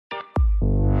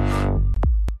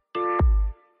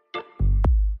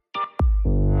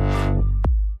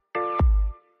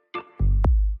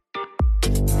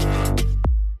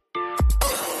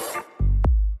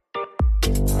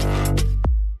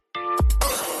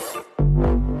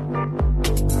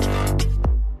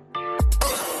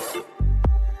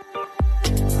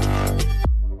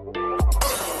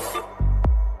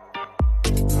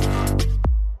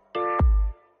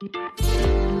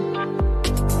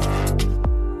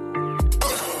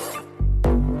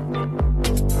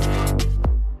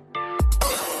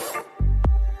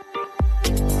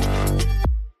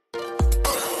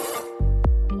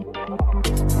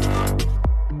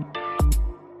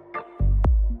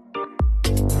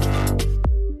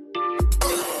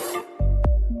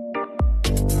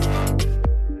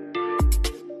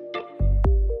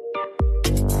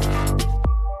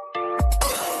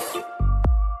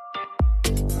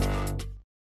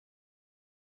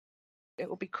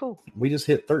cool. We just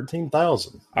hit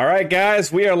 13,000. All right,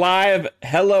 guys, we are live.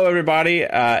 Hello, everybody.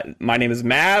 My name is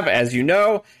Mav, as you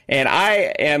know, and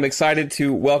I am excited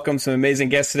to welcome some amazing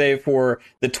guests today for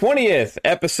the 20th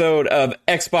episode of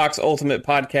Xbox Ultimate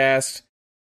Podcast.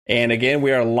 And again,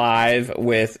 we are live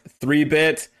with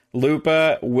 3-Bit,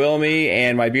 Lupa, Wilmy,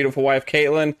 and my beautiful wife,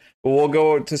 Caitlin. We'll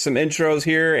go to some intros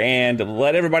here and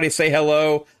let everybody say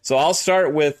hello. So I'll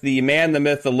start with the man, the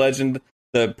myth, the legend,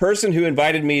 the person who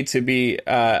invited me to be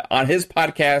on his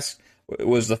podcast.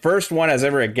 Was the first one as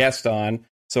ever a guest on.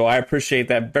 So I appreciate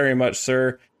that very much,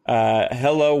 sir.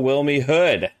 Hello, Wilmy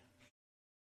Hood.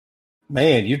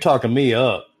 Man, you're talking me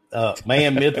up.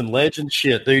 Man, myth, and legend.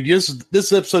 Shit, dude. This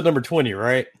is episode number 20,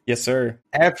 right? Yes, sir.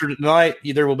 After tonight,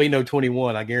 there will be no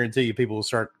 21. I guarantee you people will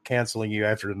start canceling you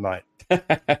after tonight.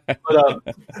 But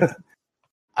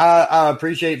I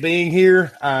appreciate being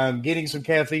here. I'm getting some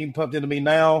caffeine pumped into me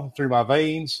now through my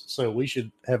veins, so we should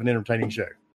have an entertaining show.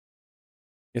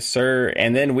 Yes, sir.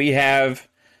 And then we have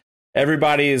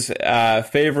everybody's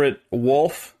favorite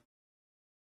wolf.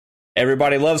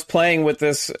 Everybody loves playing with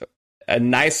this a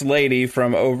nice lady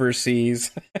from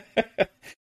overseas.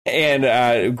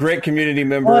 And great community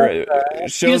member.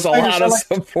 Shows a lot of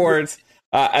support.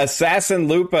 Assassin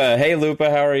Lupa. Hey,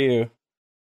 Lupa, how are you?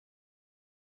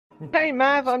 Hey,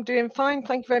 Mav, I'm doing fine.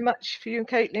 Thank you very much for you and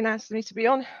Caitlin asking me to be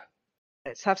on.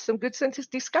 Let's have some good sentence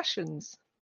discussions.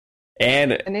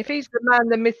 And if he's the man,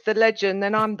 the myth, the legend,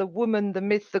 then I'm the woman, the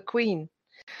myth, the queen.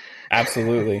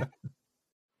 Absolutely. Are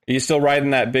you still riding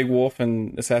that big wolf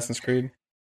in Assassin's Creed?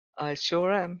 I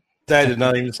sure am. That did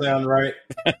not even sound right.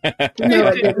 No,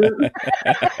 I didn't.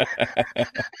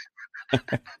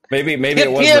 maybe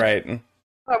it was right.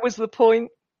 That was the point.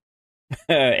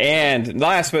 And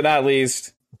last but not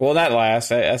least, well, not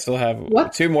last. I still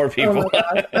have two more people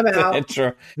to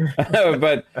intro.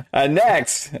 But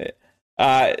next,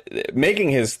 making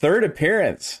his third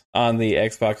appearance on the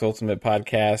Xbox Ultimate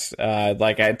Podcast.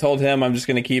 Like I told him, I'm just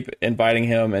going to keep inviting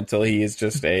him until he is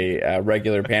just a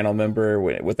regular panel member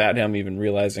without him even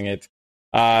realizing it.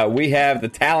 We have the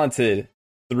talented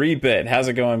 3-Bit. How's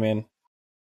it going, man?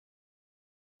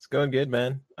 It's going good,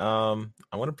 man.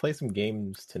 I want to play some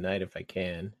games tonight if I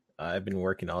can. I've been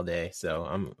working all day, so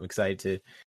I'm excited to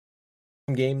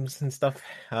some games and stuff.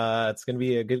 It's going to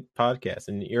be a good podcast.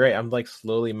 And you're right, I'm like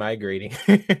slowly migrating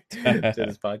to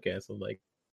this podcast. I'm like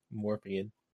morphing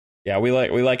in. Yeah, we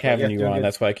like having you on. Good.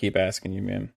 That's why I keep asking you,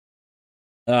 man.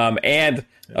 And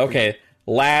okay,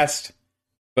 last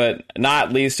but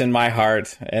not least in my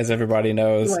heart, as everybody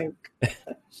knows.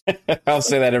 I'll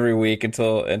say that every week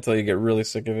until you get really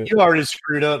sick of it. You already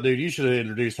screwed up, dude. You should have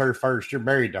introduced her first. You're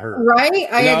married to her, right?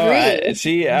 I agree.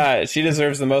 She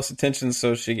deserves the most attention,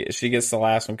 so she gets the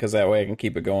last one because that way I can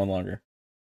keep it going longer.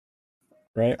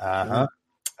 Right?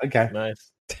 Okay.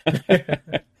 Nice.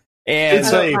 And it's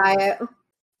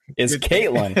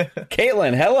Caitlin.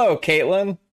 Caitlin, hello,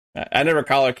 Caitlin. I never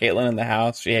call her Caitlin in the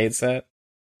house. She hates that.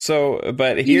 So,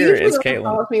 but here is Caitlin.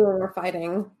 Calls me when we're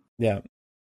fighting. Yeah.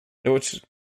 Which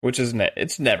is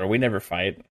it's never. We never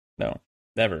fight. No,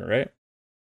 never, right?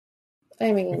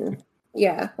 I mean,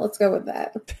 yeah, let's go with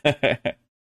that.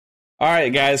 All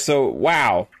right, guys. So,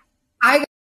 wow. Hi, guys,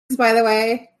 by the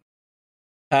way.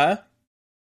 Huh?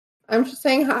 I'm just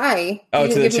saying hi. Oh,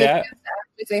 to the chat?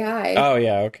 Say hi. Oh,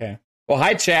 yeah, okay. Well,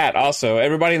 hi, chat, also.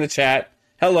 Everybody in the chat,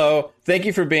 hello. Thank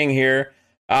you for being here.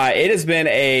 It has been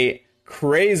a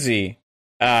crazy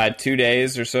 2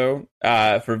 days or so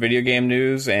for video game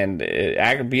news, and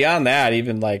beyond that,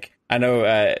 even like I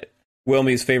know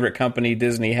Wilmy's favorite company,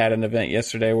 Disney, had an event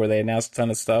yesterday where they announced a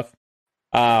ton of stuff.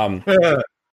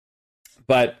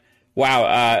 But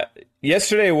wow,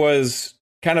 yesterday was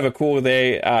kind of a cool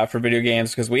day for video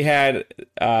games because we had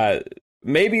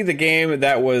maybe the game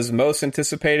that was most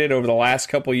anticipated over the last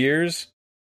couple years.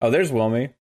 Oh, there's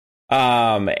Wilmy.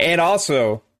 And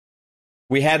also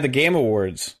we had the Game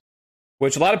Awards,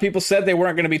 which a lot of people said they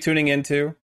weren't going to be tuning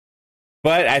into.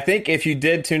 But I think if you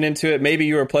did tune into it, maybe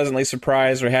you were pleasantly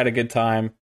surprised or had a good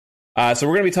time. So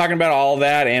we're going to be talking about all of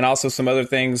that and also some other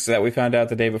things that we found out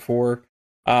the day before.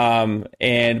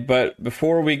 But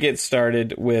before we get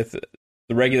started with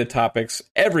the regular topics,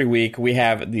 every week we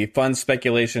have the fun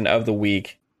speculation of the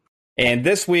week. And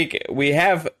this week we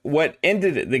have what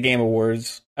ended the Game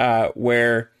Awards,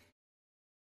 where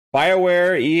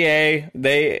BioWare, EA,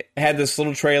 they had this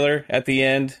little trailer at the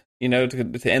end, you know,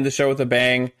 to end the show with a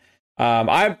bang.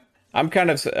 I'm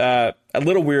kind of a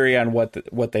little weary on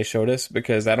what they showed us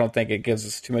because I don't think it gives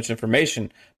us too much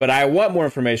information. But I want more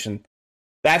information.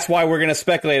 That's why we're going to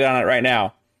speculate on it right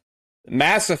now.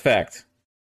 Mass Effect.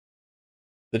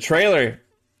 The trailer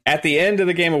at the end of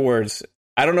the Game Awards.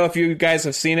 I don't know if you guys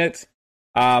have seen it.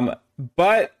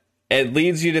 But it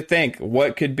leads you to think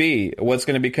what could be, what's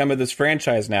going to become of this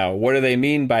franchise now. What do they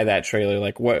mean by that trailer?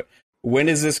 Like, when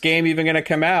is this game even going to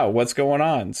come out? What's going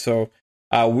on? So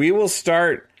we will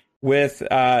start with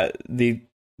the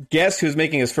guest who's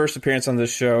making his first appearance on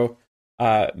this show,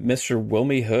 Mr.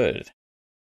 Wilmy Hood.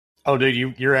 Oh,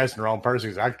 dude, you're asking the wrong person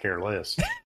because I could care less.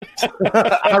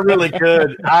 I really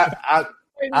could. I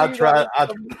tried.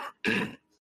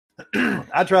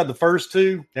 I tried the first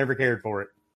two. Never cared for it.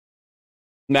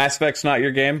 Mass Effect's not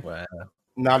your game? Wow.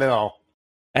 Not at all.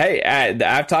 Hey,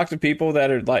 I've talked to people that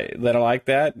are like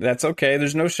that. That's okay.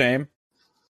 There's no shame.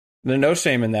 There's no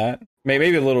shame in that.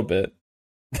 Maybe a little bit.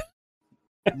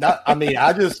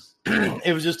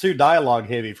 It was just too dialogue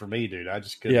heavy for me, dude. I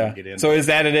just couldn't get in. So is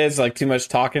that it is? Like too much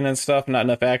talking and stuff, not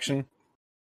enough action?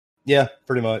 Yeah,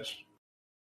 pretty much.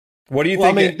 What do you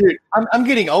think? I mean, dude, I'm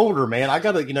getting older, man. I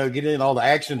got to, get in all the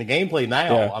action and the gameplay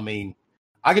now. Yeah. I mean,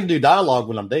 I can do dialogue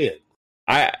when I'm dead.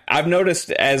 I've noticed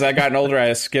as I gotten older,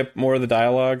 I skip more of the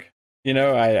dialogue.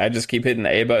 I just keep hitting the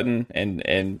A button,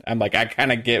 and I'm like, I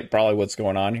kind of get probably what's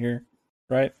going on here,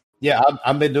 right? Yeah,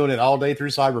 I've been doing it all day through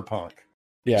Cyberpunk.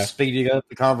 Yeah, speeding up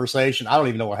the conversation. I don't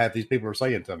even know what half these people are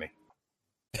saying to me.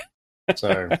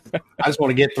 So I just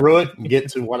want to get through it and get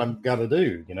to what I'm got to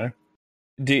do.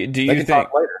 Do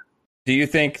you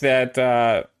think that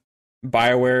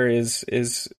BioWare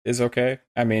is okay?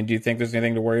 I mean, do you think there's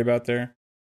anything to worry about there?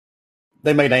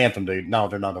 They made Anthem, dude. No,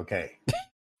 they're not okay.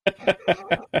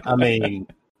 I mean,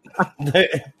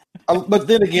 but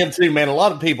then again, too, man, a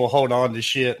lot of people hold on to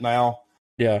shit now.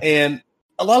 Yeah. And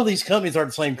a lot of these companies aren't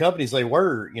the same companies they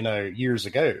were, years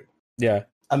ago. Yeah.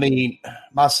 I mean,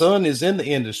 my son is in the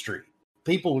industry.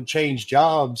 People change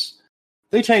jobs.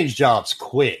 They change jobs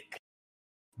quick.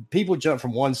 People jump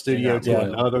from one studio to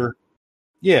another.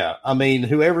 Yeah. I mean,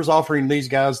 whoever's offering these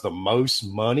guys the most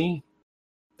money,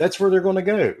 that's where they're going to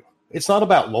go. It's not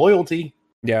about loyalty.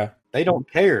 Yeah. They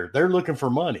don't care. They're looking for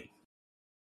money.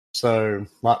 So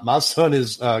my son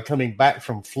is coming back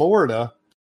from Florida.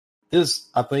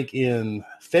 I think in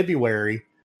February,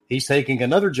 he's taking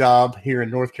another job here in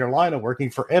North Carolina working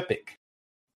for Epic.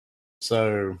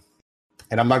 So,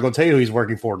 and I'm not going to tell you who he's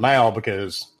working for now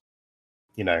because,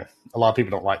 a lot of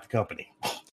people don't like the company.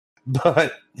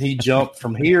 But he jumped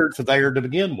from here to there to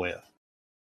begin with.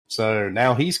 So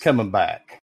now he's coming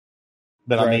back.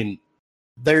 But right. I mean,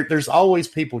 there's always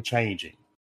people changing.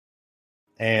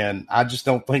 And I just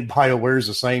don't think BioWare is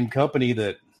the same company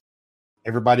that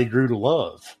everybody grew to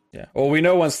love. Yeah. Well, we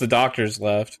know once the doctors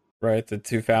left, right, the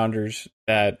two founders,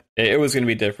 that it was going to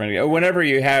be different. Whenever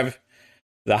you have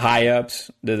the high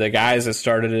ups, the guys that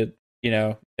started it,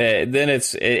 then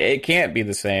it can't be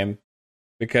the same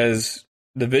because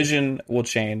the vision will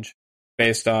change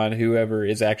based on whoever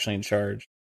is actually in charge.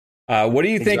 What do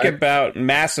you think about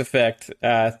Mass Effect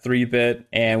 3-bit,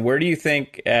 and where do you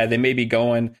think they may be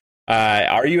going?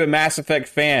 Are you a Mass Effect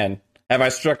fan? Have I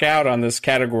struck out on this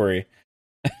category?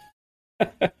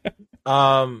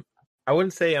 I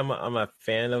wouldn't say I'm a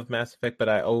fan of Mass Effect, but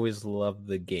I always love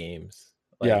the games.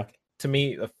 To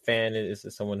me, a fan is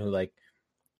someone who like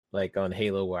on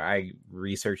Halo, where I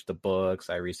research the books,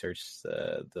 I research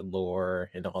the lore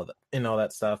and all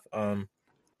that stuff.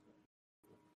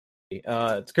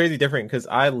 It's crazy different because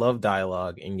I love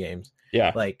dialogue in games.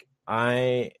 Yeah, like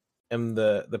I am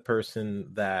the person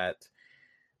that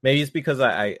maybe it's because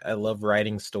I love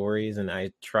writing stories and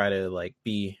I try to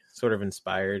be sort of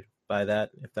inspired by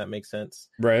that, if that makes sense.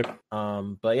 Right.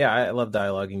 But yeah, I love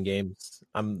dialogue in games.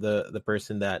 I'm the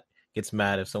person that gets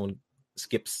mad if someone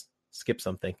skips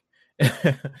something.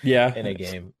 Yeah, in a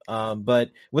game.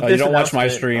 But with this, you don't watch my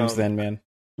streams, then, man.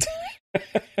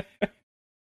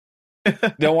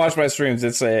 Don't watch my streams.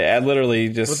 It's I literally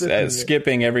just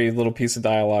skipping every little piece of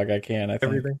dialogue I can. I think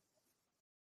everything.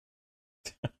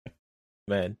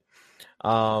 Man,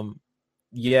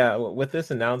 yeah. With this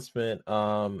announcement,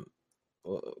 kind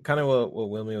of what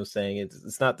Wilmy was saying,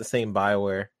 it's not the same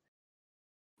BioWare.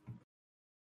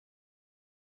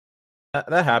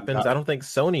 That happens. I don't think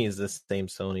Sony is the same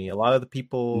Sony. A lot of the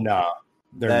people,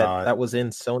 they're not. That was in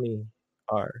Sony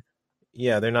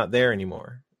they're not there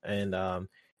anymore, and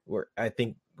I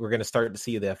think we're going to start to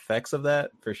see the effects of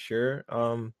that for sure.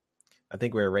 I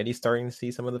think we're already starting to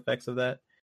see some of the effects of that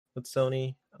with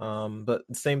Sony. But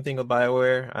the same thing with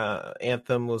BioWare.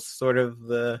 Anthem was sort of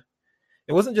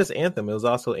it wasn't just Anthem. It was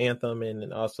also Anthem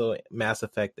and also Mass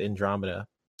Effect Andromeda.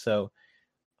 So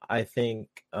I think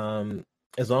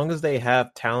as long as they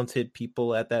have talented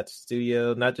people at that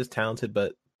studio, not just talented,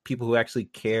 but people who actually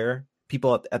care,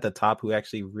 people at the top who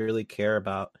actually really care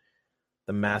about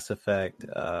the Mass Effect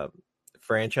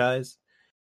franchise,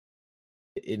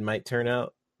 it might turn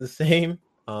out the same.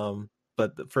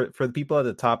 But for the people at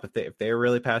the top, if they're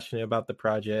really passionate about the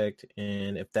project,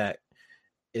 and if that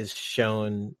is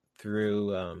shown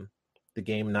through the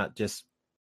game, not just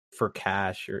for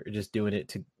cash or just doing it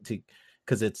to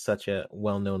because it's such a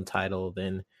well-known title,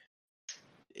 then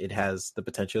it has the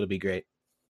potential to be great.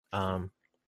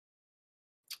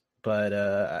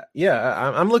 But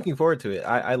yeah, I'm looking forward to it.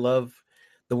 I love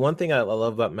the one thing I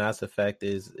love about Mass Effect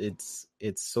is it's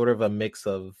sort of a mix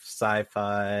of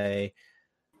sci-fi.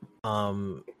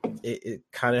 It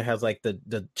kind of has like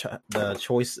the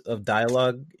choice of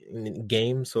dialogue in the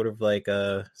game, sort of like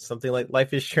something like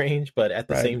Life is Strange, but at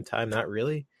the same time, not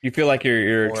really. You feel like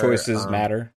your choices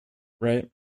matter, right?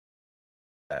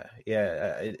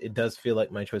 Yeah, it does feel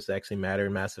like my choices actually matter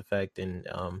in Mass Effect, and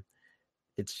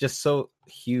it's just so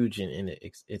huge and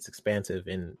it's expansive.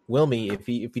 And Wilmy, if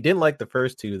you didn't like the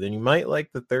first two, then you might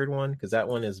like the third one, because that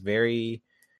one is very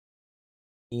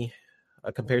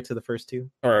compared to the first two.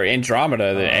 Or Andromeda,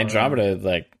 Andromeda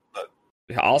like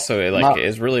also like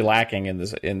is really lacking in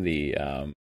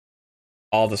the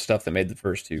all the stuff that made the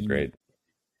first two great.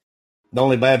 The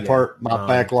only bad part, my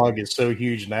backlog is so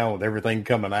huge now with everything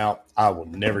coming out, I will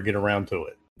never get around to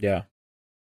it. Yeah.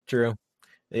 True.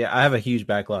 Yeah, I have a huge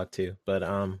backlog too, but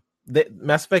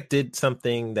Mass Effect did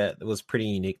something that was pretty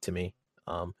unique to me,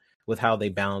 with how they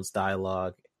balanced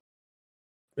dialogue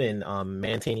and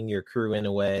maintaining your crew in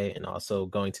a way, and also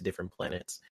going to different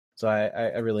planets. So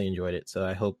I really enjoyed it. So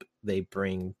I hope they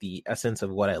bring the essence of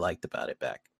what I liked about it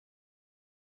back.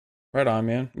 Right on,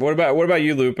 man. What about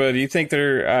you, Lupa? Do you think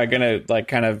they're gonna like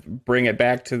kind of bring it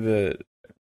back to the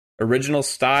original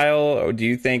style, or do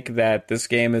you think that this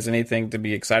game is anything to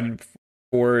be excited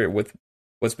for with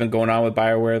what's been going on with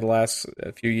BioWare the last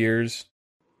few years?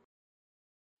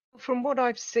 From what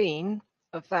I've seen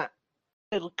of that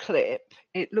little clip,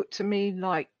 it looked to me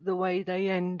like the way they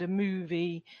end a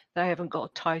movie they haven't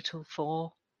got a title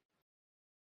for.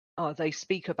 They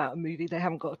speak about a movie they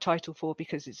haven't got a title for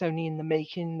because it's only in the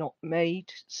making, not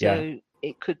made. So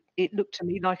it looked to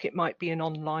me like it might be an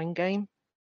online game.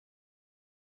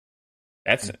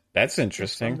 That's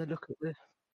interesting. From the look at the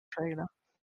trailer.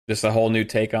 Just a whole new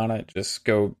take on it. Just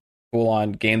go full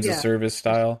on games of service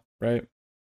style, right?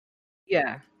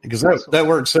 Yeah. Because that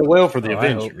works so well for the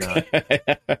Avengers.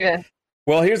 Yeah.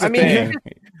 Well, here's the thing.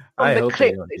 From the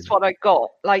clip, it's what I got.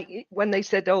 Like when they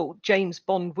said, "Oh, James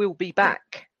Bond will be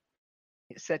back,"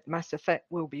 it said Mass Effect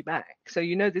will be back. So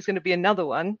you know there's going to be another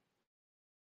one.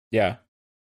 Yeah.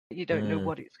 You don't know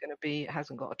what it's going to be. It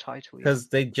hasn't got a title yet. Because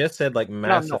they just said like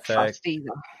Mass Effect. I'm not fussed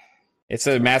either. It's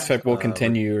a Mass Effect will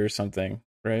continue or something,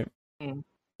 right?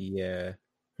 Yeah.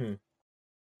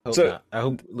 I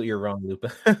hope you're wrong,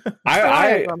 Lupa.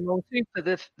 I'm wrong too for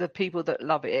the people that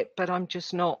love it, but I'm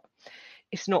just not.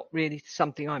 It's not really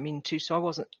something I'm into, so I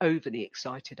wasn't overly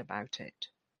excited about it.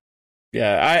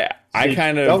 Yeah, I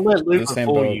kind of don't let Lupa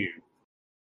fool you.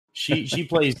 She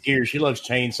plays Gears. She loves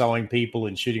chainsawing people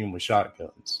and shooting them with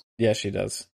shotguns. Yeah, she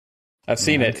does. I've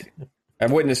seen it.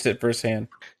 I've witnessed it firsthand.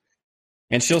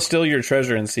 And she'll steal your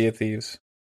treasure in Sea of Thieves.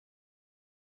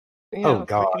 Yeah, oh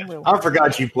God! I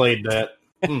forgot you played that.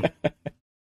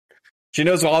 She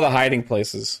knows all the hiding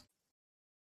places.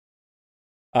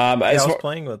 I was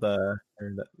playing with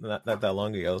not that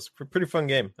long ago. It was a pretty fun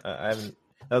game.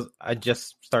 I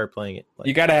just started playing it.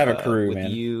 You got to have a crew, with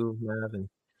man. You, Mav, and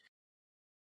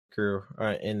crew. All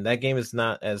right, and that game is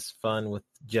not as fun with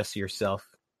just yourself.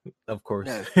 Of course,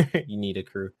 no. You need a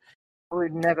crew.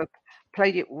 We've never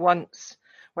played it once.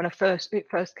 When it first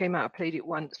came out, I played it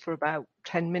once for about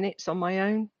 10 minutes on my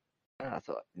own. And I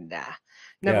thought, nah,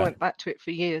 never went back to it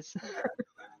for years.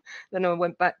 Then I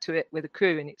went back to it with a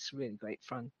crew, and it's really great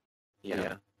fun.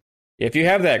 Yeah. If you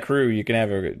have that crew, you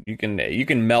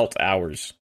can melt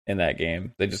hours in that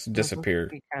game. They just disappear,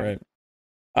 right?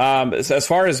 So as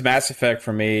far as Mass Effect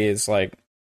for me is like,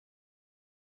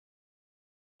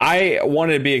 I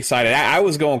wanted to be excited. I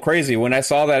was going crazy when I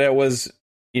saw that it was,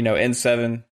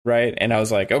 N7, right? And I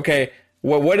was like, okay,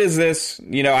 what is this?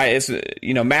 It's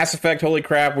Mass Effect. Holy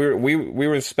crap! We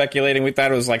were speculating. We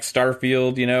thought it was like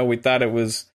Starfield. We thought it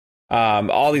was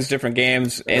all these different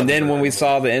games. And then when we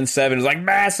saw the N7, it was like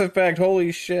Mass Effect.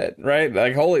 Holy shit! Right?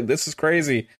 Like this is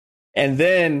crazy. And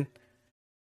then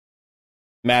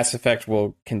Mass Effect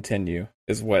will continue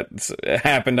is what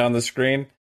happened on the screen.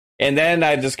 And then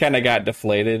I just kind of got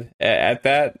deflated at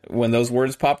that when those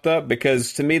words popped up,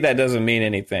 because to me that doesn't mean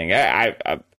anything. I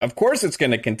of course it's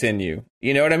going to continue.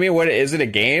 You know what I mean? What is it, a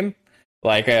game?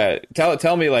 Like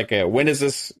tell me like what is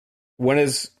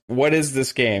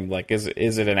this game? Like is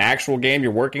it an actual game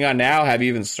you're working on now? Have you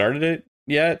even started it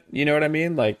yet? You know what I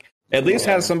mean? Like at least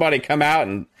have somebody come out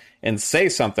and say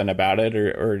something about it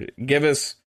or give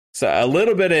us a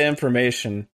little bit of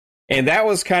information. And that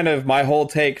was kind of my whole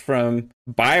take from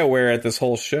BioWare at this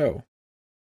whole show.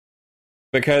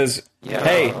 Because,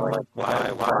 hey, like,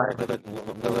 why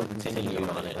will continue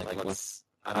on it? Like, what's,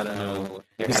 I don't know.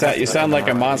 you sound like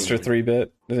a monster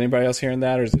 3-bit. Is anybody else hearing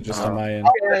that, or is it just on my end?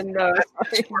 Yeah, no,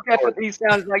 he definitely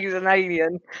sounds like he's an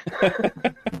alien.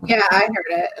 Yeah, I heard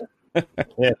it.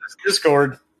 Yeah, it's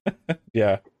Discord.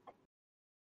 Yeah.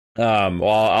 Well,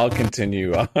 I'll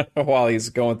continue while he's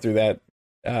going through that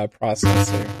process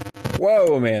here.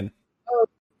 Whoa, man.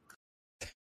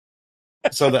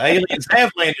 So the aliens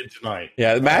have landed tonight.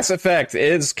 Yeah, Mass Effect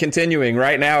is continuing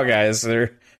right now, guys.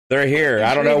 They're here.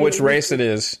 I don't know which race it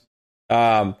is.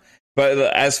 But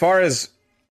as far as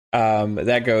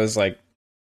that goes, like,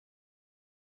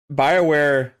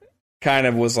 BioWare kind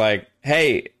of was like,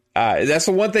 hey, that's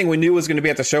the one thing we knew was going to be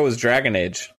at the show was Dragon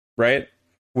Age, right?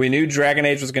 We knew Dragon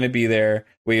Age was going to be there.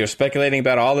 We were speculating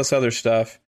about all this other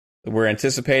stuff. We're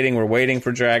anticipating, we're waiting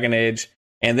for Dragon Age.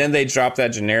 And then they dropped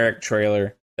that generic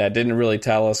trailer that didn't really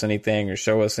tell us anything or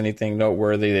show us anything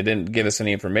noteworthy. They didn't give us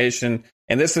any information.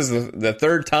 And this is the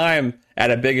third time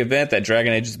at a big event that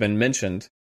Dragon Age has been mentioned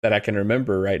that I can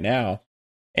remember right now.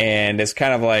 And it's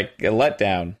kind of like a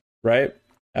letdown, right?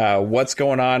 What's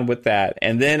going on with that?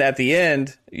 And then at the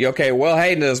end, okay, well,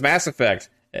 hey, there's Mass Effect.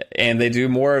 And they do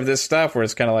more of this stuff where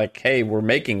it's kind of like, hey, we're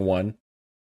making one.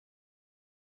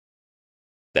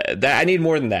 That I need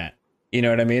more than that. You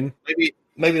know what I mean?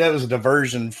 Maybe that was a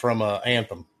diversion from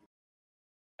Anthem.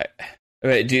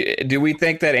 Do we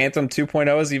think that Anthem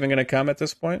 2.0 is even going to come at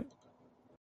this point?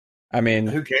 I mean,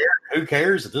 who cares? Who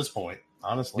cares at this point?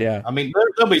 Honestly, yeah. I mean,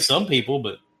 there'll be some people,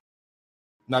 but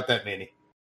not that many.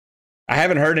 I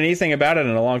haven't heard anything about it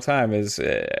in a long time. Has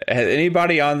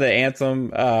anybody on the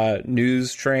Anthem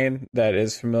news train that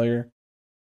is familiar?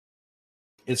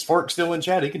 Is Fork still in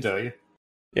chat? He can tell you.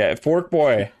 Yeah, Fork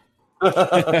Boy.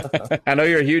 I know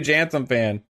you're a huge Anthem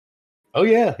fan. Oh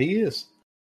yeah, he is.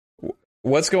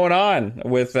 What's going on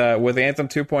with Anthem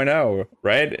 2.0,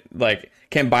 right? Like,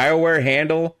 can BioWare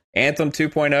handle Anthem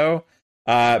 2.0,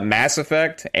 Mass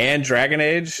Effect, and Dragon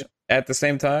Age at the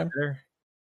same time? Sure.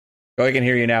 Oh, I can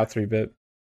hear you now, 3-bit.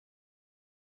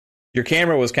 Your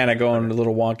camera was kind of going a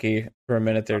little wonky for a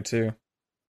minute there, too.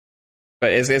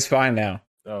 But it's fine now.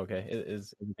 Oh, okay.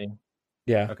 Is everything?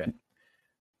 Yeah. Okay.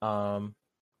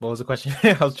 What was the question?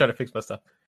 I was trying to fix my stuff.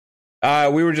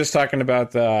 We were just talking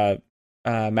about the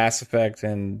Mass Effect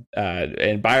and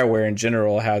BioWare in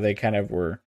general, how they kind of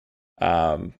were.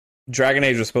 Dragon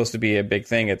Age was supposed to be a big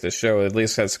thing at the show. At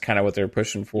least that's kind of what they're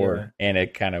pushing for, and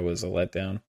it kind of was a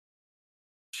letdown.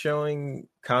 Showing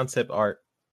concept art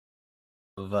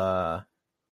of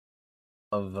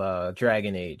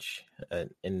Dragon Age,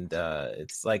 and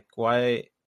it's like, why?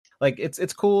 Like,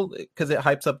 it's cool because it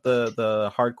hypes up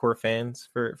the hardcore fans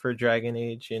for Dragon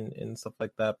Age and stuff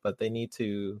like that. But they need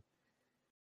to,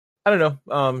 I don't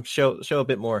know, show a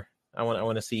bit more. I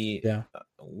want to see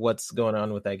what's going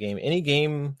on with that game. Any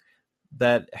game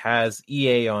that has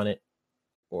EA on it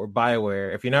or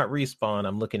BioWare, if you're not Respawn,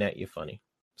 I'm looking at you funny.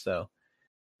 So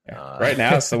right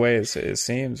now it's the way it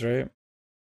seems, right?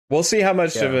 We'll see how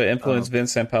much of an influence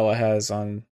Vince Zampella has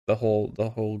on the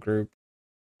whole group.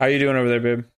 How you doing over there,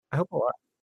 babe? I hope a lot.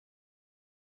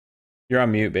 You're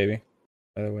on mute, baby,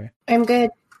 by the way. I'm good.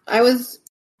 I was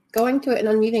going to it and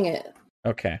unmuting it.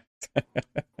 Okay.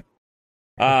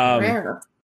 Rare.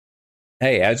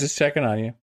 Hey, I was just checking on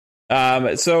you.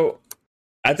 So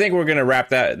I think we're gonna wrap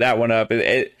that one up.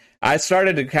 I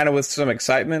started to kind of with some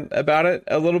excitement about it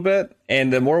a little bit,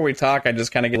 and the more we talk, I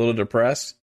just kind of get a little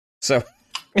depressed. So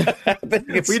I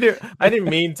didn't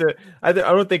mean to. I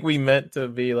don't think we meant to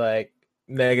be like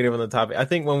negative on the topic. I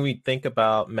think when we think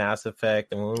about Mass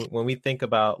Effect and when we think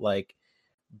about like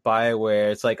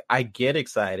BioWare, it's like I get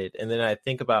excited, and then I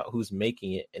think about who's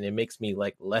making it, and it makes me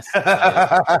like less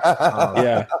excited.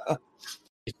 Yeah,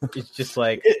 it's just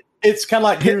like it's kind of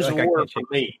like Gears of War for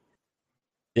me.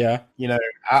 Yeah, you know,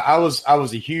 I was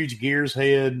a huge Gears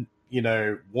head.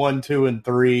 1, 2, and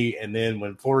 3, and then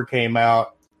when 4 came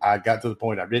out, I got to the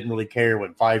point I didn't really care.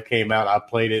 When 5 came out, I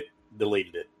played it,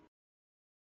 deleted it.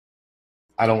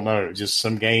 I don't know, just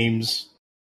some games,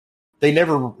 they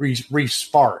never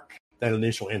re-spark that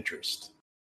initial interest.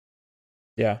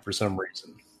 Yeah, for some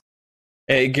reason.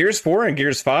 Gears 4 and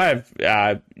Gears 5,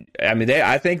 I mean,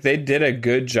 I think they did a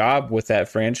good job with that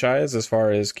franchise as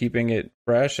far as keeping it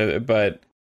fresh, but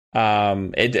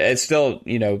it's still,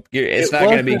 it's not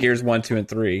going to be Gears 1, 2, and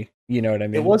 3. You know what I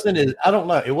mean? It wasn't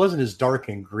as dark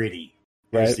and gritty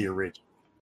as the original.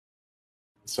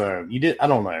 So I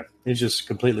don't know. It's just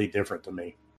completely different to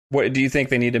me. What do you think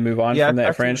they need to move on Yeah, from that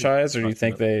I've seen franchise, or do you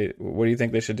think talking what do you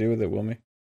think they should do with it, Wilmy?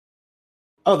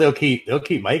 Oh, they'll keep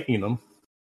making them.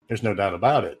 There's no doubt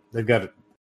about it. They've got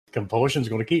Compulsion's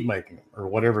going to keep making them, or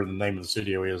whatever the name of the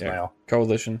studio is now.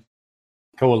 Coalition.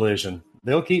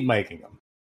 They'll keep making them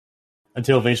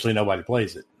until eventually nobody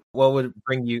plays it. What would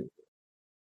bring you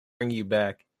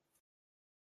back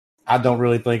I don't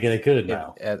really think they could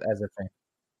now. as a fan?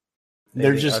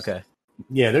 They're Maybe? just okay.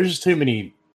 Yeah, there's just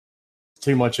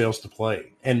too much else to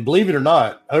play. And believe it or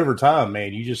not, over time,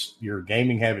 man, your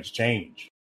gaming habits change.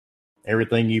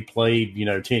 Everything you played,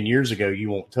 10 years ago, you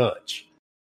won't touch.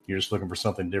 You're just looking for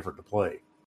something different to play.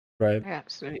 Right. I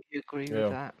absolutely agree Yeah.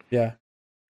 with that. Yeah.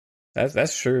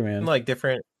 That's true, man. And, like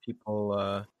different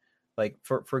people, like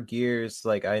for Gears,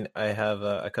 like I have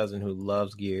a cousin who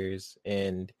loves Gears,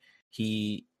 and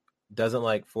he doesn't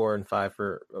like 4 and 5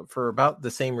 for about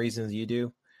the same reasons you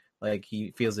do. Like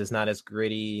he feels it's not as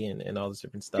gritty and all this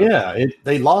different stuff. Yeah,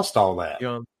 they lost all that.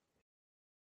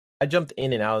 I jumped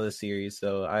in and out of the series,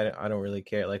 so I don't really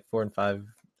care. Like 4 and 5,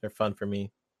 they're fun for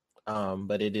me.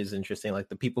 But it is interesting. Like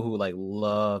the people who like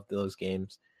love those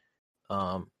games, they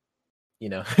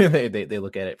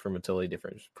look at it from a totally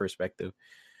different perspective.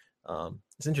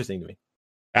 It's interesting to me.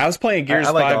 I was playing Gears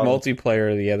I like 5 all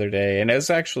multiplayer the other day, and I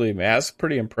was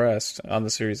pretty impressed on the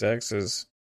Series X.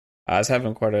 I was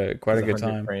having quite a good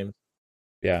time. Frames.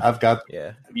 Yeah, I've got.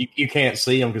 Yeah. You can't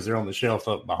see them because they're on the shelf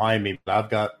up behind me, but I've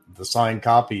got the signed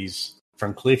copies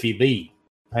from Cliffy B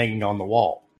hanging on the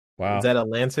wall. wow. Is that a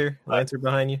Lancer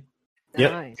behind you?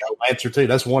 Yep, Nice. got a Lancer too.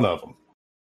 That's one of them.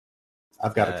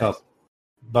 I've got a couple,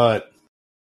 but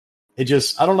it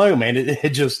just, I don't know, man. It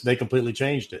just, they completely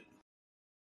changed it.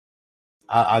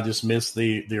 I just miss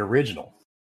the original.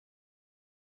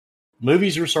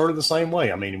 Movies are sort of the same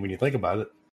way. I mean, when you think about it.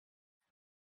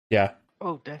 Yeah.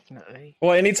 Oh, definitely.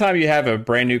 Well, anytime you have a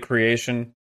brand new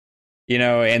creation,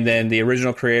 and then the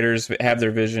original creators have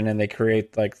their vision and they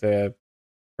create like the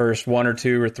first 1 or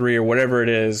 2 or 3 or whatever it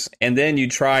is, and then you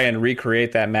try and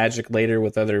recreate that magic later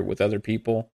with other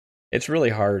people, it's really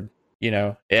hard.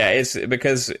 Yeah, it's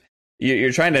because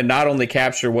you're trying to not only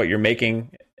capture what you're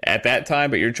making at that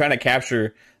time, but you're trying to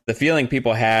capture the feeling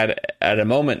people had at a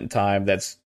moment in time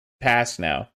that's past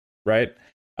now, right?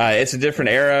 It's a different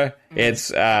era.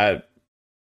 It's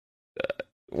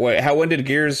when did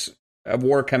Gears of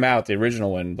War come out? The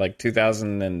original one, like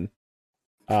 2000 and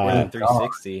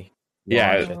 360.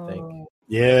 Yeah, launch, I think.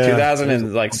 Yeah,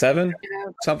 2007,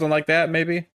 something like that,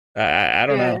 maybe. I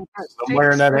don't know.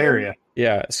 Somewhere in that area.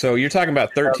 Yeah, so you're talking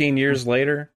about 13 years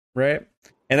later, right?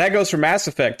 And that goes for Mass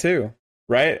Effect too,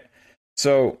 right?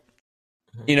 So,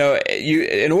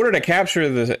 in order to capture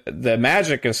the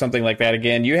magic of something like that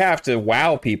again, you have to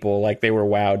wow people like they were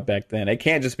wowed back then. It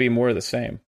can't just be more of the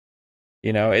same.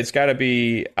 It's got to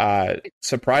be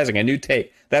surprising, a new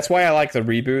take. That's why I like the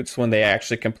reboots when they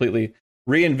actually completely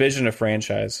re-envision a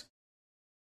franchise.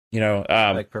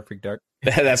 Like Perfect Dark.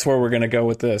 That's where we're going to go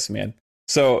with this, man.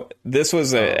 So this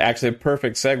was actually a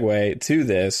perfect segue to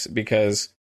this because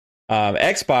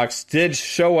Xbox did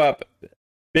show up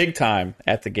big time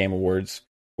at the Game Awards,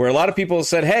 where a lot of people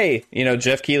said, hey,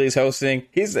 Jeff Keighley's hosting.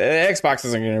 Xbox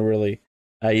isn't going to really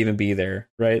even be there,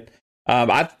 right?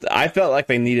 I felt like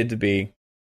they needed to be.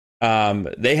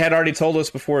 They had already told us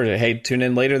before, hey, tune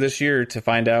in later this year to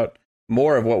find out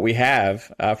more of what we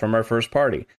have from our first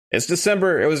party. It was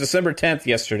December 10th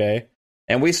yesterday,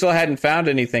 and we still hadn't found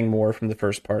anything more from the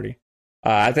first party.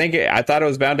 I thought it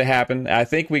was bound to happen. I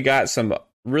think we got some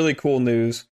really cool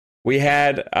news. We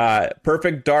had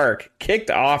Perfect Dark kicked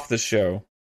off the show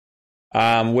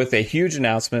with a huge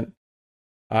announcement.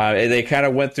 They kind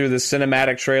of went through the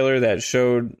cinematic trailer that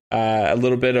showed a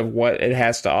little bit of what it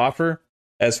has to offer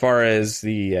as far as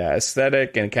the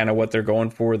aesthetic and kind of what they're going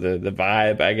for, the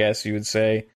vibe, I guess you would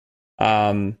say,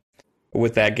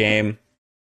 with that game.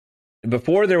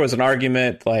 Before there was an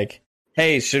argument like,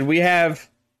 hey, should we have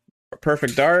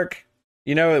Perfect Dark?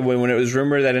 When it was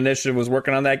rumored that Initiative was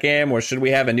working on that game, or should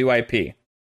we have a new IP?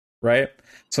 Right?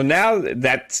 So now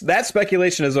that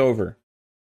speculation is over.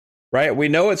 Right? We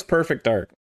know it's Perfect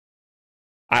Dark.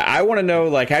 I want to know,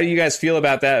 like, how do you guys feel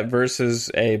about that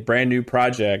versus a brand new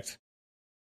project?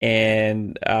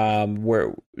 And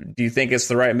where do you think it's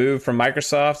the right move from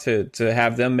Microsoft to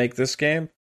have them make this game,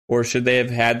 or should they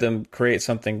have had them create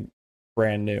something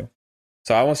brand new?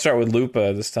 So I want to start with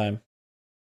Lupa this time.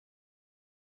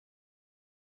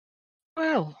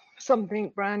 Well, something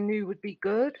brand new would be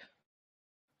good.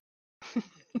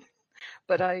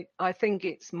 But I think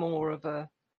it's more of a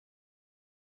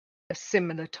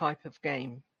similar type of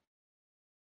game.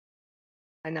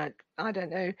 And I don't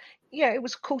know. Yeah, it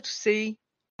was cool to see.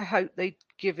 I hope they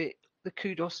give it the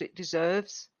kudos it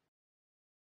deserves.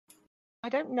 I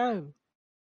don't know,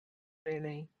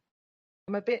 really.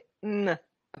 I'm a bit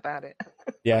about it.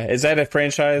 Yeah, is that a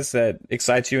franchise that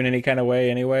excites you in any kind of way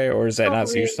anyway, or is that not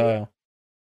your really. style?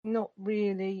 Not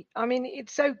really. I mean,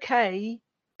 it's okay,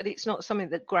 but it's not something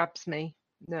that grabs me.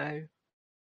 No.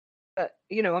 But,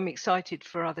 I'm excited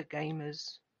for other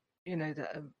gamers, that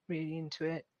are really into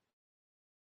it.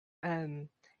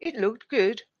 It looked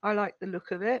good. I like the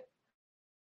look of it.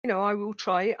 I will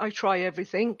try it. I try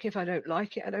everything. If I don't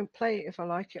like it, I don't play it. If I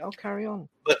like it, I'll carry on.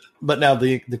 But now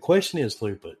the question is,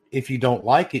 Lupa, if you don't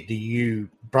like it, do you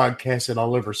broadcast it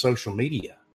all over social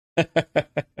media?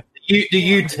 Do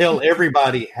you tell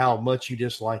everybody how much you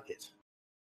dislike it?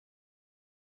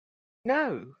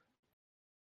 No.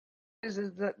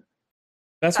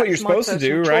 That's what you're supposed to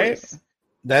do, right?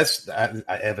 That's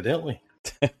evidently.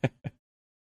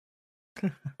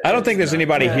 I don't think there's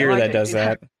anybody here that does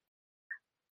that.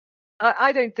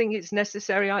 I don't think it's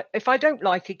necessary. If I don't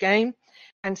like a game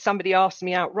and somebody asks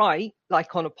me outright,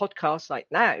 like on a podcast like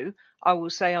now, I will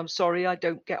say, I'm sorry, I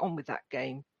don't get on with that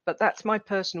game. But that's my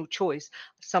personal choice.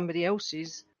 Somebody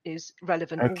else's is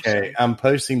relevant. Okay, also. I'm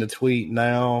posting the tweet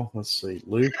now. Let's see.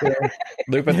 Luca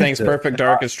thinks Perfect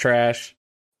Dark is trash.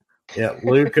 Yeah,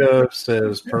 Luca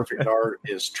says Perfect Dark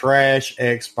is trash.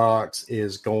 Xbox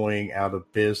is going out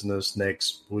of business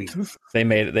next week. They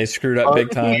made it. They screwed up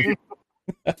big time.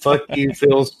 Fuck you,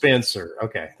 Phil Spencer.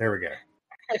 Okay, there we go.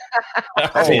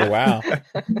 Oh wow, yeah,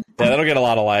 that'll get a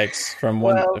lot of likes from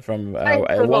one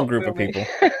group of people.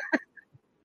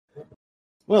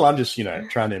 Well, I'm just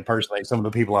trying to impersonate some of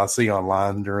the people I see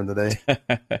online during the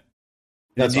day.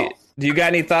 Do you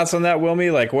got any thoughts on that,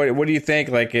 Wilmy? Like, what do you think?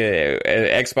 Like,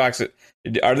 Xbox,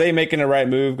 are they making the right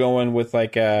move going with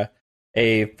like a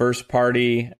first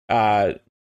party,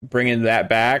 bringing that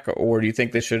back, or do you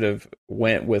think they should have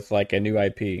went with like a new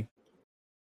IP?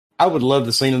 I would love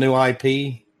to see a new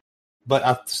IP, but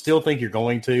I still think you're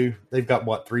going to. They've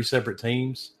got 3 separate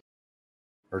teams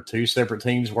or 2 separate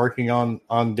teams working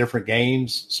on different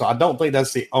games, so I don't think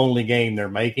that's the only game they're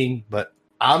making, but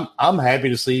I'm happy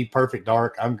to see Perfect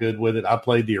Dark. I'm good with it. I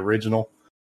played the original.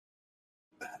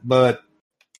 But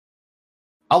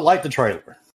I like the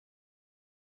trailer.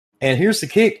 And here's the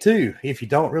kick, too. If you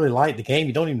don't really like the game,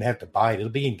 you don't even have to buy it. It'll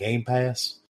be in Game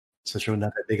Pass. So it's really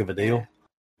not that big of a deal.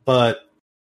 But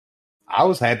I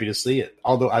was happy to see it.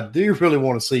 Although I do really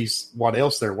want to see what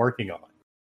else they're working on.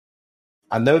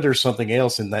 I know there's something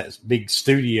else in that big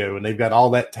studio, and they've got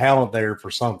all that talent there for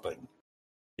something.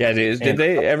 Yeah, did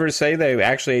they ever say they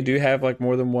actually do have like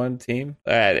more than one team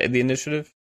at the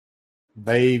initiative?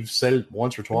 They've said it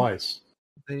once or twice.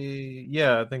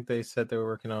 I think they said they were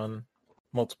working on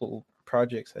multiple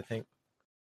projects, I think.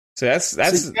 So that's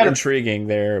intriguing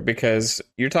there, because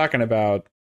you're talking about,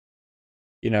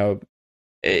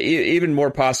 even more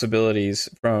possibilities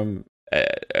from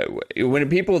when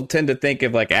people tend to think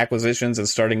of like acquisitions and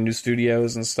starting new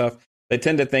studios and stuff, they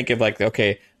tend to think of like,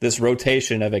 okay, this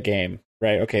rotation of a game,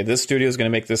 right? Okay, this studio is going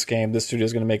to make this game, this studio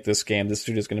is going to make this game, this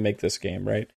studio is going to make this game,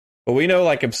 right? But we know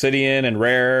like Obsidian and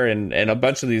Rare and a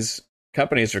bunch of these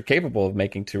companies are capable of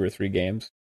making 2 or 3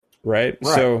 games, right?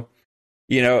 So,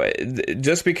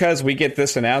 just because we get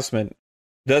this announcement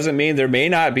doesn't mean there may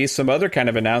not be some other kind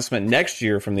of announcement next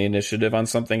year from the initiative on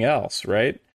something else,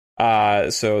 right?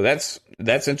 So that's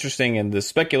interesting, and the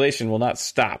speculation will not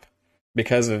stop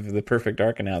because of the Perfect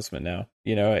Dark announcement now.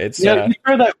 You hear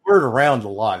that word around a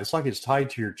lot. It's like it's tied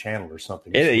to your channel or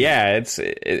something.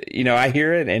 I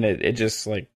hear it, and it just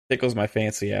like tickles my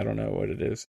fancy. I don't know what it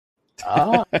is.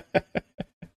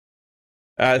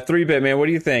 3-Bit Man, what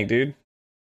do you think, dude?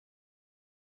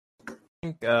 I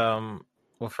think,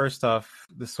 well, first off,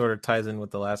 this sort of ties in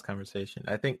with the last conversation.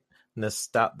 I think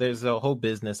there's a whole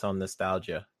business on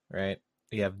nostalgia, right?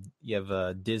 You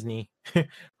have Disney,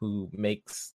 who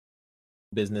makes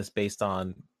business based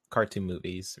on cartoon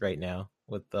movies right now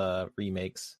with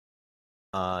remakes,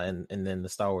 and then the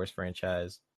Star Wars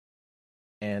franchise.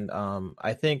 And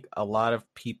I think a lot of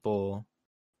people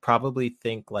probably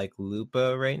think like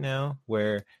Lupa right now,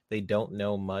 where they don't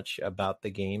know much about the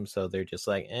game, so they're just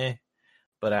like, eh.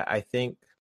 But I think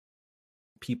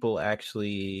people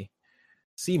actually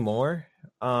see more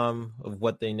of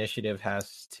what the initiative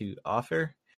has to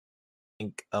offer. I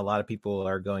think a lot of people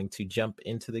are going to jump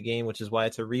into the game, which is why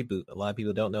it's a reboot. A lot of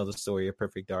people don't know the story of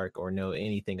Perfect Dark or know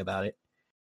anything about it,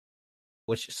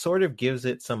 which sort of gives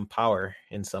it some power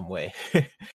in some way.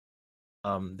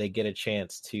 They get a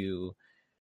chance to...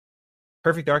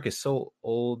 Perfect Dark is so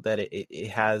old that it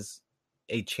has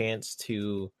a chance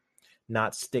to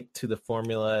not stick to the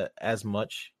formula as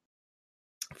much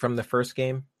from the first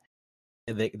game.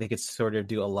 they could sort of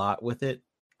do a lot with it.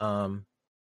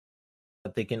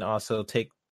 But they can also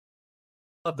take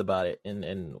loved about it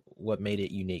and what made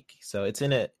it unique. So it's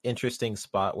in an interesting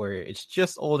spot where it's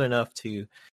just old enough to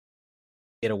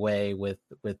get away with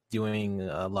doing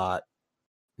a lot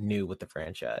new with the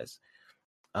franchise.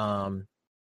 I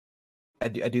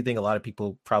do think a lot of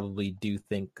people probably do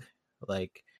think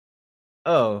like,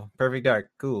 oh, Perfect Dark,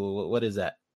 cool. What is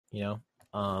that?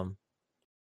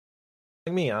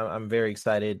 Like me, I'm very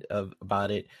excited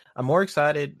about it. I'm more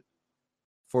excited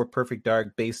for Perfect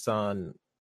Dark based on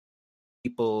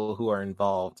people who are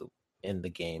involved in the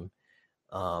game.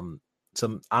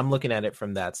 So I'm looking at it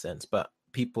from that sense, but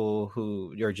people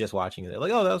who you're just watching, they're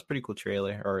like, oh, that was a pretty cool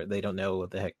trailer, or they don't know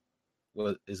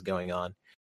what is going on.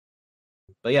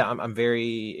 But yeah, I'm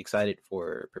very excited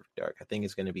for Perfect Dark. I think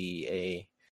it's going to be a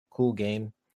cool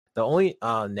game. The only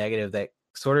negative that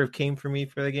sort of came for me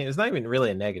for the game, it's not even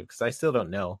really a negative because I still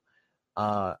don't know.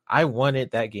 I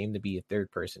wanted that game to be a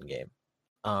third-person game,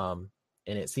 and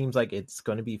it seems like it's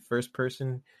going to be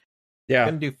first-person. Yeah, I'm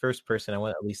going to do first-person. I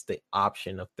want at least the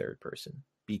option of third-person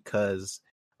because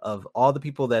of all the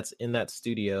people that's in that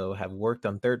studio have worked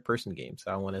on third-person games.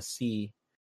 So I want to see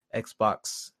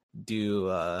Xbox do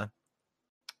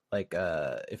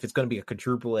if it's going to be a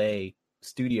quadruple A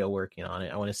studio working on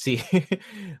it, I want to see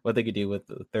what they could do with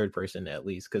the third person at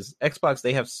least, because Xbox,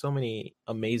 they have so many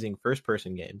amazing first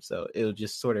person games, so it'll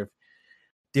just sort of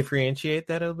differentiate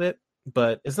that a bit,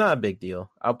 but it's not a big deal.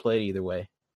 I'll play it either way.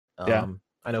 Yeah.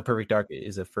 I know Perfect Dark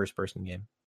is a first person game,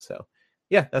 so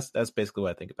yeah, that's basically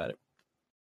what I think about it.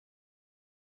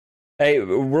 Hey,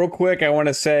 real quick, I want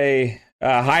to say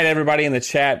hi to everybody in the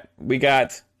chat. We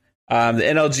got the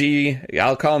NLG,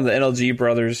 I'll call them the NLG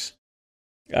brothers.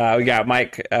 We got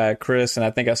Mike, Chris, and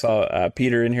I think I saw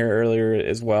Peter in here earlier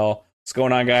as well. What's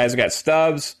going on, guys? We got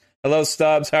Stubbs. Hello,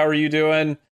 Stubbs. How are you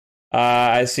doing?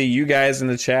 I see you guys in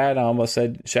the chat. I almost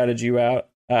shouted you out.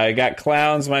 I got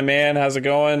Clowns, my man. How's it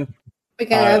going? We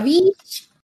got Avish.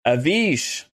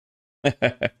 Avish.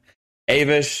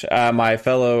 Avish, my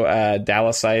fellow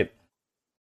Dallasite.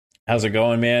 How's it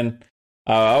going, man?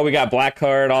 We got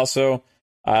Blackcard also.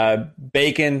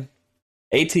 Bacon,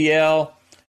 ATL.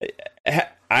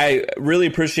 I really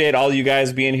appreciate all you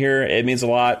guys being here. It means a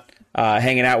lot,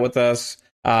 hanging out with us.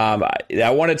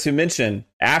 I wanted to mention,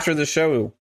 after the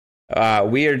show,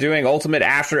 we are doing Ultimate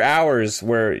After Hours,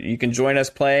 where you can join us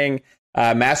playing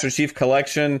Master Chief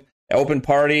Collection, open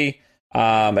party.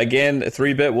 Again,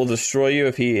 3-Bit will destroy you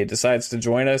if he decides to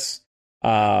join us.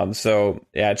 So,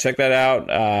 yeah, check that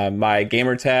out. My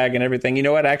gamer tag and everything. You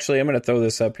know what? Actually, I'm going to throw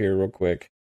this up here real quick.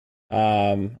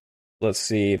 Let's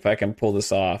see if I can pull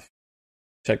this off.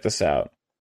 Check this out.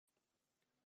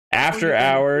 After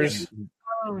Hours.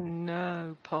 Oh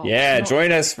no, Paul. Yeah,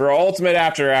 join us for Ultimate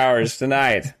After Hours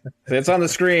tonight. It's on the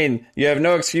screen. You have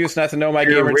no excuse not to know my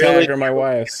gamer tag or my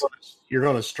wife's. You're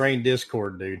going to strain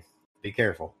Discord, dude. Be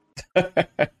careful.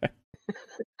 Hey,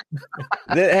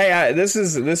 this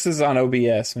is on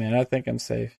OBS, man. I think I'm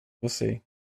safe. We'll see.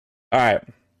 All right.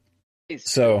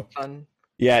 It's So, fun.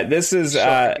 yeah, this is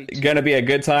going to be a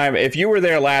good time. If you were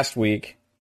there last week,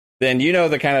 then you know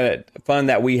the kind of fun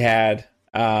that we had.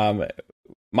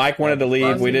 Mike wanted to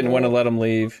leave. We didn't want to let him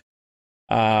leave.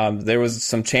 There was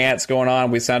some chants going on.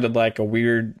 We sounded like a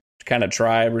weird kind of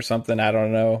tribe or something. I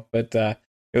don't know. But it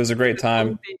was a great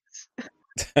time.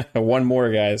 One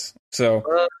more, guys.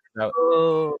 So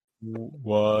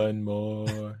one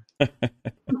more.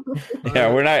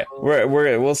 Yeah,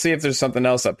 we'll see if there's something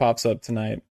else that pops up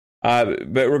tonight. But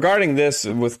regarding this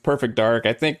with Perfect Dark,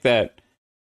 I think that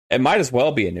it might as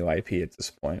well be a new IP at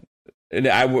this point.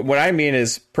 What I mean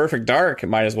is Perfect Dark, it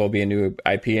might as well be a new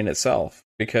IP in itself,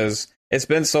 because it's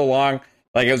been so long.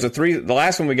 Like, it was the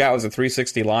last one we got was a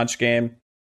 360 launch game,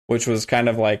 which was kind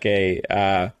of like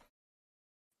a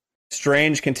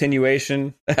strange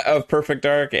continuation of Perfect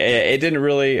Dark. It didn't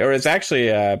really, or it's actually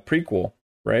a prequel,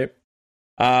 right?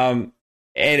 And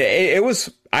it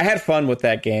was, I had fun with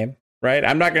that game, right?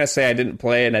 I'm not going to say I didn't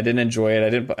play it and I didn't enjoy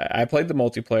it. I played the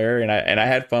multiplayer and I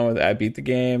had fun with it. I beat the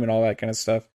game and all that kind of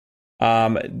stuff.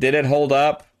 Did it hold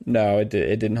up? No, it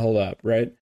didn't hold up,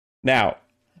 right? Now,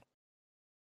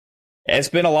 it's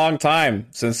been a long time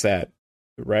since that,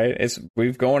 right?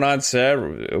 We've going on this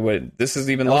is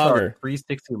even longer.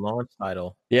 360 launch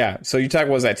title. Yeah. So you talk,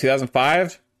 what was that,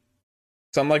 2005?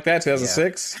 Something like that,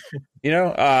 2006? Yeah. You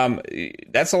know,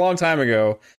 that's a long time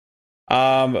ago.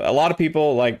 A lot of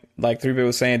people, like 3-Bit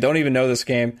was saying, don't even know this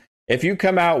game. If you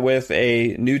come out with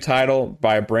a new title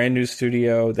by a brand new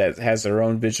studio that has their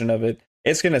own vision of it,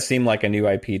 it's going to seem like a new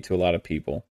IP to a lot of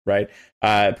people, right?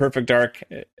 Perfect Dark,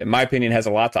 in my opinion, has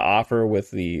a lot to offer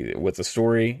with the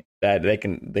story that they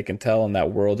can tell in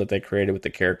that world that they created with the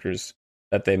characters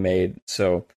that they made.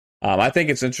 So I think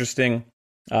it's interesting,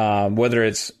 whether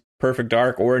it's Perfect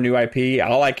Dark or a new IP.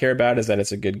 All I care about is that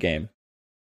it's a good game,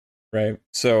 right?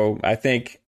 So I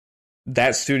think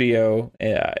that studio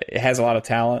it has a lot of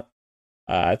talent.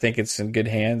 I think it's in good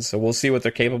hands. So we'll see what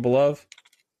they're capable of.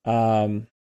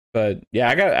 But yeah,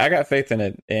 I got faith in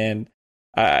it. And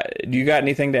do you got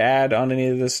anything to add on any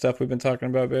of this stuff we've been talking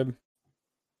about, babe?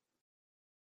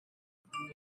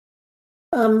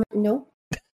 No.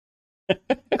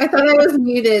 I thought I was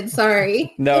muted.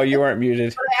 Sorry. No, you weren't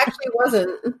muted. But I actually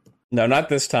wasn't. No, not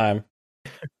this time.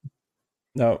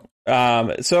 No.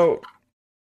 So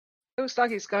Looks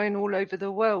like it's going all over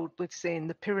the world with seeing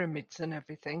the pyramids and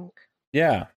everything.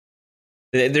 yeah,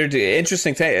 they're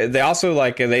interesting. They also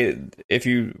if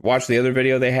you watch the other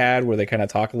video they had where they kind of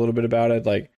talk a little bit about it,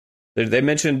 like they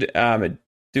mentioned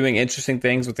doing interesting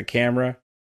things with the camera,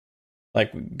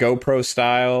 like GoPro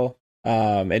style.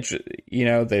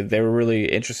 They were really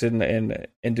interested in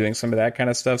doing some of that kind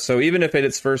of stuff. So even if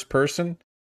it's first person,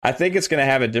 I think it's going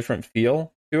to have a different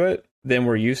feel to it than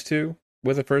we're used to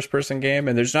with a first person game.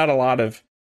 And there's not a lot of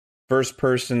first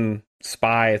person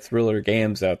spy thriller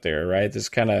games out there, right? There's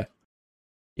kind of,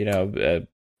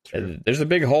 there's a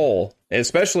big hole,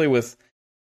 especially with,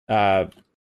 even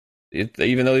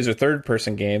though these are third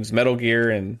person games, Metal Gear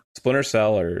and Splinter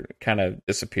Cell are kind of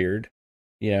disappeared,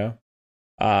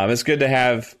 It's good to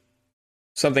have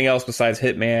something else besides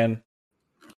Hitman,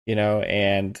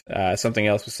 and something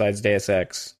else besides Deus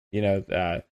Ex,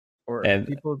 and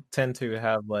people tend to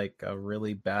have like a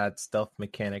really bad stealth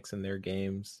mechanics in their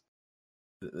games,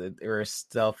 or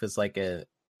stealth is like an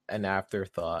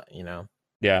afterthought,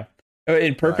 Yeah.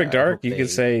 In Perfect Dark, you could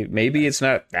say maybe it's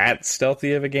not that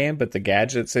stealthy of a game, but the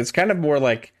gadgets, it's kind of more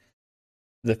like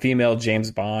the female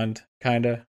James Bond, kind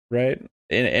of, right?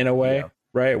 In a way. Yeah.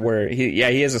 Right, where he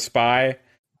is a spy,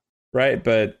 right?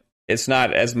 But it's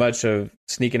not as much of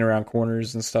sneaking around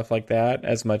corners and stuff like that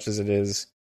as much as it is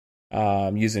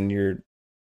using your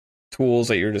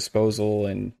tools at your disposal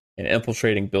and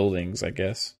infiltrating buildings, I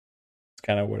guess. It's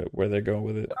kind of where they're going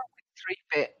with it.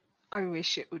 3-bit, I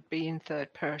wish it would be in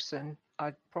third person.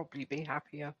 I'd probably be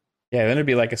happier. Yeah, then it'd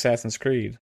be like Assassin's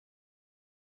Creed.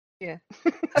 Yeah,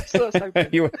 that's what I was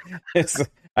hoping.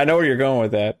 I know where you're going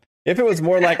with that. If it was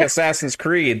more like Assassin's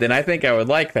Creed, then I think I would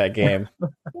like that game.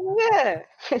 Yeah.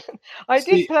 I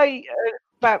did play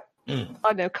about,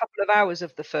 a couple of hours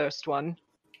of the first one.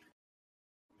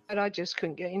 And I just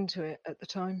couldn't get into it at the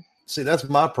time. See, that's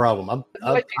my problem.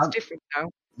 It's different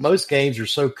now. Most games are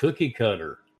so cookie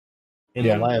cutter in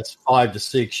the last 5 to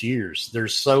 6 years.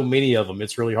 There's so many of them,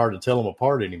 it's really hard to tell them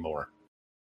apart anymore.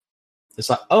 It's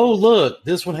like, oh, look,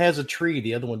 this one has a tree,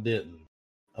 the other one didn't.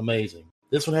 Amazing.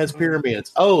 This one has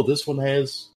pyramids. Oh, this one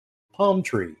has palm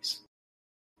trees.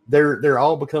 They're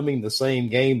all becoming the same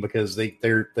game because they've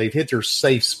hit their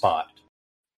safe spot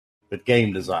with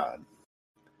game design.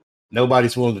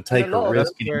 Nobody's willing to take a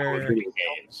risk anymore with video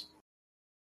games.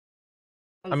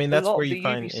 I mean, that's where you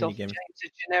find indie games.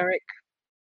 Are generic.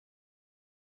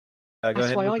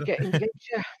 That's why I get engaged.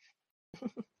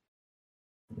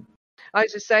 I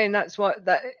was just saying that's what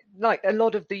like a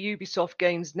lot of the Ubisoft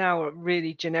games now are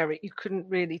really generic. You couldn't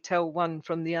really tell one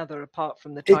from the other apart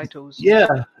from the titles.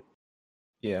 Yeah.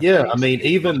 I mean,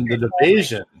 even the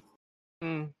Division.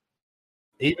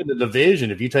 Even the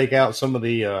Division, if you take out some of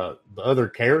the other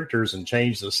characters and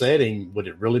change the setting, would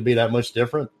it really be that much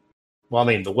different? Well, I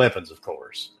mean, the weapons, of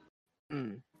course.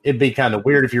 It'd be kind of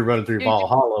weird if you're running through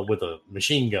Valhalla with a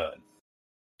machine gun.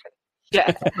 Yeah.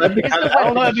 That'd be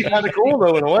kind of cool,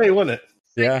 though, in a way, wouldn't it?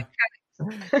 Yeah.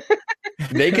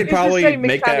 They could probably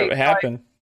make that happen.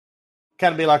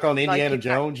 Kind of be like on Indiana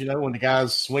Jones, when the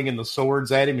guy's swinging the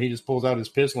swords at him, he just pulls out his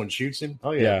pistol and shoots him.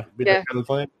 Oh, yeah. That kind of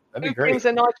thing. That'd be great. Brings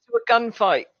a knife to a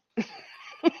gunfight.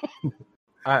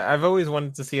 I've always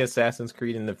wanted to see Assassin's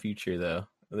Creed in the future, though.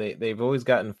 They've always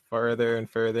gotten further and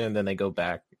further, and then they go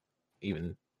back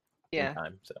even in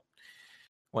time. So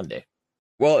one day.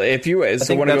 Well, if you want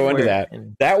to go into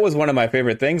that was one of my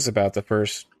favorite things about the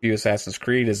first few Assassin's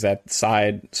Creed is that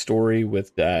side story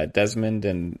with Desmond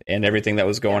and everything that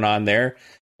was going on there.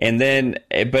 And then,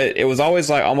 but it was always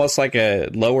like almost like a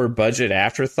lower budget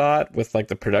afterthought with like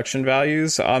the production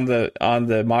values on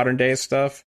the modern day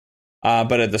stuff.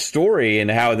 But the story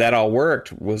and how that all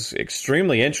worked was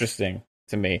extremely interesting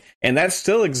to me, and that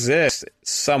still exists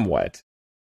somewhat.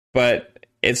 But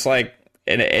it's like.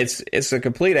 And it's a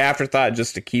complete afterthought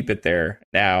just to keep it there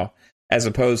now, as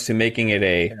opposed to making it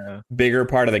a bigger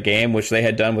part of the game, which they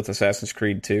had done with Assassin's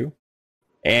Creed 2.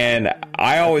 And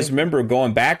I always remember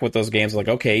going back with those games, like,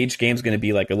 okay, each game's going to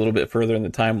be like a little bit further in the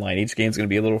timeline. Each game's going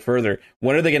to be a little further.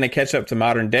 When are they going to catch up to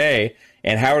modern day?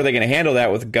 And how are they going to handle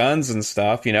that with guns and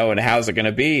stuff, and how's it going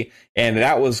to be? And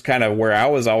that was kind of where I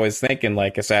was always thinking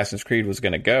like Assassin's Creed was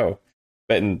going to go.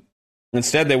 But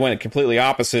instead they went completely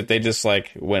opposite. They just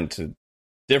like went to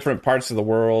different parts of the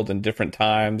world and different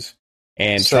times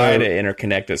and try to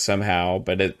interconnect it somehow.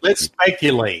 But let's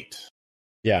speculate.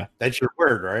 Yeah. That's your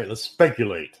word, right? Let's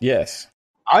speculate. Yes.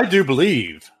 I do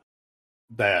believe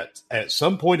that at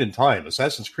some point in time,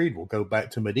 Assassin's Creed will go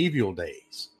back to medieval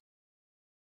days.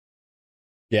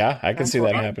 Yeah, I can see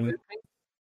that happening.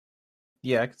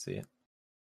 Yeah, I can see it.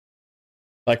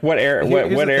 Like what era?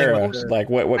 What era? Like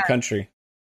what country?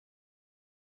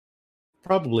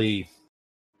 Probably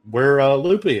where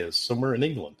Lupe is, somewhere in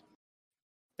England.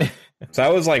 So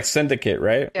that was like Syndicate,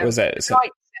 right? Yeah, Was that? knights in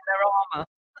their armor.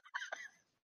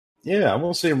 Yeah, I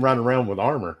want to see him running around with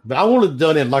armor, but I want it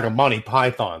done in like a Monty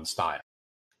Python style.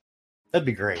 That'd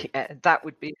be great. Yeah, that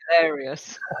would be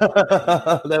hilarious.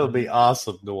 That would be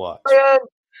awesome to watch.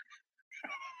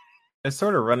 It's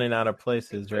sort of running out of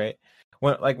places, right?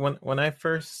 When I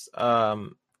first,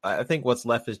 I think what's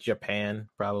left is Japan,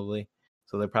 probably.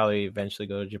 So they'll probably eventually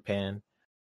go to Japan.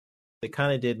 They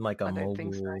kind of did like a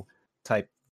mobile type,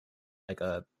 like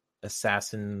a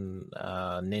assassin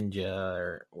ninja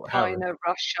or China,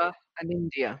 Russia, and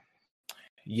India.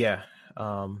 Yeah,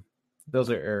 those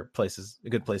are places,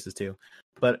 good places too.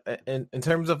 But in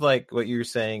terms of like what you're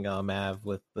saying, Mav,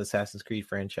 with the Assassin's Creed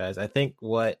franchise, I think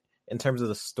in terms of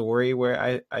the story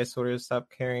where I sort of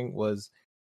stopped caring was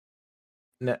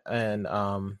the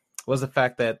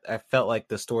fact that I felt like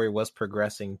the story was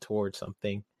progressing towards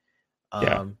something.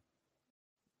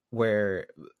 Where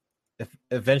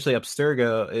eventually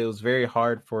Abstergo, it was very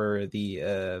hard for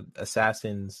the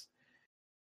assassins.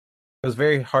 It was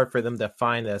very hard for them to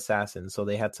find the assassins, so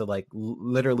they had to like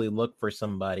literally look for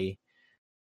somebody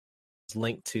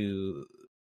linked to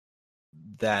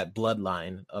that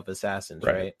bloodline of assassins,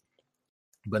 right?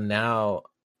 But now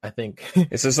I think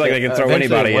it's just like they can throw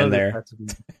anybody in there.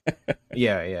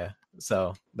 Yeah.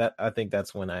 So I think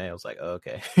that's when I was like, oh,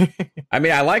 okay. I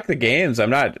mean, I like the games.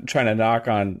 I'm not trying to knock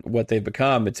on what they've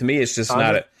become, but to me, it's just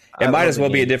not. It might as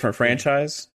well be a different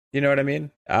franchise. You know what I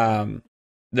mean?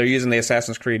 They're using the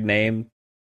Assassin's Creed name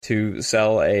to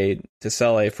sell a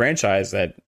franchise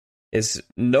that is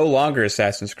no longer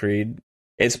Assassin's Creed.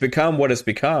 It's become what it's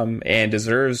become and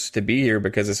deserves to be here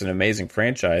because it's an amazing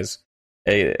franchise.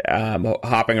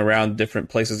 Hopping around different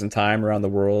places in time around the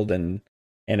world and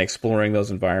exploring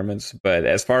those environments. But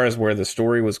as far as where the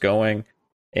story was going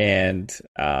and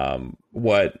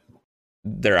what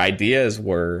their ideas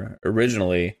were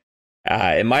originally,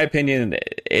 in my opinion,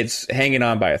 it's hanging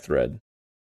on by a thread.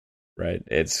 Right?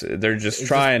 They're just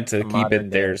trying to keep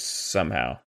it there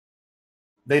somehow.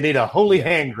 They need a holy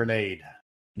hand grenade.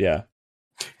 Yeah.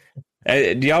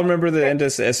 Do y'all remember the end of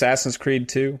Assassin's Creed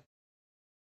 2?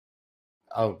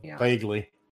 Oh, yeah. Vaguely.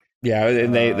 Yeah,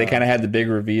 and they kind of had the big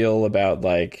reveal about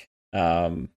like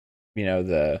the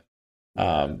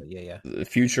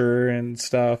future and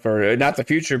stuff, or not the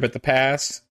future but the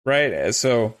past, right?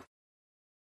 So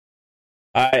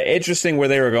interesting where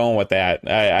they were going with that.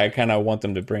 I kind of want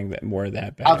them to bring more of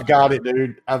that back. I've got it,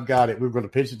 dude. I've got it. We're going to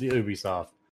pitch it to Ubisoft.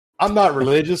 I'm not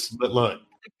religious, but look,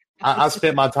 I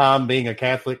spent my time being a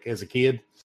Catholic as a kid.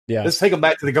 Yeah, let's take them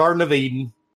back to the Garden of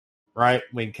Eden. Right,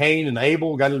 when Cain and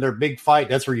Abel got into their big fight,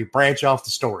 that's where you branch off the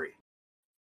story.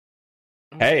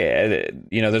 Hey,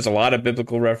 there's a lot of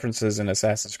biblical references in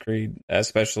Assassin's Creed,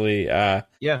 especially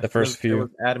the first few.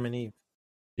 Adam and Eve.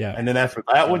 Yeah, and then after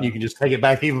that one, you can just take it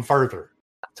back even further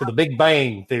to the Big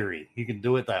Bang Theory. You can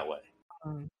do it that way.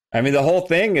 I mean, the whole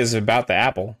thing is about the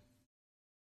apple.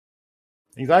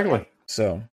 Exactly.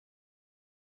 So,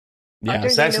 yeah,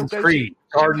 Assassin's Creed,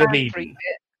 Garden of Eden.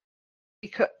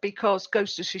 Because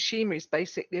Ghost of Tsushima is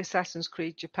basically Assassin's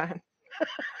Creed Japan.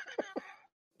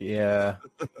 Yeah.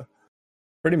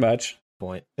 Pretty much.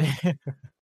 Point. I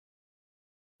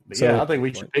think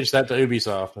we should pitch that to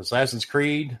Ubisoft. Assassin's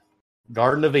Creed,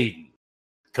 Garden of Eden.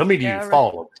 Coming to you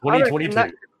fall of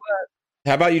 2022.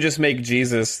 How about you just make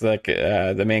Jesus like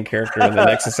the main character in the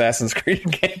next Assassin's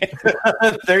Creed game?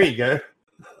 There you go.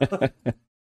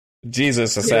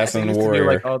 Jesus, Assassin Warrior.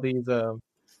 Like all these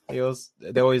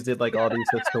they always did like all these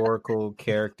historical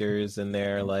characters in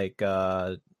there. Like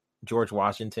George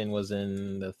Washington was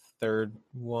in the third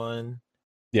one.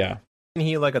 Yeah, isn't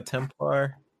he like a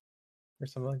Templar or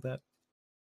something like that?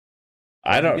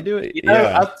 I don't do it.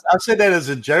 I said that as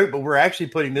a joke, but we're actually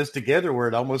putting this together where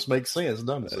it almost makes sense,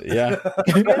 doesn't it? Yeah,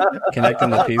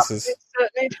 connecting the pieces.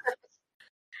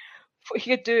 We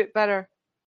could do it better.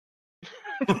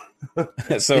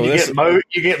 So And this,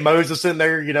 you get Moses in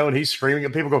there, and he's screaming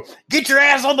at people, go, "Get your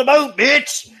ass on the boat,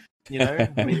 bitch!"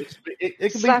 I mean, it could be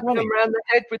Slapping funny. them around the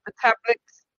head with the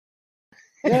tablets.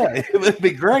 Yeah, it would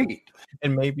be great.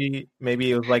 And maybe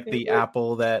it was like the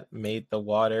apple that made the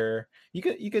water. You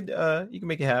could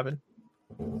make it happen.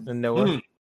 And Noah,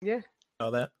 Yeah.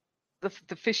 all that.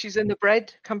 The fishes and the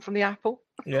bread come from the apple.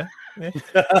 Yeah.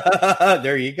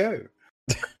 There you go.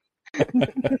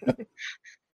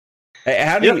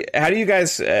 how do you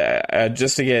guys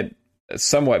just to get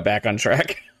somewhat back on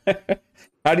track?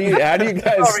 how do you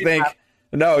guys Sorry, think? Matt.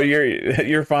 No,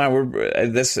 you're fine.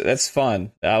 That's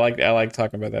fun. I like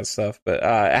talking about that stuff. But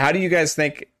how do you guys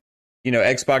think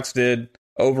Xbox did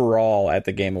overall at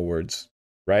the Game Awards?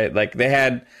 Right, like they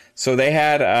had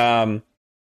the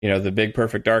big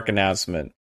Perfect Dark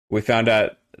announcement. We found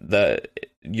out the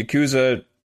Yakuza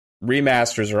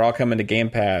remasters are all coming to Game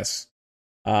Pass.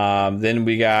 Then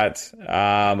we got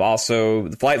also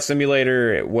the Flight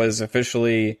Simulator was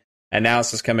officially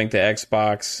announced as coming to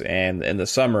Xbox and in the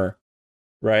summer,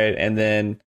 right? And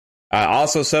then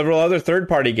also several other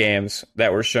third-party games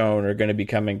that were shown are going to be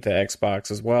coming to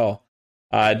Xbox as well.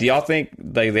 Do y'all think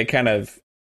they kind of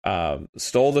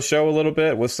stole the show a little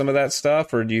bit with some of that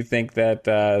stuff, or do you think that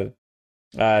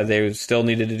they still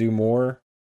needed to do more?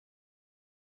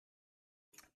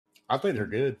 I think they're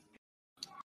good.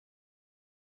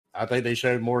 I think they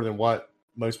showed more than what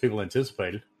most people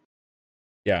anticipated.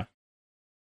 Yeah.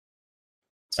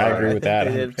 So, I agree with that.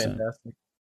 They did 100%. fantastic.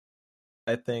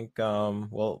 I think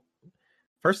well,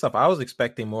 first off, I was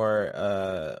expecting more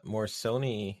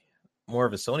Sony, more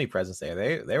of a Sony presence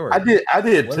there. They were I did What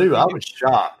too. did I they was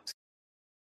shocked.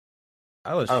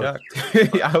 I was Oh. shocked.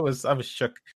 I was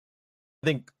shook. I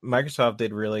think Microsoft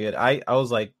did really good. I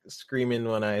was like screaming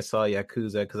when I saw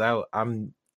Yakuza because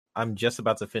I'm just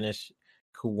about to finish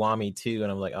Kiwami 2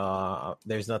 and I'm like,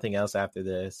 there's nothing else after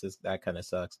this. That kind of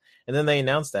sucks. And then they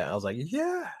announced that. I was like,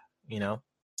 yeah,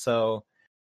 So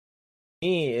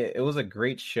me, it was a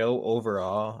great show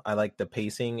overall. I like the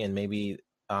pacing and maybe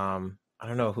I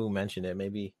don't know who mentioned it.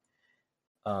 Maybe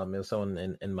it was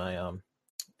someone in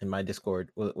my Discord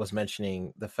was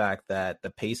mentioning the fact that the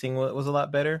pacing was a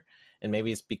lot better, and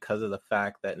maybe it's because of the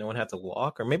fact that no one had to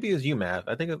walk, or maybe it was you, Mav.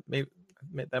 I think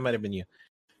that might have been you.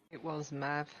 It was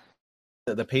Mav.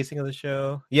 The pacing of the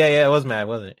show. Yeah, it was Mav,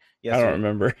 wasn't it? Yes, I don't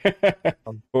remember.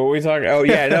 What were we talking? Oh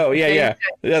yeah, no, yeah.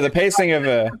 The pacing of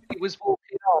It was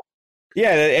walking on.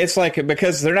 yeah, it's like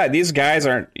because these guys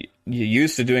aren't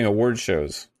used to doing award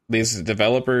shows. These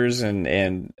developers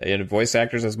and voice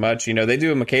actors as much, they do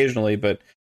them occasionally, but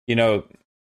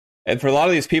and for a lot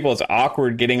of these people, it's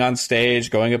awkward getting on stage,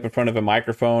 going up in front of a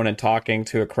microphone and talking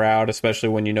to a crowd, especially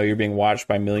when you're being watched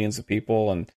by millions of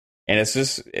people, and it's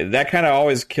just that kind of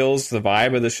always kills the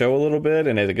vibe of the show a little bit,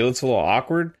 and it gets a little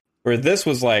awkward. Where this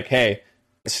was like, hey,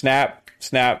 snap,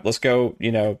 let's go,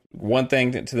 one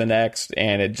thing to the next,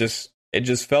 and it just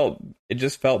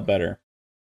felt better,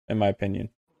 in my opinion.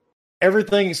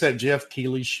 Everything except Jeff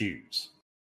Keighley's shoes.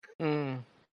 Got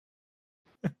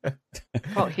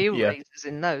heel Yeah. razors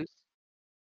in those.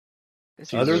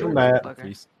 Other than that,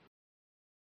 bugger.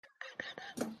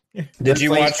 Did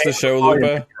you watch the show,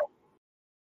 Lupa?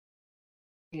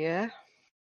 Yeah.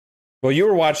 Well, you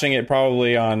were watching it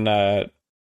probably on the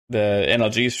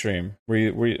NLG stream. Were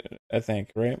you, I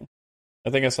think, right? I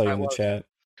think I saw you I in the was. chat.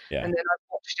 Yeah. And then I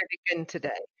watched it again today.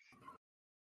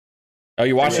 Oh,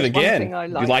 you watched it there's one again? thing I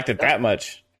You liked liked it that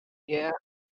much? Yeah.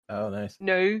 Oh, nice.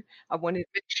 No, I wanted to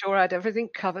make sure I had everything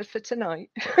covered for tonight.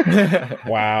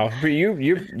 Wow. But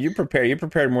you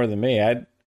prepared more than me.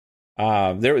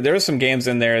 There were some games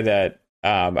in there that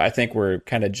I think were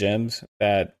kind of gems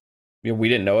that we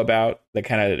didn't know about that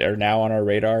kind of are now on our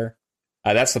radar.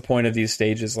 That's the point of these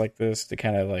stages like this, to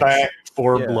kind of like Back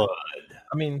for Yeah. Blood.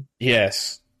 I mean,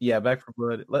 yes. yeah, Back for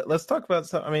Blood. Let's talk about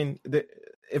some. I mean,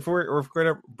 if we're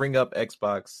going to bring up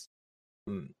Xbox,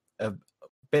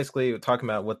 basically talking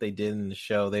about what they did in the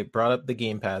show, they brought up the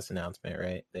Game Pass announcement,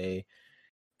 right? They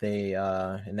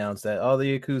announced that all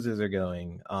the Yakuzas are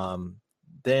going.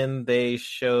 Then they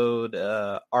showed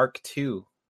Arc 2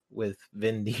 with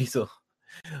Vin Diesel,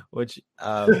 which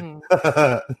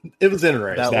It was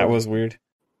interesting. That was weird.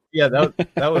 yeah,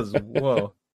 that was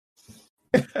whoa.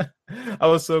 I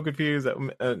was so confused that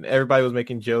everybody was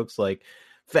making jokes like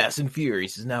Fast and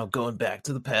Furious is now going back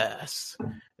to the past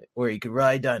where you could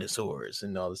ride dinosaurs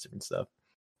and all this different stuff.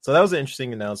 So that was an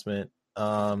interesting announcement.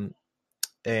 And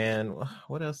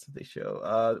what else did they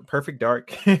show? Perfect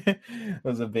Dark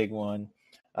was a big one.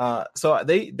 So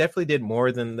they definitely did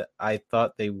more than I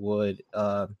thought they would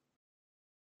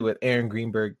with Aaron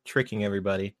Greenberg tricking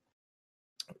everybody.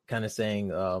 kind of saying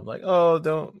like, oh,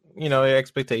 don't, your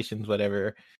expectations,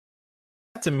 whatever.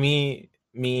 That to me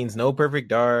means no Perfect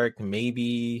Dark,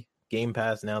 maybe Game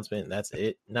Pass announcement. That's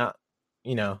it. Not,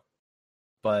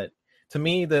 but to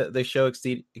me, the show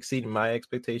exceeded my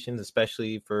expectations,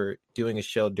 especially for doing a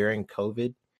show during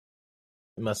COVID.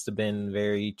 It must have been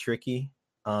very tricky.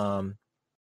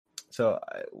 So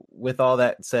with all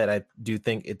that said, I do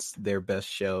think it's their best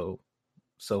show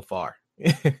so far.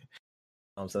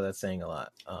 So that's saying a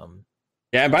lot.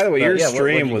 Yeah, and by the way, your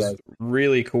stream you was guys...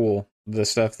 really cool. The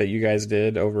stuff that you guys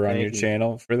did over on your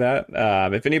channel for that.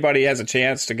 If anybody has a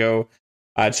chance to go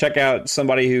check out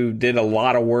somebody who did a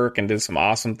lot of work and did some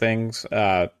awesome things,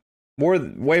 way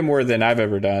more than I've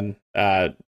ever done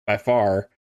by far.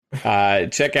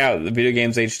 Check out the Video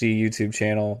Games HD YouTube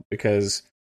channel because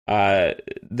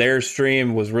their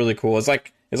stream was really cool. It's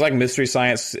like Mystery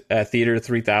Science Theater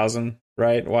 3000,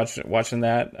 right? Watching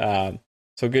that.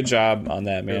 So good job on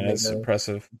that, man. It's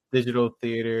impressive. Digital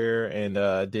theater and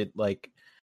did like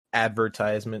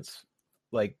advertisements,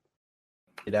 for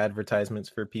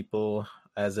people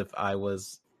as if I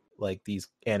was like these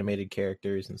animated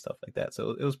characters and stuff like that.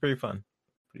 So it was pretty fun.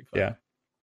 Yeah.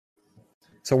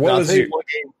 So what was your...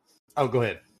 Oh, go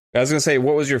ahead. I was gonna say,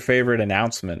 what was your favorite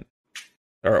announcement,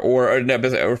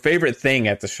 or favorite thing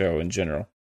at the show in general?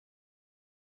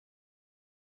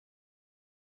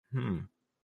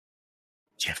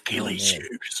 Jeff Keighley's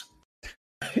shoes.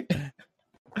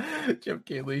 Jeff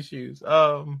Keighley's shoes.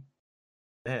 Man.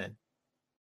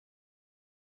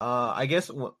 I guess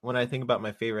when I think about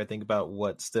my favorite, I think about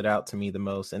what stood out to me the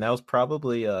most, and that was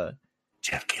probably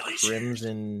Jeff Keighley's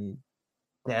Crimson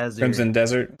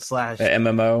Desert /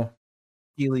 MMO.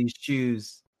 Keighley's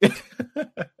shoes.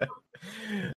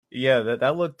 Yeah,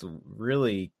 that looked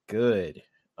really good.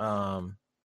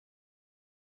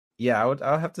 Yeah,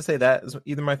 I'll have to say that is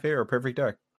either my favorite or Perfect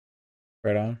Dark.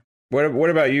 Right on. What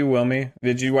about you, Wilmy?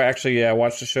 Did you actually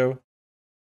watch the show?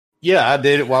 Yeah, I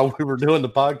did it while we were doing the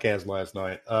podcast last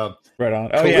night. Right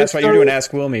on. Oh, yeah, that's why you're doing Ask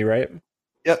Wilmy, right?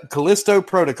 Yep, Callisto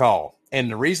Protocol.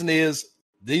 And the reason is,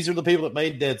 these are the people that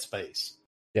made Dead Space.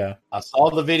 Yeah. I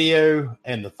saw the video,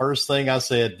 and the first thing I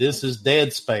said, this is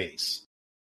Dead Space.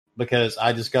 Because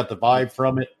I just got the vibe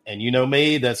from it. And you know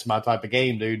me, that's my type of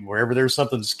game, dude. Wherever there's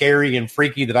something scary and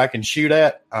freaky that I can shoot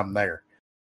at, I'm there.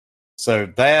 So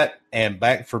that and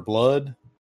Back 4 Blood.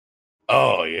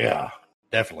 Oh, yeah.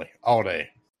 Definitely. All day.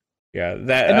 Yeah.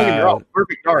 That, and don't get me wrong,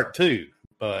 Perfect Dark, too.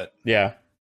 But yeah.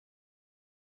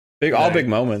 All big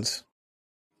moments.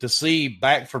 To see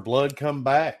Back 4 Blood come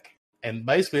back, and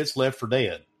basically it's Left 4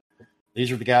 Dead.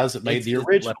 These are the guys that made the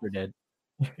original. Left 4 Dead.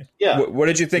 Yeah. What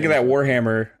did you think of that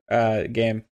Warhammer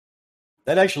game?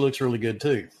 That actually looks really good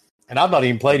too. And I've not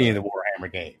even played any of the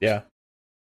Warhammer games. Yeah.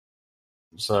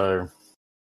 So,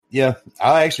 yeah,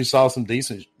 I actually saw some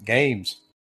decent games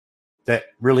that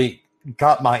really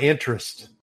caught my interest.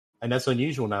 And that's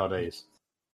unusual nowadays.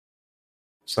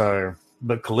 So,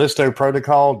 but Callisto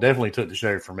Protocol definitely took the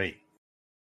show for me.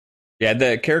 Yeah,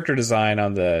 the character design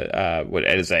on the, what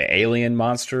is an alien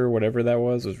monster, whatever that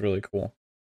was really cool.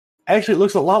 Actually, it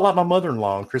looks a lot like my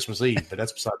mother-in-law on Christmas Eve, but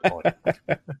that's beside the point.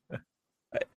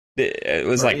 It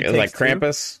was like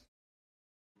Krampus.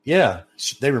 Yeah,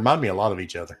 they remind me a lot of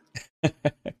each other.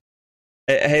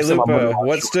 Hey, Lupa,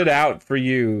 what stood out for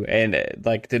you? And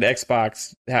did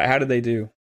Xbox? How did they do?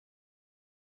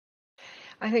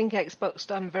 I think Xbox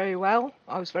done very well.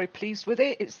 I was very pleased with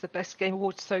it. It's the best game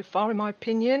award so far, in my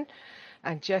opinion.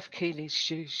 And Jeff Keighley's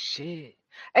shoes, shit.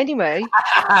 Anyway,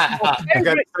 my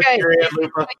favorite game.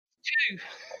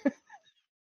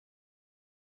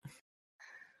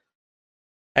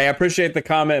 Hey, I appreciate the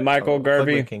comment, Michael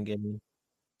Garvey.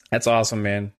 That's awesome,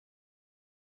 man.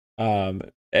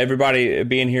 Everybody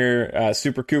being here,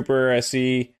 Super Cooper, I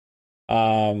see.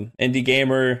 Indie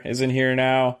Gamer is in here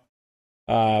now.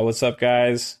 What's up,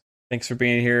 guys? Thanks for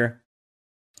being here.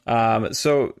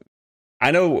 So I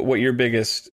know what your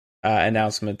biggest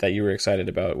announcement that you were excited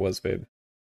about was, babe.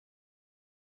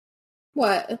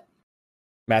 What?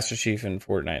 Master Chief in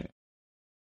Fortnite.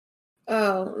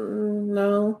 Oh,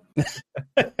 no.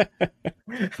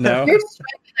 No? You're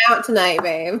striking out tonight,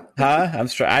 babe. Huh?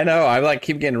 I know. I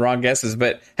keep getting wrong guesses,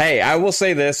 but hey, I will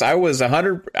say this. I was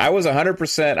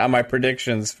 100% on my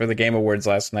predictions for the Game Awards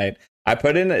last night. I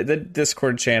put in the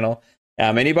Discord channel.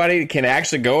 Anybody can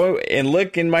actually go and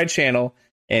look in my channel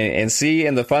and see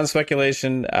in the Fun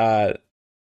Speculation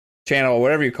channel,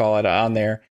 whatever you call it, on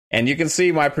there. And you can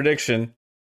see my prediction.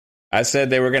 I said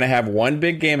they were going to have one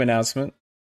big game announcement,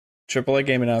 AAA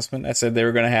game announcement. I said they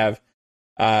were going to have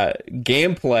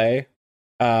gameplay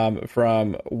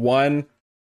from one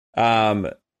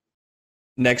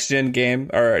next gen game,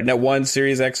 or no, one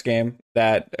Series X game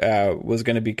that was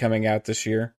going to be coming out this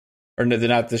year, or no,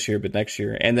 not this year, but next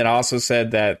year. And then also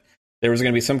said that there was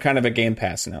going to be some kind of a Game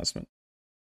Pass announcement.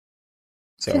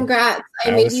 So congrats!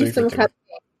 I made you some cupcakes.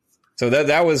 So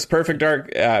that was Perfect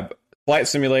Dark, Flight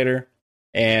Simulator,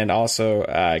 and also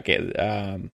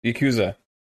Yakuza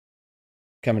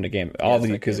coming to Game. All the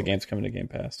Yakuza games coming to Game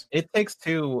Pass. It Takes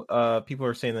Two. People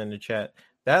are saying that in the chat.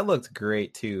 That looks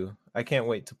great too. I can't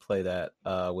wait to play that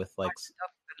with like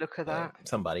look at that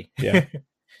somebody. Yeah,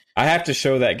 I have to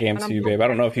show that game to you, babe. I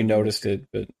don't know if you noticed it,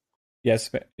 but yes,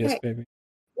 baby.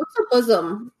 What's a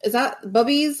bosom? Is that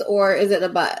bubbies or is it a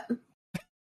butt?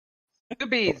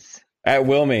 Boobies. At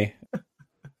Wilmy.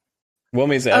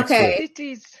 Willmy's the expert. Okay.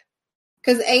 Titties.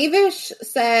 Because Avish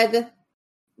said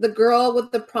the girl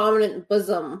with the prominent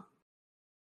bosom.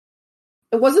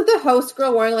 It wasn't the host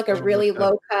girl wearing like a really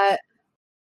low cut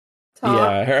top.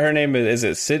 Yeah, her name is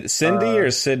it Cindy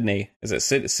or Sydney? Is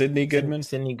it Sydney Goodman?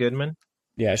 Sydney Goodman.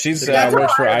 Yeah, she's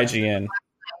works for IGN.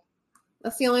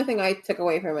 That's the only thing I took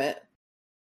away from it.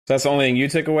 So that's the only thing you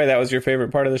took away? That was your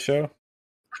favorite part of the show?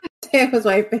 It was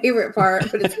my favorite part,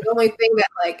 but it's the only thing that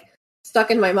like stuck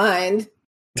in my mind.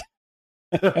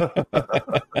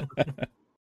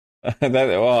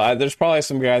 There's probably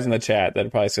some guys in the chat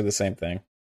that probably say the same thing.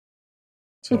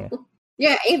 So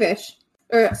yeah, Avish.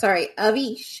 Or sorry,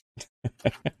 Avish.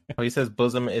 He says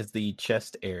bosom is the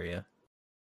chest area.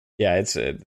 Yeah,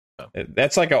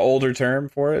 that's like an older term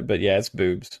for it, but yeah, it's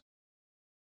boobs.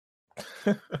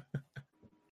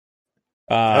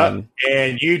 And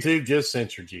YouTube just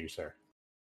censored you, sir.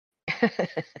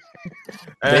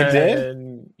 They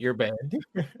did? You're banned.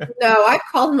 No, I've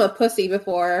called him a pussy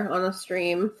before on a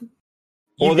stream.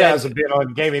 You guys have been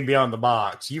on Gaming Beyond the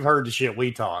Box. You've heard the shit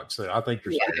we talk, so I think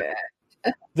you're straight.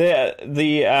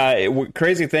 The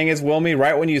crazy thing is, Wilmy,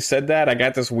 right when you said that, I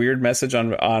got this weird message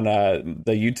on the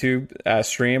YouTube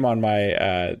stream on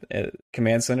my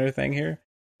command center thing here.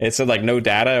 It said like no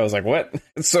data. I was like, what?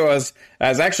 So I was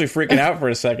actually freaking out for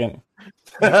a second.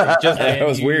 It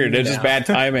was weird. It was just bad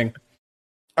timing.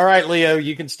 All right, Leo,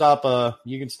 you can stop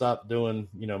doing,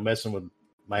 messing with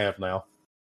Mav now.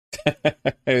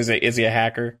 Is he a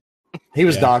hacker? He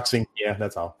was doxing. Yeah,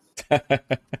 that's all.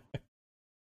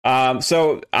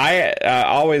 So I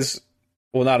always,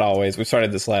 well, not always. We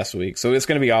started this last week, so it's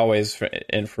going to be always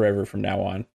and forever from now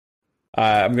on.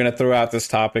 I'm going to throw out this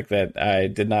topic that I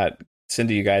did not send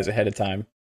to you guys ahead of time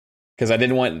because I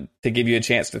didn't want to give you a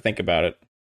chance to think about it.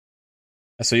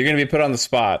 So you're going to be put on the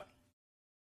spot.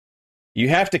 You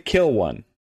have to kill one.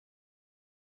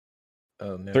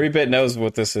 Oh no! 3-Bit knows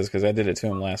what this is because I did it to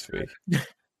him last week.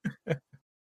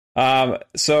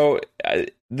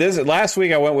 This last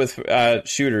week I went with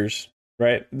shooters,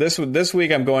 right? This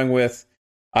week I'm going with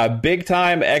big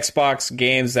time Xbox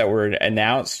games that were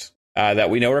announced that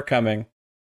we know are coming.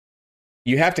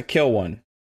 You have to kill one.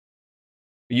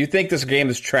 You think this game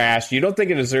is trash. You don't think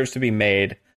it deserves to be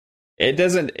made. It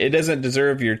doesn't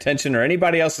deserve your attention or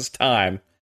anybody else's time.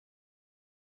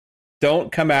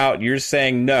 Don't come out. You're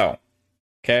saying no.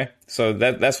 Okay? So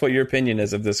that's what your opinion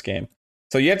is of this game.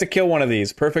 So you have to kill one of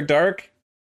these. Perfect Dark,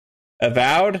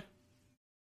 Avowed,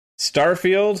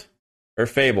 Starfield, or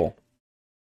Fable.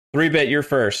 3-Bit, you're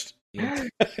first.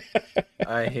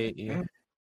 I hate you.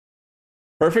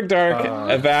 Perfect Dark,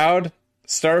 Avowed,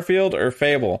 Starfield, or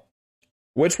Fable.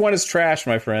 Which one is trash,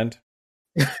 my friend?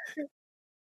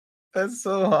 That's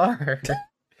so hard.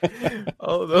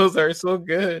 Oh, those are so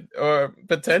good, or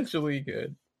potentially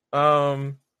good.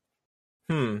 No,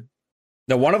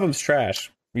 one of them's trash.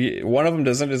 One of them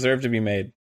doesn't deserve to be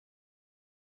made.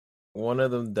 One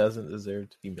of them doesn't deserve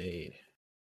to be made.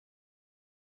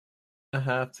 I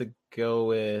have to go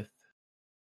with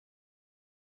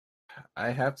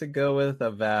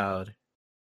Avowed.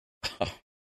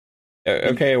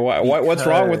 Okay, what's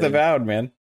wrong with Avowed,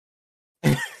 man?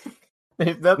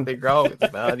 There's nothing wrong with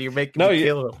Avowed. You're making me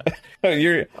kill him.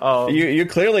 You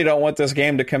clearly don't want this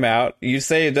game to come out. You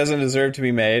say it doesn't deserve to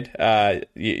be made.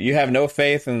 You have no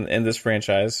faith in this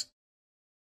franchise.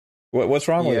 What's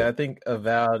wrong with it? Yeah, I think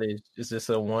Avowed is just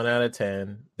a 1 out of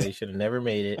 10. They should have never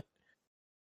made it.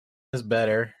 It's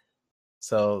better.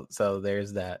 So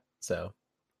there's that. So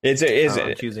I'm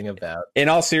choosing Avowed. In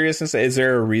all seriousness, is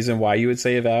there a reason why you would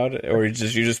say Avowed, or you're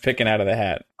just picking out of the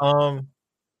hat?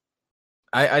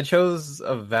 I chose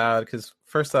Avowed because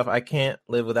first off, I can't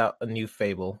live without a new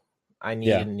Fable. I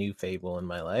need a new Fable in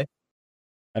my life.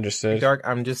 Understood. Dark.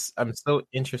 I'm so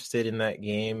interested in that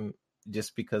game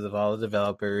just because of all the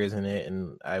developers in it,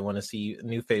 and I want to see a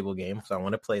new Fable game, so I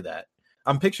want to play that.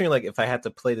 I'm picturing like if I had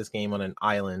to play this game on an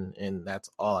island and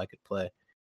that's all I could play.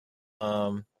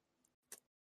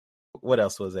 what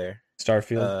else was there?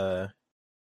 Starfield.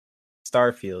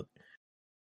 Starfield.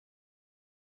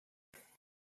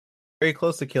 Very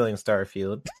close to killing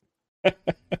Starfield.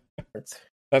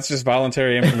 That's just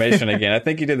voluntary information again. I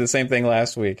think you did the same thing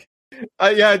last week.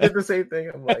 Yeah, I did the same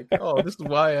thing. I'm like, oh, this is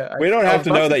why we don't have to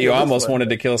know that you almost wanted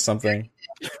to kill something.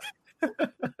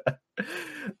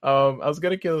 I was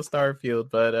gonna kill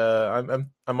Starfield, but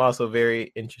I'm also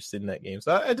very interested in that game,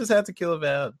 so I just had to kill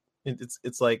Avowed.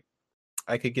 It's like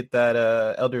I could get that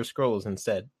Elder Scrolls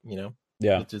instead,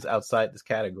 Yeah, which is outside this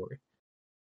category.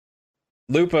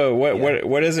 Lupa,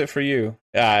 what is it for you?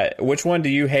 Which one do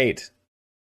you hate?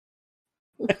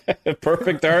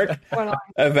 Perfect Dark,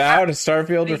 Avowed,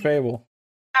 Starfield, or Fable?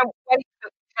 Can't wait for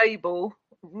Fable.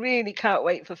 Really can't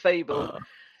wait for Fable.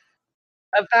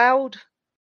 Avowed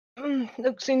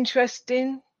looks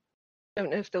interesting. Don't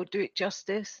know if they'll do it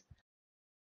justice.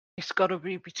 It's got to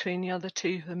be between the other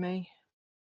two for me.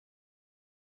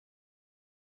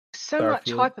 So much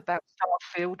hype about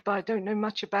Starfield, but I don't know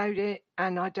much about it,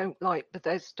 and I don't like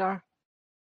Bethesda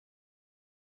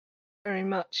very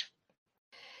much.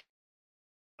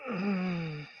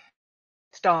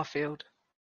 Starfield.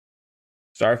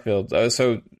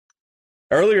 So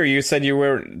earlier you said you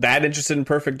weren't that interested in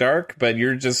Perfect Dark, but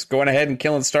you're just going ahead and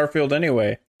killing Starfield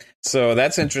anyway. So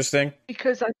that's interesting.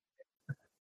 Because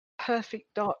Perfect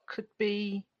Dark could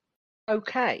be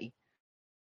okay.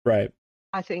 Right.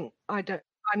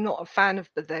 I'm not a fan of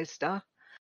Bethesda.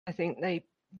 I think they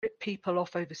rip people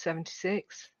off over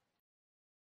 76,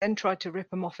 then tried to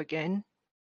rip them off again.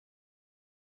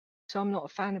 So I'm not a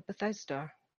fan of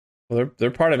Bethesda. Well,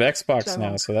 they're part of Xbox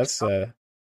now, so that's. I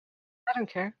don't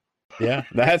care. Yeah,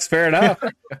 that's fair enough.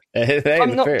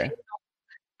 I'm not fair.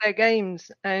 Their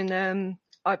games, and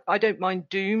I don't mind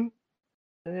Doom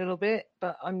a little bit,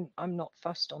 but I'm not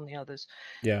fussed on the others.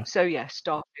 Yeah. So yeah,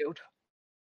 Starfield.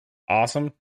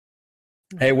 Awesome.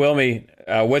 Hey, Wilmy,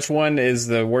 which one is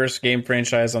the worst game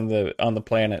franchise on the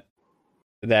planet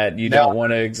that you don't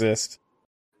want to exist?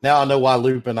 Now I know why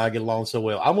Lupa and I get along so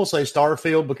well. I'm going to say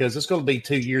Starfield because it's going to be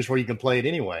 2 years where you can play it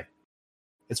anyway.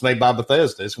 It's made by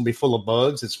Bethesda. It's going to be full of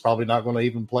bugs. It's probably not going to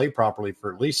even play properly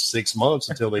for at least 6 months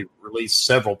until they release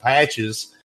several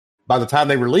patches. By the time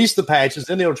they release the patches,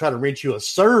 then they'll try to rent you a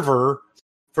server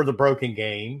for the broken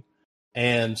game.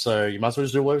 And so you might as well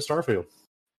just do away with Starfield.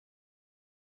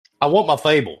 I want my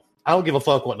Fable. I don't give a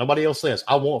fuck what nobody else says.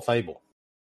 I want Fable.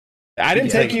 I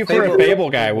didn't take you for a Fable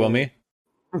guy, Wilmy.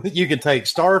 You can take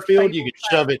Starfield. You can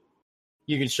shove it.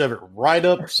 You can shove it right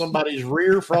up somebody's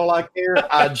rear for all I care.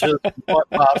 I just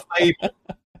want my Fable.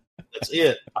 That's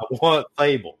it. I want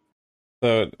Fable.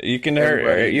 So you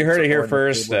heard it here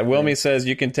first. Wilmy says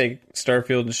you can take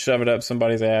Starfield and shove it up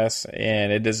somebody's ass,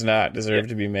 and it does not deserve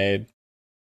to be made.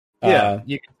 Yeah,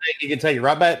 you can take it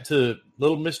right back to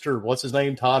little Mr. What's his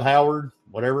name? Todd Howard,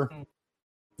 whatever.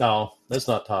 No, that's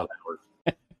not Todd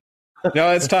Howard.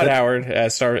 No, it's Todd Howard.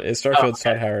 Starfield's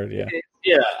Todd Howard. Yeah.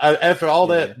 Yeah. After all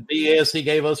that BS he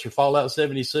gave us for Fallout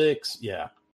 76, yeah.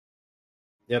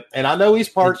 Yep. And I know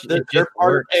he's they're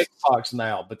part of Xbox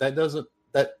now, but that doesn't.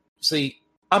 See,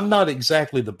 I'm not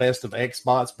exactly the best of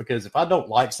Xbox because if I don't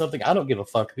like something, I don't give a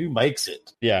fuck who makes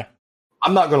it. Yeah.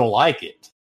 I'm not going to like it.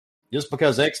 Just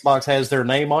because Xbox has their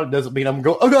name on it doesn't mean I'm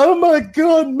going, oh my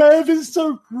God, Mav is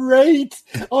so great.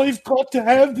 I've got to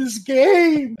have this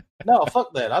game. No,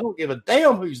 fuck that. I don't give a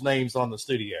damn whose name's on the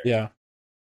studio. Yeah.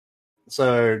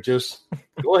 So just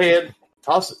go ahead,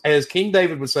 toss it, as King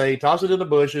David would say, toss it in the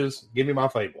bushes, give me my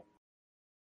Fable.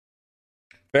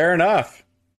 Fair enough.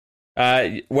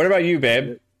 What about you,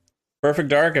 babe? Perfect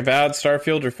Dark, Avowed,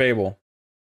 Starfield, or Fable?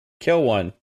 Kill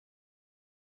one.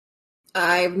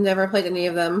 I've never played any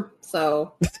of them,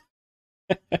 so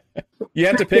you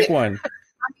have to pick one.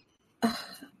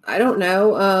 I don't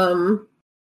know.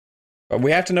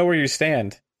 We have to know where you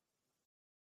stand.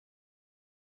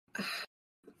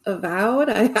 Avowed?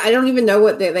 I don't even know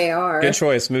what they are. Good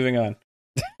choice. Moving on.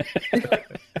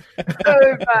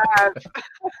 So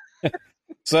bad.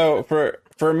 So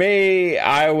for me,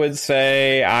 I would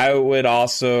say I would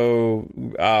also.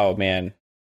 Oh man,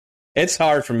 it's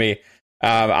hard for me.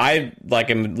 I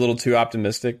am a little too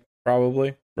optimistic,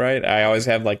 probably. Right? I always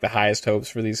have the highest hopes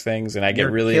for these things, and I get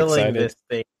really excited. This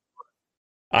thing.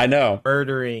 I know,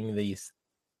 murdering these,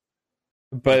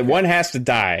 but one has to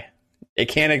die. It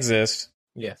can't exist.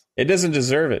 Yes, it doesn't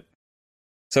deserve it.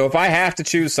 So if I have to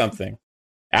choose something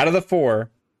out of the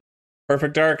four,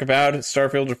 Perfect Dark, Avowed,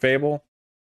 Starfield, or Fable,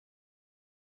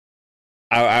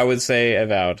 I would say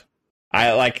Avowed.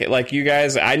 I like you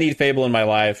guys. I need Fable in my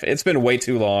life. It's been way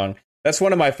too long. That's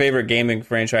one of my favorite gaming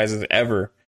franchises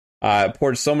ever.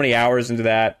 Poured so many hours into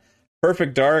that.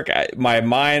 Perfect Dark, my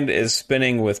mind is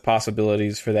spinning with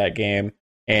possibilities for that game,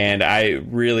 and I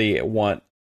really want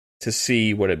to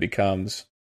see what it becomes.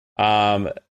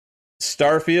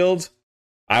 Starfield,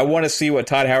 I want to see what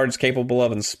Todd Howard's capable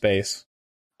of in space.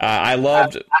 I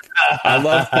love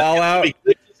Fallout.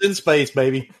 In space,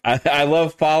 baby. I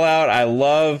love Fallout. I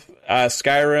love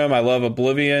Skyrim. I love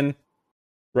Oblivion.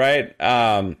 Right?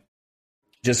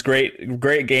 Just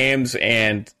great games,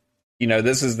 and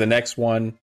this is the next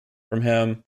one from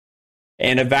him.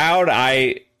 And Avowed,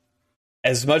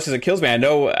 as much as it kills me, I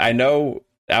know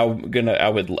I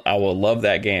will love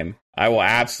that game. I will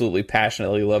absolutely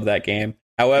passionately love that game.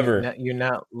 However,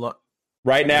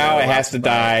 right now it has to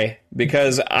die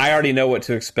because I already know what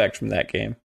to expect from that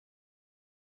game.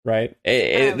 Right?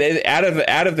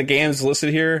 Out of the games listed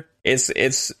here, it's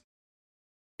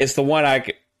the one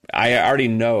I already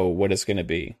know what it's going to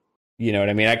be. You know what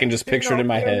I mean? I can just picture it in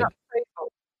my head.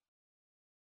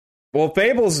 Well,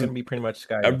 Fable's going to be pretty much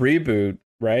Skyrim. A reboot,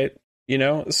 right?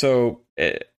 So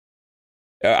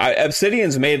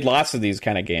Obsidian's made lots of these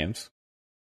kind of games.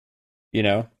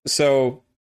 So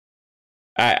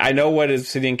I know what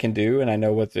Obsidian can do, and I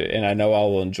know and I know I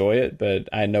will enjoy it, but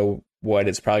I know what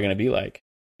it's probably going to be like.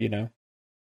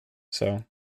 So,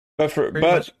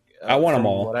 but I want them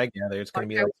all. What I gather, it's going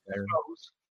to be like Skyrim.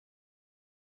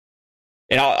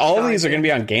 And all of these are going to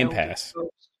be on Game Pass.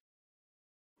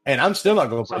 And I'm still not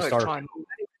going to play Starfield.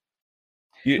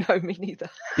 No, me neither.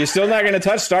 You're still not going to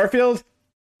touch Starfield?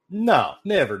 No,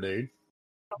 never, dude.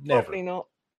 Never. Probably not.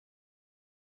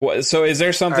 So is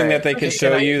there something that they could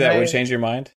show you that would change your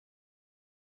mind?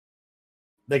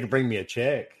 They could bring me a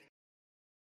check.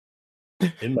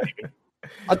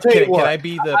 I'll tell you what. Can I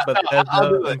be the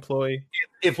Bethesda employee?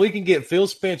 If we can get Phil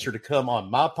Spencer to come on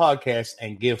my podcast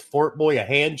and give Fort Boy a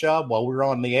hand job while we're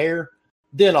on the air,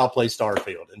 then I'll play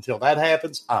Starfield. Until that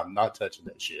happens, I'm not touching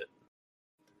that shit.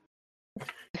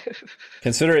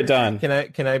 Consider it done. Can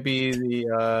I be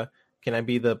the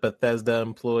Bethesda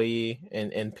employee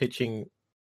and pitching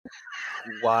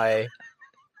why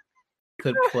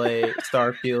could play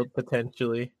Starfield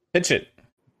potentially? Pitch it.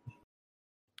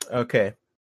 Okay.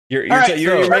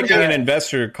 You're making an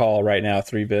investor call right now,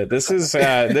 3-bit. This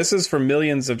is for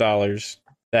millions of dollars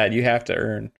that you have to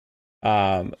earn.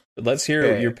 Let's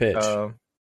hear your pitch.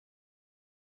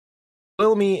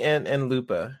 Wilmy and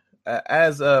Lupa,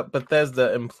 as a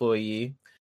Bethesda employee,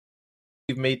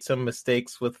 we've made some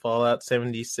mistakes with Fallout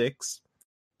 76,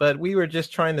 but we were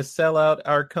just trying to sell out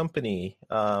our company.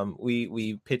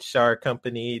 We pitched our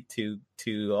company to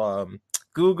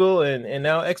Google, and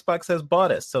now Xbox has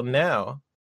bought us. So now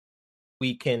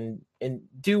we can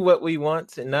do what we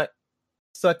want and not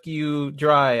suck you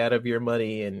dry out of your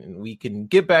money, and we can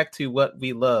get back to what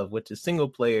we love, which is single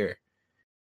player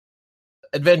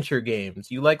adventure games.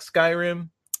 You like Skyrim?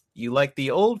 You like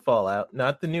the old Fallout,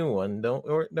 not the new one. Don't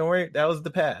worry, that was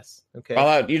the past. Okay.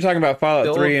 Fallout. You're talking about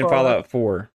Fallout 3 and Fallout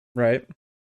 4, right?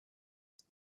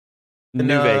 New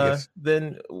Vegas.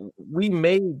 Then we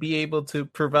may be able to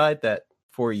provide that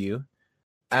for you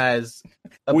as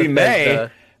a we Bethesda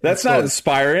may. That's not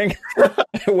inspiring.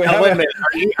 Wait a minute.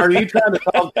 Are you trying to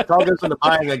talk us into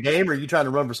buying a game, or are you trying to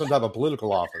run for some type of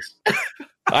political office?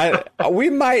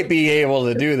 We might be able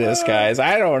to do this, guys.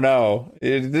 I don't know.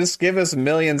 Just give us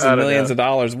millions and millions of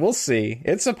dollars. We'll see.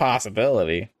 It's a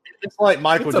possibility. It's like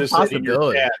Michael just said in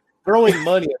your chat. Throwing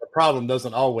money at a problem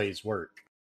doesn't always work.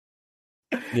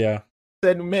 Yeah.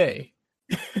 Then may.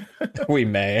 We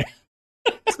may.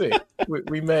 See,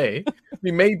 we may.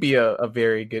 We may be a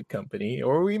very good company,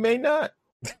 or we may not.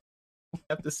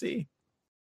 Have to see.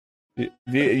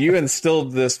 You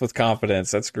instilled this with confidence.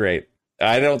 That's great.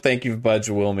 I don't think you've budged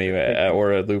Wilmy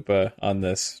or a Lupa on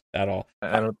this at all.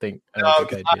 I don't think I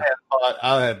do.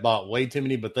 I have bought way too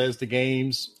many Bethesda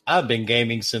games. I've been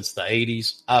gaming since the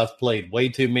 80s. I've played way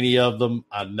too many of them.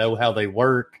 I know how they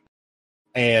work.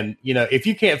 And, if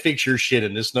you can't fix your shit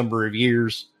in this number of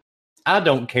years, I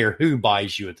don't care who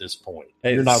buys you at this point.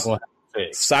 You're not going to have to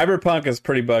fix. Cyberpunk is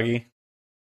pretty buggy.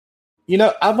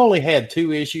 I've only had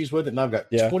 2 issues with it, and I've got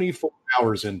 24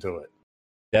 hours into it.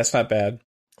 That's not bad.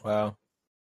 Wow.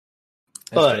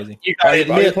 That's crazy.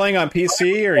 Are you playing on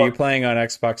PC or are you playing on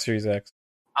Xbox Series X?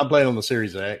 I'm playing on the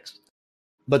Series X.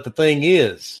 But the thing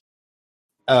is,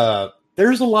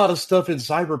 there's a lot of stuff in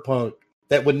Cyberpunk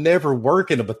that would never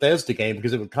work in a Bethesda game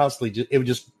because it would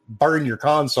just burn your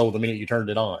console the minute you turned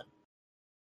it on.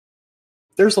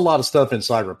 There's a lot of stuff in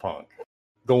Cyberpunk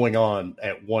going on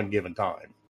at one given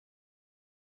time.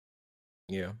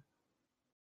 Yeah.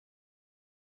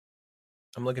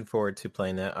 I'm looking forward to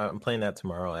playing that. I'm playing that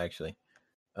tomorrow, actually,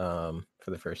 for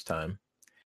the first time.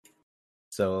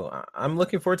 So I'm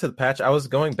looking forward to the patch. I was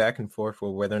going back and forth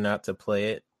for whether or not to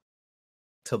play it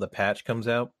till the patch comes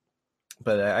out,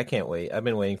 but I can't wait. I've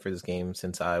been waiting for this game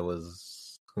since I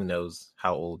was who knows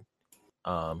how old.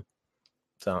 So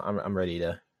I'm ready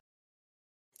to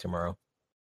tomorrow.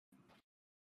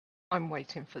 I'm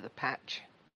waiting for the patch.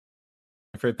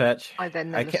 For the patch, I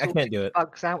can't do it.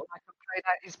 Bugs out, and I can play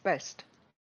that is best.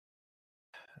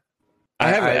 I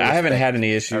haven't had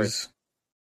any issues.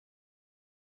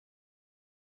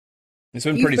 It's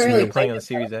been pretty smooth. Playing on the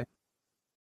Series X.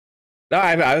 No,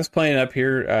 I was playing up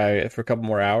here for a couple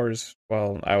more hours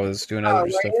while I was doing other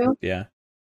stuff. You? Yeah.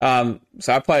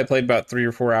 So I played about 3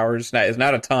 or 4 hours. It's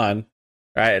not a ton,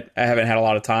 right? I haven't had a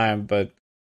lot of time, but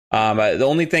the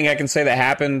only thing I can say that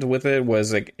happened with it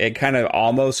was like it kind of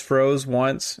almost froze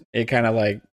once. It kind of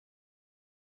like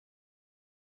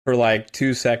for like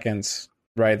 2 seconds,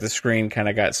 right? The screen kind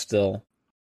of got still,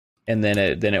 and then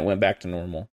it went back to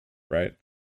normal, right?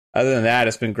 Other than that,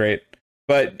 it's been great.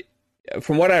 But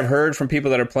from what I've heard from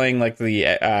people that are playing like the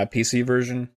PC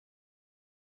version,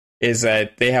 is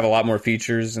that they have a lot more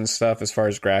features and stuff as far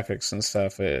as graphics and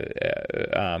stuff.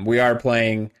 We are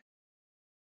playing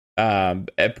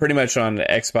pretty much on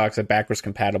Xbox a backwards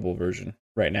compatible version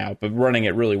right now, but running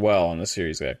it really well on the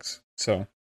Series X. So,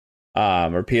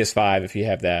 or PS5 if you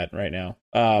have that right now.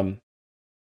 I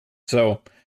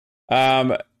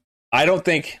don't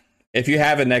think if you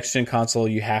have a next gen console,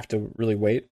 you have to really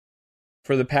wait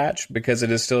for the patch because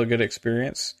it is still a good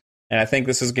experience. And I think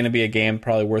this is going to be a game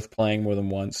probably worth playing more than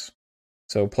once.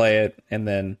 So play it and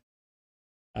then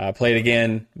play it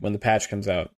again when the patch comes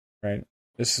out, right?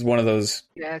 This is one of those.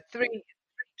 Yeah, three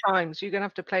times. You're going to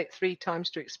have to play it 3 times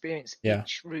to experience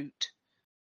each route.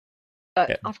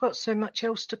 But I've got so much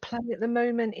else to play at the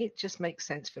moment, it just makes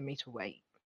sense for me to wait.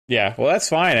 Yeah, well, that's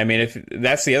fine. I mean, if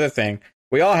that's the other thing.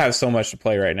 We all have so much to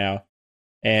play right now.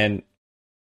 And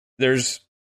there's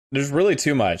really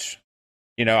too much.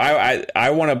 You know, I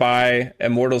want to buy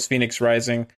Immortals Phoenix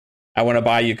Rising. I want to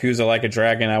buy Yakuza Like a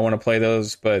Dragon. I want to play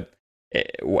those, but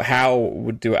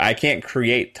I can't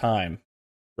create time,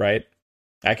 right?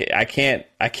 I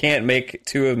can't make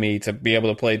 2 of me to be able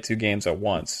to play 2 games at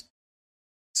once.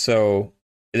 So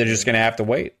they're just going to have to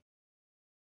wait.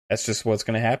 That's just what's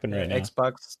going to happen right now.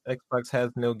 Xbox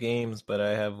has no games, but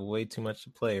I have way too much to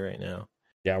play right now.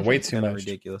 Yeah, way too much.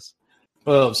 Ridiculous.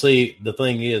 Well, see, the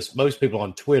thing is, most people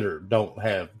on Twitter don't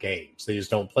have games. They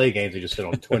just don't play games. They just sit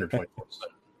on Twitter 24/7.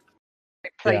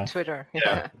 Play Twitter.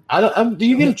 Yeah. Do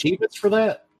you get achievements for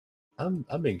that? I'm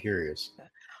being curious.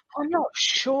 I'm not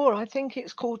sure. I think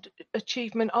it's called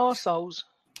Achievement Arseholes.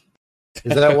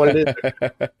 Is that what it is?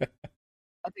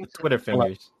 I think so. Twitter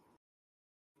fingers.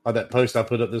 Oh, that post I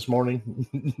put up this morning.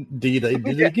 Do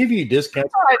they give you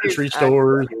discounts at grocery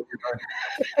stores?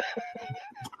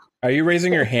 Are you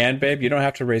raising your hand, babe? You don't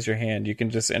have to raise your hand. You can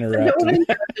just interrupt.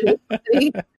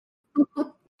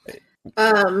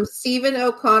 Stephen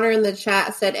O'Connor in the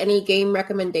chat said, any game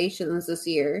recommendations this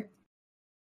year?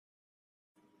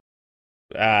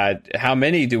 How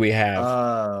many do we have?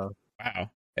 Wow.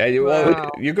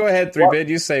 Well, you go ahead, 3-Bit.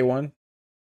 You say one.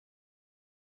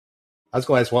 I was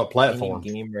going to ask what platform.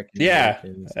 Yeah,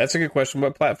 that's a good question.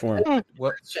 What platform? That's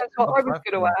what I was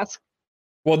going to ask.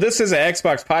 Well, this is an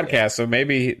Xbox podcast, so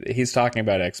maybe he's talking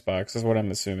about Xbox, is what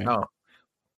I'm assuming. Oh.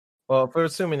 Well, if we're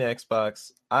assuming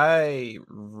Xbox, I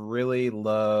really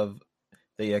love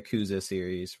the Yakuza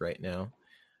series right now.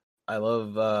 I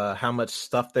love how much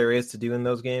stuff there is to do in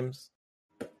those games.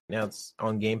 Now it's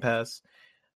on Game Pass.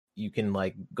 You can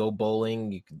like go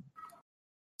bowling, you can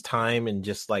time and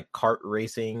just like kart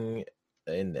racing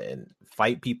and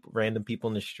fight random people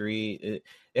in the street.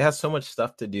 It has so much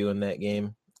stuff to do in that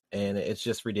game, and it's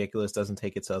just ridiculous. Doesn't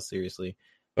take itself seriously.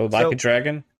 Oh, Like a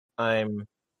Dragon? I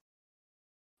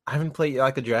haven't played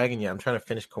Like a Dragon yet. I'm trying to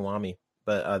finish Kiwami,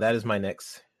 but that is my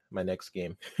next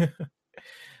game.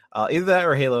 Either that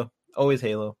or Halo. Always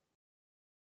Halo.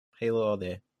 Halo all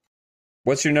day.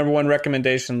 What's your number one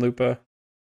recommendation, Lupa?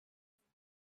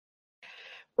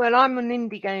 Well, I'm an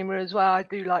indie gamer as well. I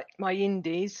do like my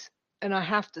indies, and I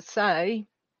have to say,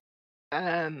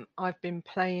 I've been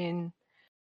playing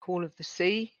Call of the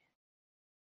Sea.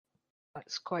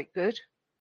 That's quite good.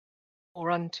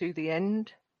 Or Unto the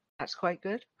End. That's quite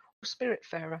good. Or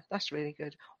Spiritfarer. That's really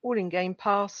good. All in Game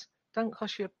Pass. Don't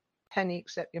cost you a penny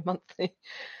except your monthly,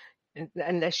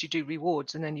 unless you do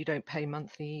rewards, and then you don't pay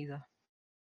monthly either.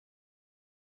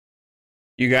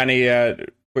 You got any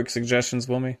quick suggestions,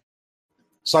 Wilmy?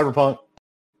 Cyberpunk.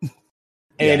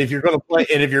 And if you're going to play,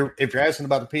 and if you're asking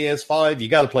about the PS5, you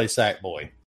got to play Sackboy.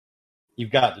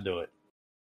 You've got to do it.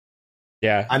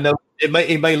 Yeah, I know it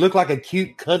may look like a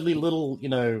cute, cuddly little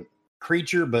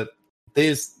creature, but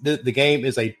the game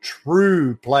is a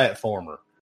true platformer,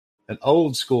 an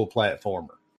old school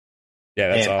platformer. Yeah,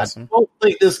 that's and awesome. I don't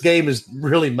think this game is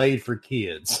really made for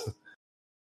kids.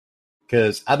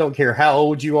 Because I don't care how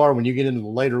old you are, when you get into the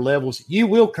later levels, you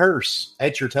will curse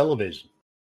at your television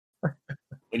when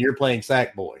you're playing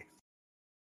Sackboy.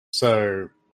 So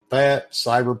that,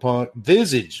 Cyberpunk,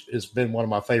 Visage has been one of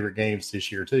my favorite games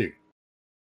this year too.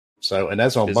 So, and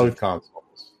that's on Visage. both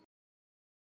consoles.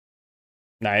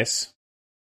 Nice.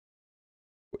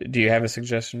 Do you have a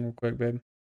suggestion real quick, babe?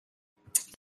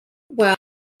 Well,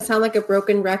 I sound like a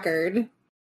broken record,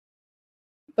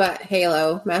 but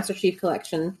Halo Master Chief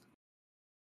Collection.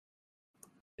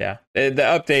 Yeah, the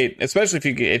update, especially if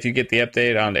you get the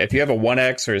update on, if you have a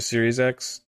 1X or a Series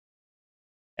X,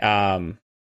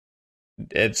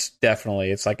 it's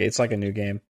definitely it's like a new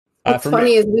game. What's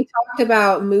funny is we talked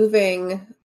about moving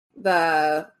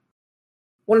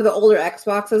one of the older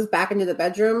Xboxes back into the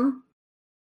bedroom.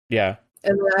 Yeah.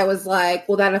 And then I was like,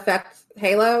 will that affect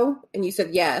Halo? And you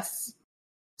said yes.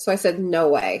 So I said, no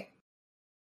way.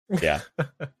 Yeah.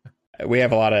 We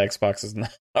have a lot of Xboxes now.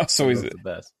 So he's the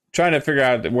best. Trying to figure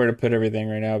out where to put everything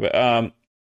right now.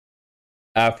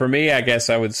 But for me, I guess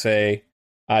I would say,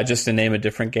 just to name a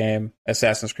different game,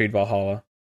 Assassin's Creed Valhalla.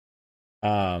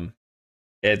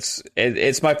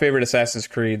 It's my favorite Assassin's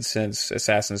Creed since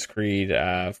Assassin's Creed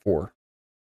 4,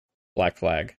 Black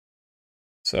Flag.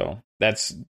 So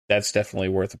that's definitely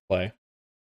worth a play.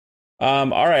 All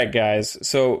right, guys.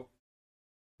 So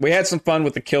we had some fun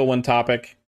with the Kill One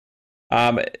topic.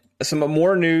 Some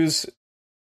more news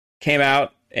came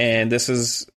out, and this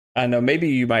is, I know maybe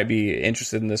you might be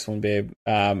interested in this one, babe.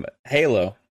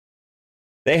 Halo.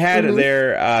 They had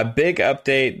their big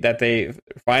update that they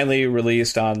finally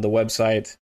released on the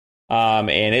website, and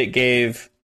it gave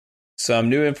some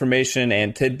new information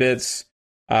and tidbits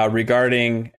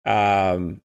regarding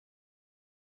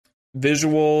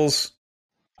visuals,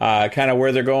 kind of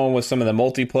where they're going with some of the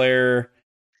multiplayer.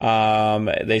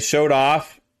 They showed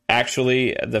off,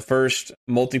 actually, the first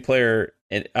multiplayer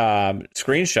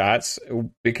screenshots,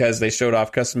 because they showed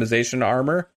off customization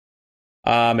armor,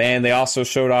 and they also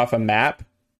showed off a map.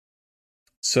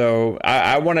 So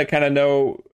I want to kind of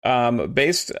know,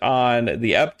 based on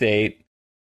the update,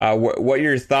 what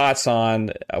your thoughts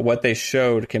on what they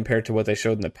showed compared to what they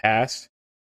showed in the past,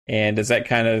 and does that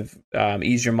kind of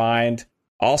ease your mind?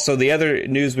 Also, the other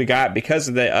news we got because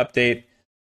of the update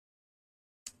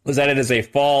was that it is a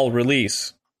fall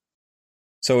release.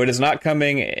 So it is not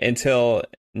coming until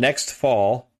next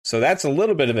fall. So that's a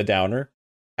little bit of a downer.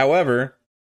 However,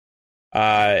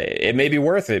 it may be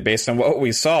worth it based on what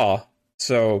we saw.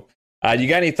 So you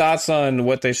got any thoughts on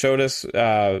what they showed us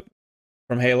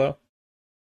from Halo?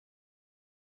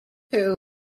 Who?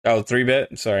 Oh,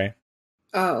 3-bit? Sorry.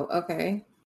 Oh, okay.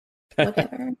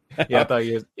 Whatever. Yeah, I thought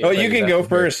you. You can go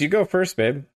first. You go first,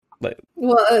 babe.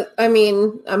 Well, I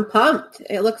mean, I'm pumped.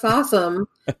 It looks awesome.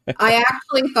 I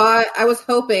actually thought, I was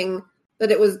hoping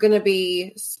that it was going to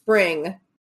be spring.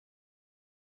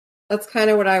 That's kind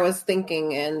of what I was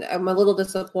thinking, and I'm a little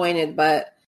disappointed,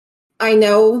 but I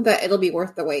know that it'll be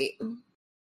worth the wait.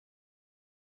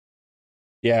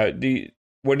 Yeah.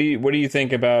 What do you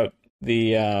think about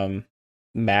the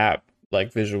map,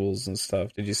 like visuals and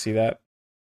stuff? Did you see that?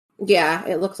 Yeah,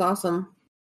 it looks awesome.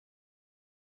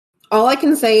 All I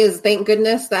can say is thank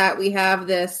goodness that we have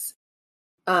this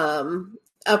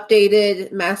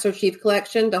updated Master Chief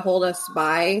Collection to hold us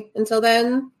by until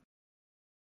then,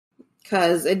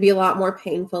 because it'd be a lot more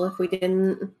painful if we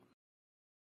didn't.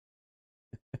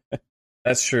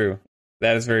 That's true.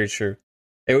 That is very true.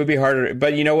 It would be harder,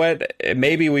 but you know what?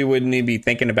 Maybe we wouldn't even be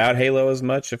thinking about Halo as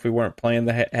much if we weren't playing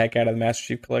the heck out of the Master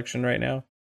Chief Collection right now.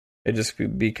 It'd just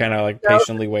be kind of like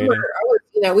patiently waiting.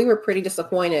 We were pretty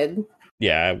disappointed.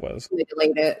 Yeah, I was. They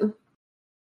delayed it.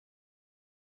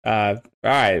 All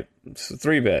right, so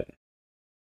 3-bit.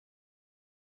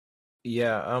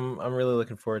 Yeah, I'm really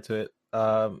looking forward to it.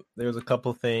 There's a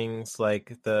couple things,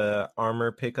 like the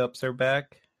armor pickups are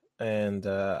back, and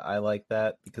I like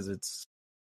that because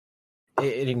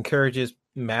it encourages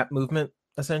map movement,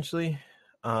 essentially.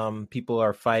 People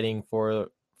are fighting for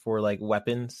like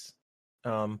weapons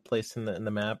placed in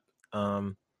the map.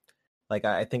 Like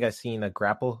I think I've seen a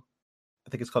grapple. I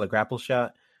think it's called a grapple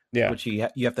shot. Yeah, which you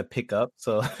have to pick up.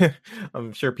 So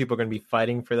I'm sure people are going to be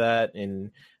fighting for that,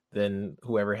 and then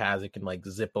whoever has it can like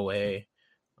zip away,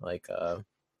 like I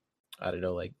don't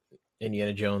know, like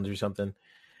Indiana Jones or something.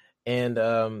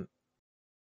 And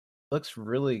looks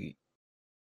really,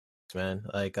 man.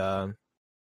 Like I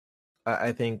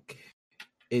think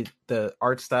the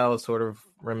art style is sort of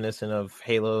reminiscent of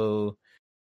Halo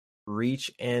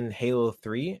Reach and Halo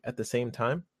 3 at the same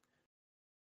time.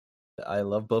 I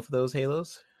love both of those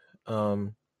Halos.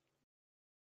 I'm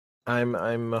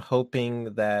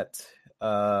hoping that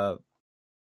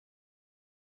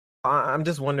I'm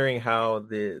just wondering how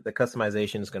the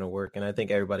customization is going to work, and I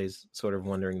think everybody's sort of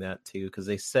wondering that too, because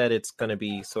they said it's going to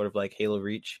be sort of like Halo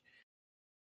Reach,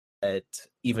 at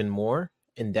even more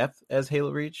in depth as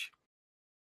Halo Reach.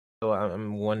 So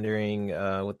I'm wondering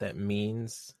what that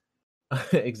means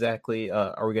exactly.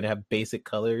 Are we going to have basic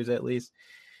colors at least,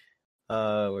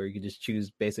 where you can just choose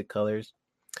basic colors?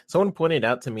 Someone pointed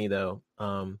out to me though,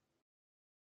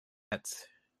 that's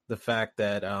the fact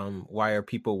that why are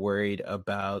people worried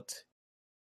about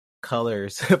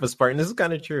colors of a Spartan? This is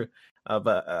kind of true,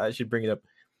 but I should bring it up.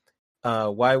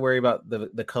 Why worry about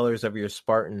the colors of your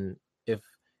Spartan if,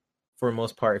 for the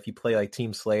most part, if you play like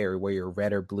Team Slayer where you're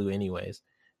red or blue anyways?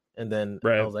 And then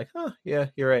I was like, oh yeah,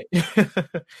 you're right.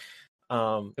 It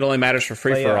only matters for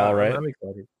free for all, right? I'm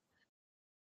excited.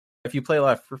 If you play a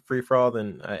lot for free for all,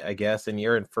 then I guess, and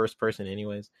you're in first person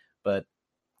anyways. But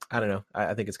I don't know.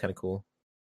 I think it's kind of cool.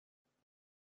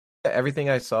 Everything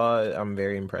I saw, I'm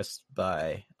very impressed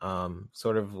by.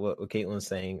 Sort of what Caitlin's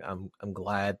saying. I'm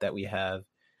glad that we have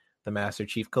the Master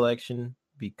Chief Collection,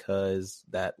 because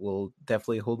that will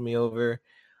definitely hold me over.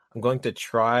 I'm going to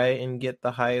try and get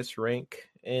the highest rank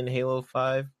in Halo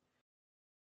 5,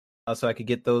 so I could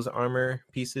get those armor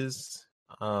pieces.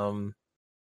 I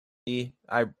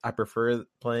prefer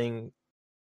playing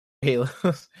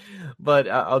Halos, but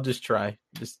I'll just try,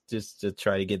 just to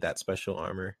try to get that special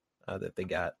armor that they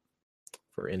got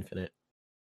for Infinite.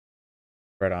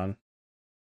 Right on.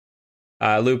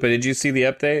 Lupa, did you see the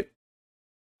update?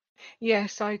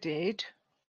 Yes, I did.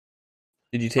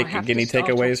 Did you get any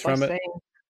takeaways from it?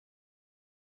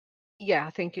 Yeah,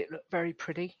 I think it looked very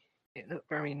pretty. It looked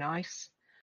very nice.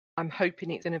 I'm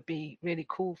hoping it's going to be really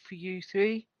cool for you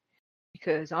three,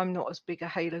 because I'm not as big a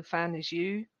Halo fan as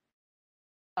you,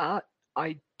 but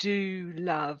I do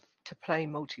love to play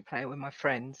multiplayer with my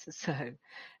friends, so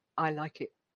I like it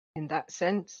in that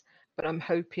sense. But I'm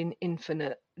hoping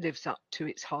Infinite lives up to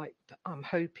its hype. I'm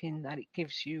hoping that it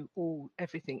gives you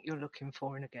everything you're looking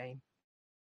for in a game.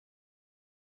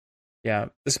 Yeah,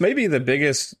 this may be the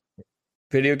biggest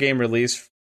video game release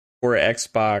for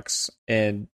Xbox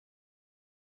in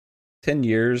 10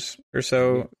 years or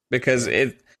so, because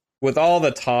with all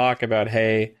the talk about,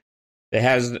 hey, it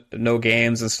has no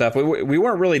games and stuff, we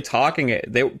weren't really talking,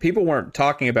 people weren't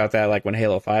talking about that like when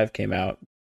Halo 5 came out,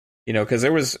 because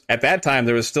there was, at that time,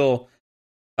 there was still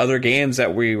other games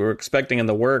that we were expecting in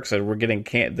the works that were getting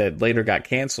that later got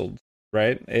canceled,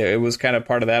 right? It was kind of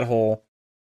part of that whole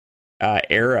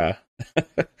era,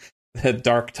 the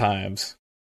dark times,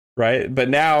 right? But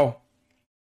now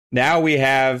we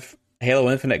have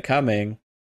Halo Infinite coming,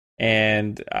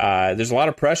 and there's a lot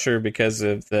of pressure because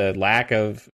of the lack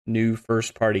of new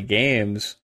first party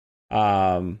games.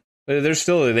 They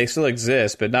still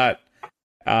exist, but not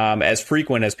as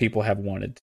frequent as people have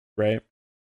wanted, right?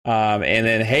 And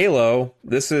then Halo,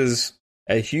 this is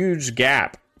a huge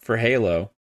gap for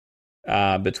Halo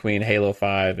between Halo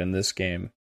 5 and this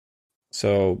game.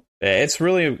 So it's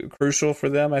really crucial for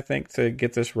them, I think, to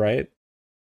get this right.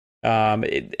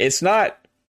 It's not,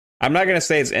 I'm not going to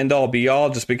say it's end all be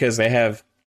all, just because they have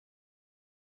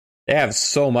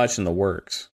so much in the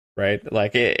works, right?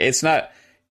 Like Xbox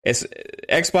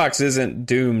isn't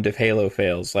doomed if Halo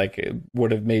fails, like it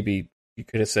would have, maybe you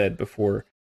could have said before.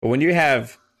 But when you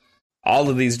have all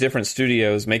of these different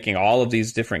studios making all of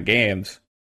these different games,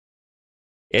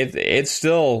 there's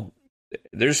still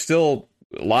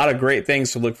a lot of great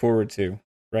things to look forward to,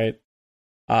 right?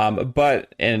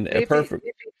 But in a perfect,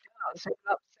 if it does, it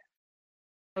upset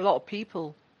a lot of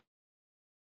people.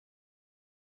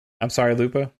 I'm sorry,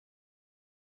 Lupa.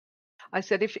 I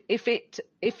said if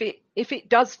it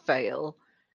does fail,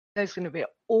 there's going to be an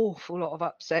awful lot of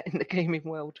upset in the gaming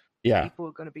world. Yeah, people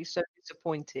are going to be so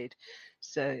disappointed.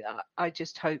 So I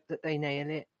just hope that they nail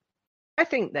it. I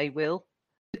think they will.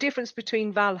 The difference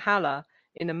between Valhalla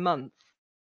in a month,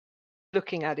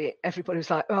 looking at it, everybody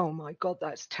was like, "Oh my god,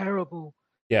 that's terrible."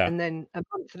 Yeah. And then a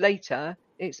month later,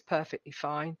 it's perfectly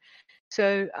fine.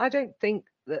 So I don't think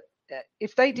that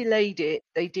if they delayed it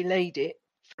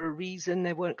for a reason.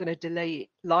 They weren't going to delay it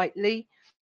lightly.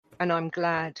 And I'm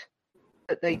glad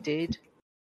that they did.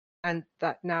 And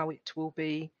that now it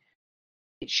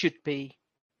should be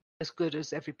as good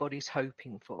as everybody's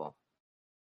hoping for.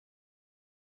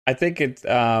 I think it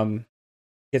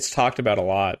gets talked about a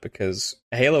lot because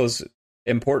Halo's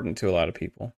important to a lot of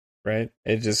people, right?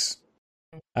 It just,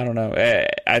 I don't know.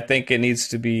 I think it needs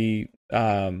to be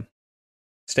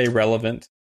stay relevant,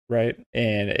 right?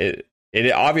 And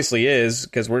It obviously is,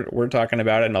 because we're talking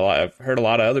about it, and I've heard a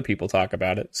lot of other people talk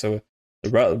about it. So the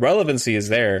relevancy is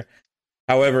there.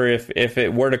 However, if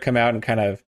it were to come out and kind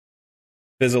of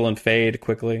fizzle and fade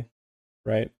quickly,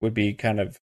 right, would be kind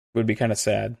of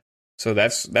sad. So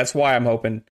that's why I'm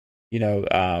hoping,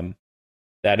 that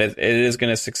it is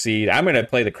going to succeed. I'm going to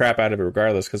play the crap out of it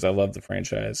regardless, because I love the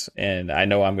franchise and I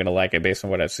know I'm going to like it based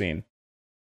on what I've seen.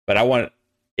 But I want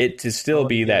it to still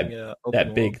be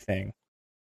that big thing.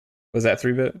 Was that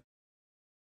 3-bit?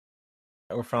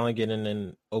 We're finally getting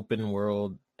an open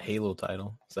world Halo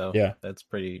title, so yeah, that's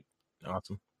pretty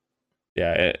awesome.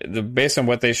 Yeah, based on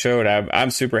what they showed,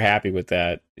 I'm super happy with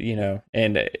that.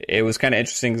 And it was kind of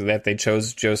interesting that they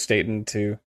chose Joe Staten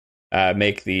to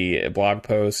make the blog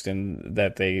post, and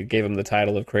that they gave him the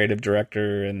title of creative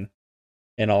director and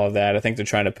all of that. I think they're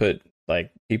trying to put like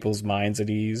people's minds at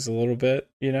ease a little bit.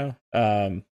 Did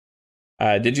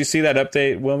you see that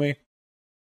update, Wilmy?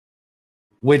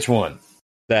 Which one?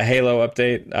 The Halo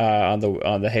update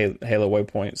on the Halo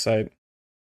Waypoint site.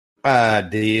 I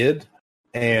did,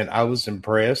 and I was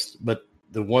impressed. But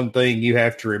the one thing you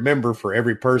have to remember, for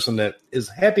every person that is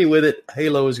happy with it,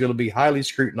 Halo is going to be highly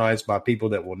scrutinized by people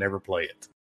that will never play it.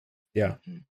 Yeah.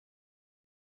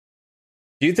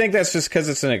 Do you think that's just because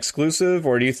it's an exclusive,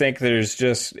 or do you think it's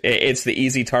the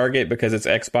easy target because it's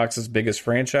Xbox's biggest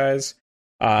franchise?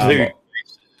 Dude,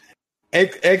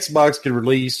 Xbox could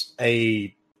release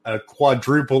a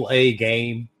quadruple A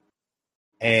game,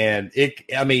 and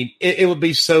it would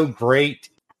be so great.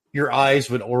 Your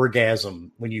eyes would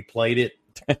orgasm when you played it,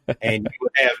 and you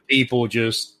would have people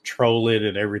just troll it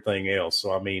and everything else.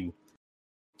 So,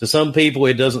 to some people,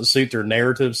 it doesn't suit their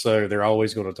narrative, so they're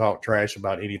always going to talk trash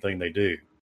about anything they do.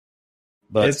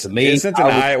 But to me, isn't an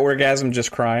eye orgasm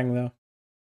just crying, though?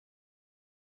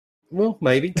 Well,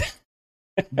 maybe.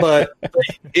 But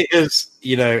it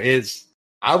is,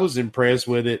 I was impressed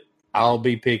with it. I'll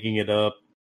be picking it up.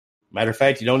 Matter of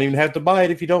fact, you don't even have to buy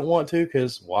it if you don't want to,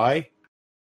 because why?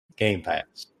 Game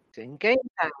Pass. In Game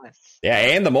Pass. Yeah,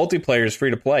 and the multiplayer is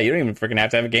free to play. You don't even freaking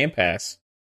have to have a Game Pass.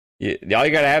 All you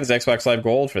got to have is Xbox Live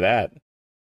Gold for that.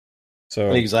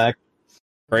 So exactly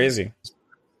crazy.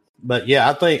 But yeah,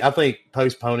 I think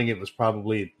postponing it was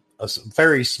probably a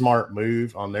very smart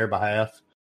move on their behalf.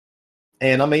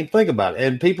 And think about it.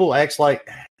 And people act like,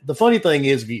 the funny thing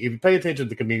is, if you pay attention to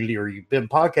the community, or you've been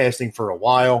podcasting for a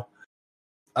while,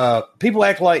 people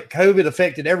act like COVID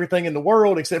affected everything in the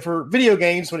world except for video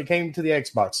games when it came to the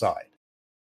Xbox side.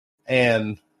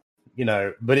 And,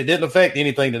 but it didn't affect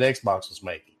anything that Xbox was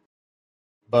making.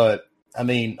 But, a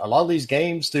lot of these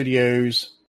game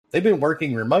studios, they've been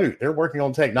working remote. They're working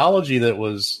on technology that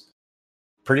was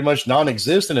pretty much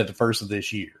non-existent at the first of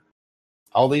this year.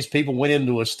 All these people went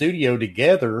into a studio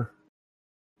together,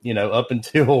 up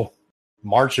until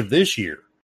March of this year.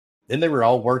 Then they were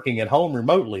all working at home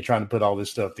remotely trying to put all this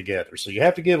stuff together. So you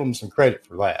have to give them some credit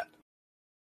for that.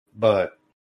 But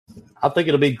I think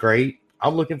it'll be great.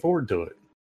 I'm looking forward to it.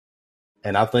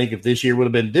 And I think if this year would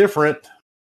have been different,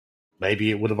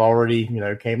 maybe it would have already,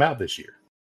 came out this year.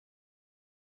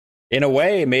 In a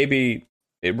way, maybe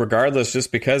regardless,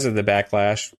 just because of the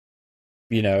backlash,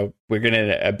 we're getting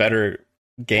a better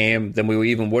game than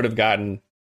we even would have gotten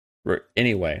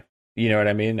anyway. You know what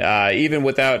I mean? Even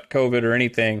without COVID or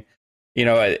anything,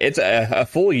 it's a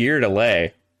full year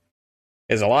delay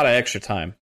is a lot of extra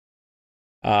time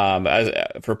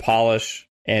for polish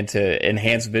and to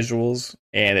enhance visuals.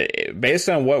 And based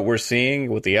on what we're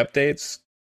seeing with the updates,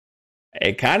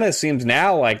 it kind of seems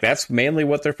now like that's mainly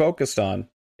what they're focused on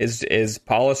is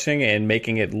polishing and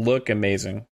making it look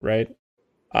amazing, right?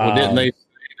 Well, didn't they say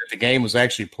that the game was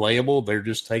actually playable? They're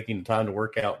just taking the time to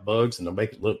work out bugs and to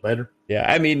make it look better.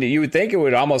 Yeah, you would think it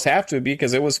would almost have to be,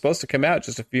 because it was supposed to come out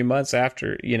just a few months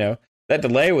after. That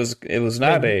delay was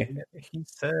not a. He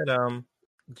said,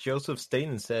 Joseph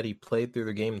Staten said he played through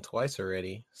the game twice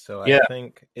already. So yeah. I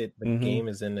think the game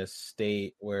is in a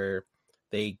state where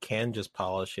they can just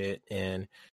polish it, and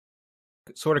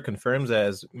sort of confirms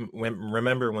as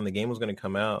remember when the game was going to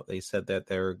come out, they said that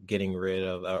they're getting rid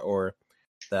of or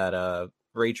that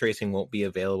ray tracing won't be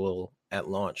available at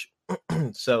launch.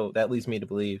 So that leads me to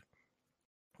believe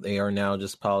they are now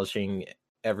just polishing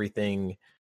everything in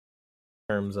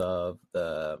terms of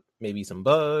maybe some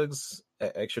bugs,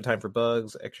 extra time for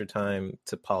bugs, extra time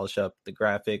to polish up the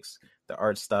graphics, the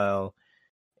art style,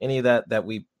 any of that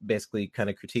we basically kind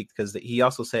of critiqued, because he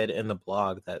also said in the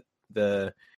blog that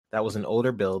that was an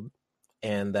older build,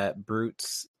 and that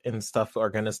brutes and stuff are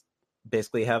going to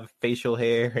basically have facial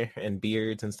hair and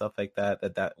beards and stuff like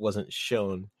that wasn't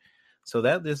shown. So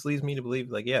that just leads me to believe,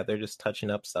 they're just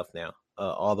touching up stuff now,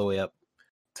 all the way up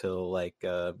till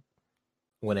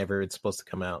whenever it's supposed to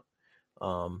come out.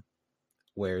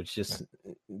 Where it's just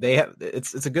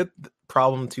it's a good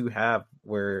problem to have,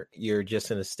 where you're just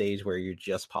in a stage where you're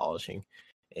just polishing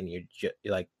and you're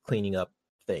like cleaning up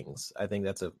things. I think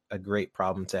that's a great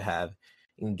problem to have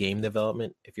in game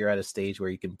development. If you're at a stage where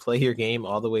you can play your game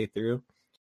all the way through,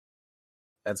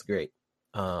 that's great.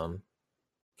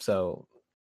 So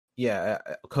yeah,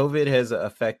 COVID has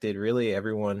affected really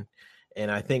everyone,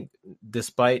 and I think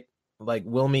despite, like,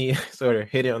 Wilmy sort of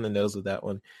hit it on the nose with that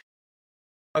one,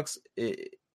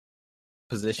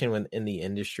 position in the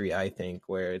industry, I think,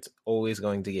 where it's always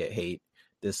going to get hate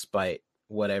despite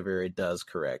whatever it does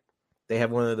correct. They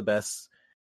have one of the best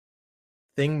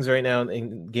things right now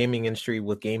in gaming industry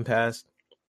with Game Pass.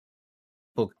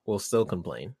 People will still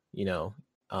complain,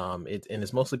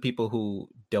 it's mostly people who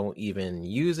don't even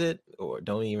use it, or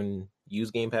don't even use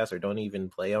Game Pass, or don't even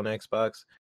play on Xbox.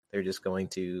 They're just going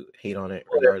to hate on it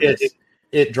regardless.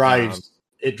 It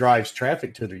drives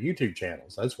traffic to their YouTube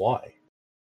channels. That's why.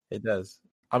 It does.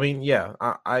 I mean, yeah,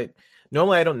 I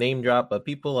normally I don't name drop, but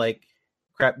people like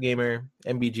Crap Gamer,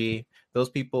 MBG, those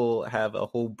people have a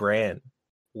whole brand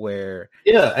where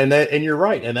and you're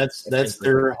right, and that's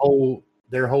their whole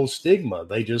stigma.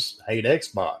 They just hate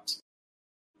Xbox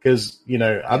because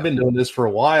I've been doing this for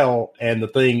a while, and the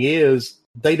thing is,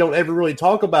 they don't ever really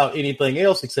talk about anything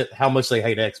else except how much they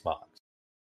hate Xbox.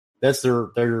 That's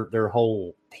their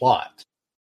whole plot.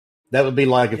 That would be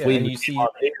like if we came on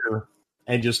here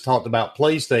and just talked about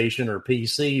PlayStation or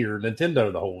PC or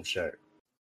Nintendo the whole show.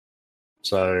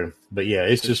 So, but yeah,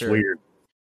 it's just weird.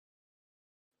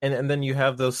 And then you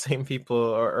have those same people,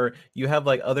 or you have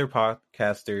like other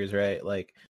podcasters, right?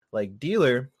 Like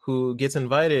Dealer, who gets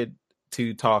invited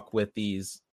to talk with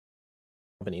these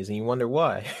companies, and you wonder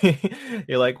why.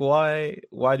 You're like, why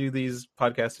do these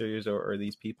podcasters or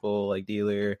these people like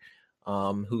Dealer,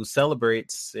 who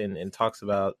celebrates and talks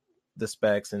about the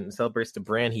specs and celebrates the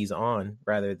brand he's on,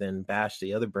 rather than bash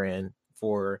the other brand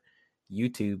for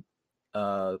YouTube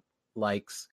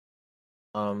likes,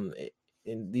 and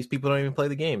these people don't even play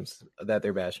the games that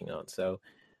they're bashing on. So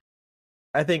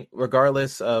I think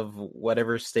regardless of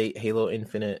whatever state Halo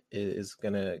Infinite is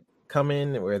gonna come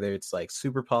in, whether it's like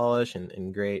super polished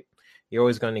and great, you're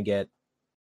always going to get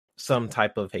some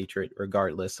type of hatred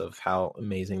regardless of how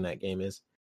amazing that game is.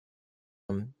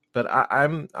 But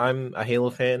I'm a Halo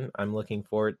fan. I'm looking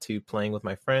forward to playing with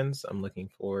my friends. I'm looking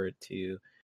forward to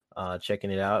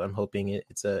checking it out. I'm hoping it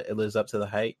lives up to the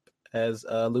hype, as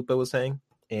Lupa was saying,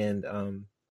 and I'm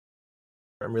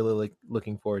really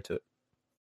looking forward to it.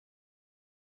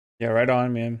 Yeah, right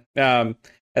on, man.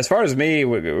 As far as me,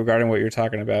 regarding what you're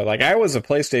talking about, like, I was a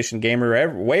PlayStation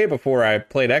gamer way before I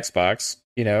played Xbox.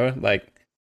 Like,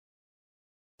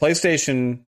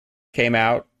 PlayStation came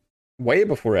out way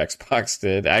before Xbox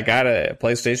did. I got a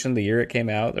PlayStation the year it came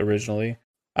out originally.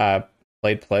 Played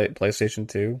PlayStation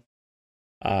 2.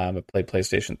 I played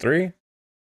PlayStation 3,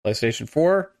 PlayStation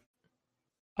 4.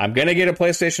 I'm going to get a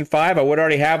PlayStation 5. I would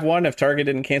already have one if Target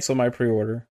didn't cancel my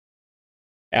pre-order.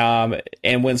 And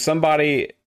when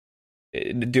somebody...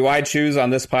 Do I choose on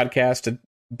this podcast to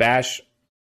bash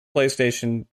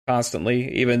PlayStation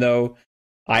constantly, even though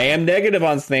I am negative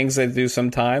on things they do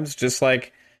sometimes, just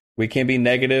like we can be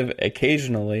negative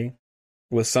occasionally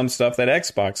with some stuff that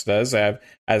Xbox does.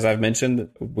 As I've mentioned,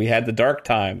 we had the dark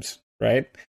times, right?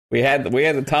 We had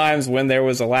the times when there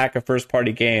was a lack of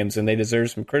first-party games, and they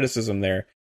deserve some criticism there.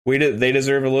 They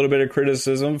deserve a little bit of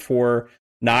criticism for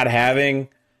not having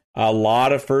a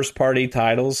lot of first-party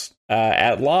titles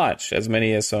at launch, as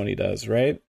many as Sony does,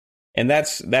 right? And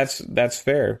that's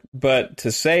fair. But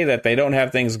to say that they don't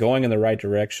have things going in the right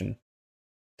direction,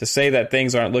 to say that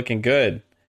things aren't looking good,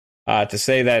 to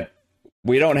say that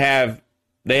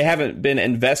they haven't been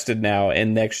invested now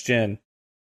in next gen,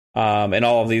 and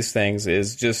all of these things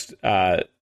is just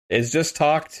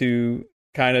talk to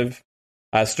kind of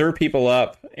stir people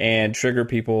up and trigger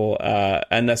people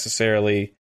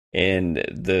unnecessarily in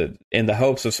the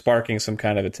hopes of sparking some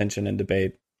kind of attention and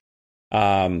debate.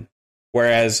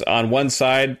 Whereas on one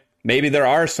side, maybe there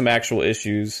are some actual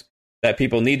issues that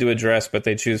people need to address, but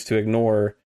they choose to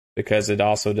ignore because it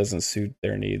also doesn't suit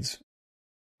their needs.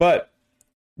 But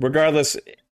regardless,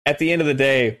 at the end of the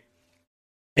day,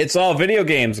 it's all video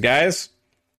games, guys.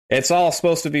 It's all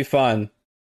supposed to be fun.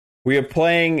 We are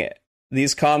playing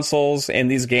these consoles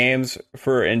and these games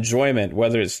for enjoyment,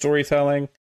 whether it's storytelling,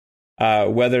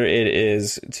 whether it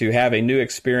is to have a new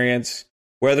experience,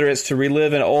 whether it's to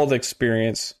relive an old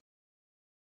experience.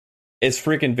 It's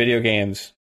freaking video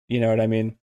games. You know what I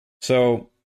mean? So,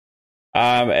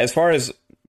 as far as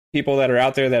people that are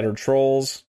out there that are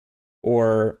trolls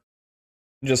or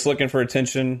just looking for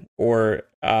attention or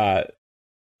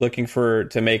looking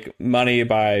to make money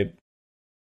by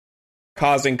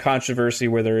causing controversy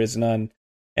where there is none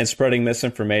and spreading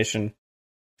misinformation.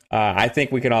 I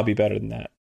think we can all be better than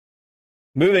that.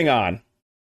 Moving on.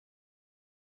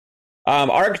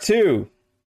 Arc 2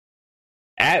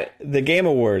 at the Game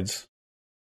Awards.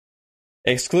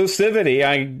 Exclusivity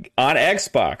on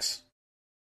Xbox.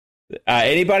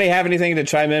 Anybody have anything to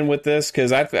chime in with this?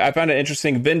 Because I found it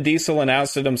interesting. Vin Diesel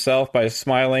announced it himself by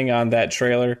smiling on that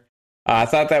trailer. I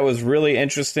thought that was really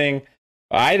interesting.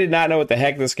 I did not know what the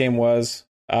heck this game was.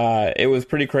 It was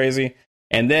pretty crazy.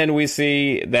 And then we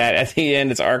see that at the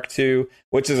end it's Arc 2,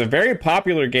 which is a very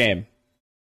popular game.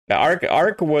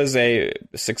 Arc was a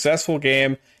successful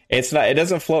game. It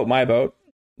doesn't float my boat,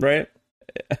 right?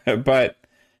 But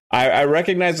I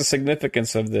recognize the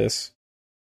significance of this.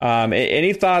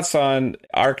 Any thoughts on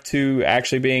Arc 2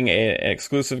 actually being an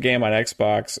exclusive game on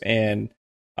Xbox? And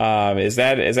is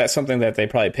that something that they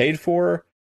probably paid for?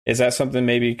 Is that something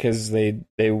maybe because they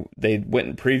went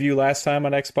in preview last time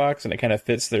on Xbox and it kind of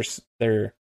fits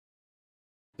their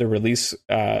release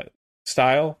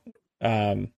style?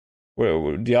 Do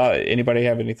y'all, anybody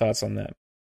have any thoughts on that?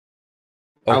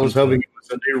 I was hoping it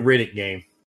was a new Riddick game.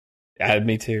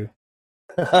 Me too.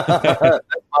 That's my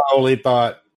only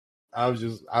thought. I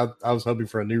was hoping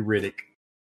for a new Riddick.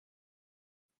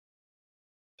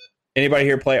 Anybody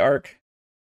here play Arc?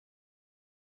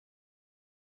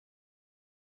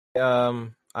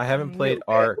 I haven't played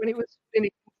Arc. When it was in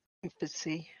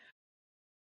infancy.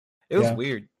 It was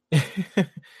weird.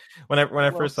 when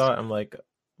I first saw it, I'm like,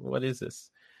 what is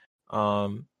this?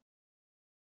 In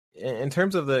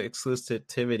terms of the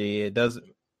exclusivity, it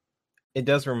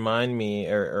does remind me,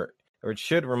 or it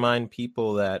should remind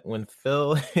people that when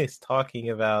Phil is talking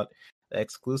about the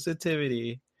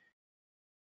exclusivity,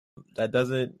 that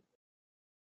doesn't.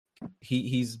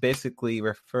 He's basically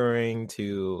referring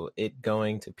to it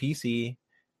going to PC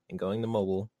and going to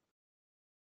mobile,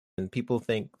 and people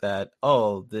think that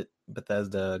that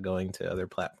Bethesda going to other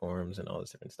platforms and all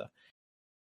this different stuff.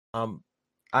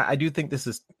 I do think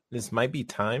this might be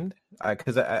timed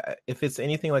because if it's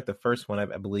anything like the first one,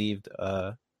 I believe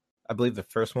the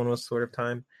first one was sort of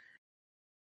timed,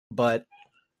 but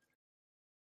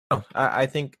I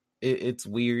think it's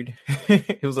weird.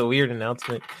 It was a weird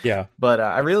announcement. Yeah, but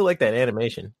I really like that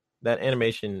animation. That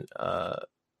animation, the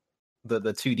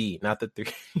 2D, not the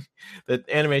 3D, the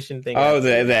animation thing. Oh,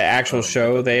 the actual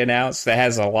show they announced that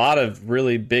has a lot of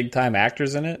really big time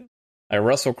actors in it, like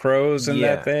Russell Crowe's in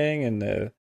that thing, and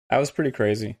that was pretty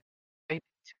crazy.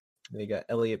 They got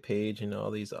Elliot Page and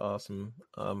all these awesome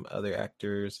other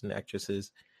actors and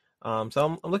actresses.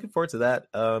 So I'm looking forward to that.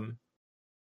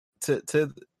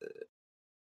 To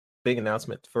big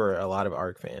announcement for a lot of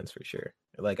Arc fans for sure.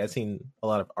 Like I've seen a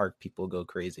lot of Arc people go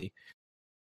crazy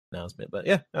announcement, but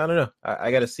yeah, I don't know.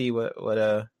 I got to see what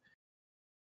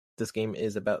this game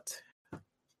is about.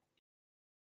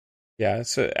 Yeah,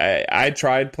 so I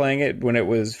tried playing it when it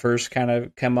was first kind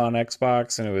of come on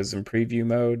Xbox and it was in preview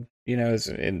mode. Is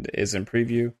in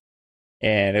preview,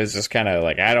 and it was just kind of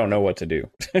like I don't know what to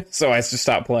do, so I just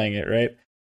stopped playing it. Right,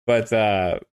 but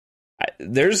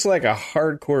there's like a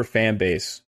hardcore fan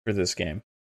base for this game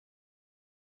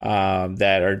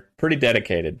that are pretty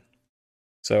dedicated.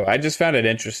 So I just found it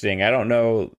interesting. I don't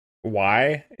know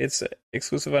why it's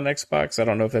exclusive on Xbox. I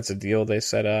don't know if that's a deal they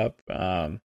set up,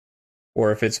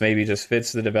 or if it's maybe just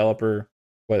fits the developer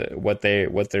what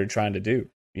they're trying to do.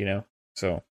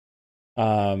 So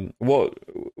we'll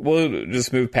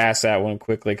just move past that one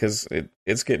quickly because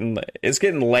it's getting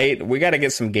late. We got to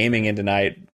get some gaming in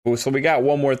tonight. So we got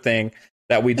one more thing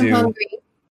that we do. I'm hungry.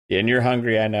 Yeah, and you're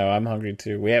hungry. I know. I'm hungry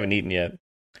too. We haven't eaten yet.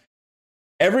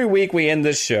 Every week we end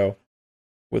this show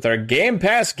with our Game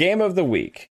Pass Game of the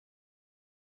Week.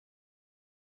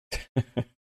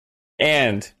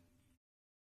 And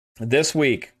this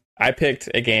week I picked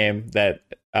a game that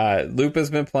Lupa's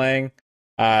been playing.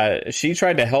 She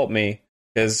tried to help me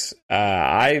because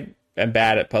I am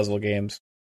bad at puzzle games.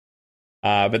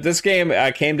 But this game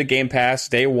came to Game Pass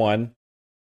day one.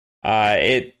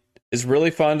 It is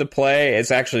really fun to play.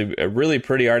 It's actually a really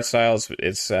pretty art style.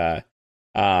 It's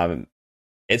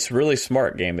really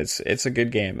smart game. It's a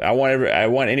good game. I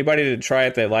want anybody to try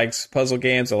it that likes puzzle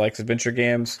games, that likes adventure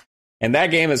games. And that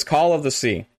game is Call of the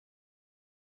Sea.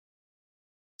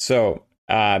 So,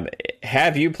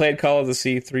 have you played Call of the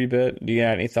Sea 3-bit? Do you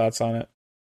have any thoughts on it?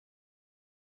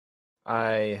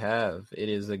 I have. It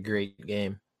is a great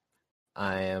game.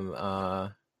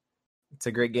 It's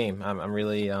a great game. I'm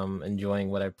really enjoying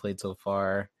what I've played so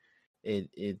far. When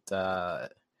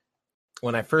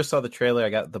I first saw the trailer,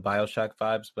 I got the BioShock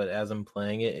vibes, but as I'm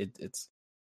playing it, it's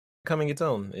becoming its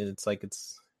own. It's like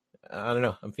it's I don't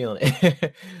know. I'm feeling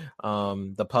it.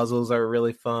 The puzzles are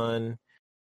really fun,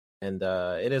 and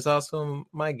it is also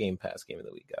my Game Pass game of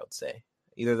the week. I would say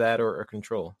either that or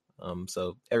Control.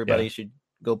 So everybody should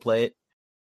go play it,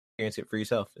 experience it for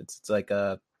yourself. It's like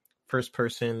a first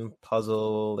person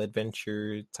puzzle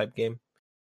adventure type game.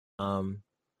 Yeah,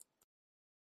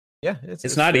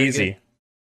 it's not easy.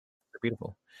 They're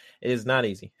beautiful. It is not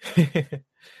easy.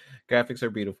 Graphics are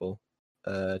beautiful.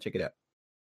 Check it out.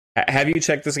 Have you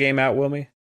checked this game out, Wilmy?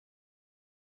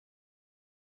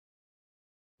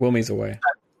 Wilmy's away.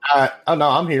 Oh no,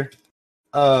 I'm here.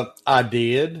 I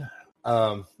did.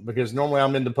 Because normally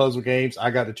I'm into puzzle games.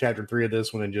 I got to chapter 3 of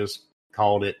this one and just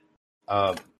called it.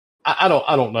 I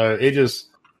don't know. It just,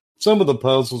 some of the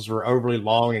puzzles were overly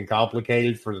long and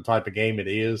complicated for the type of game it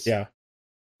is. Yeah.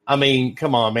 I mean,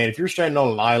 come on, man. If you're stranded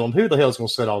on an island, who the hell's going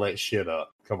to set all that shit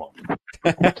up? Come on.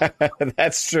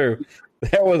 That's true.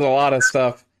 There was a lot of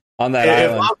stuff on that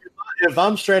island. If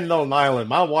I'm stranded on an island,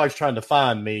 my wife's trying to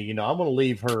find me, I'm going to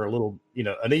leave her a little,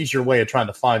 an easier way of trying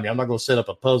to find me. I'm not going to set up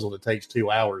a puzzle that takes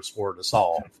 2 hours for her to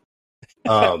solve.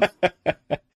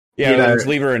 Just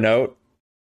leave her a note.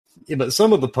 Yeah, but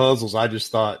some of the puzzles I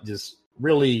just thought just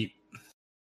really,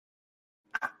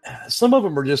 some of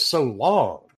them are just so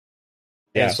long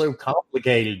and so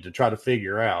complicated to try to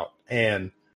figure out.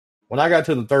 And when I got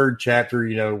to the 3rd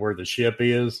chapter, where the ship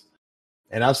is,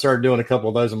 and I started doing a couple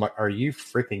of those, I'm like, are you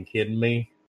freaking kidding me?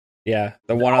 Yeah,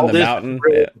 the one on the mountain.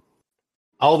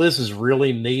 All this is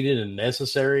really needed and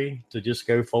necessary to just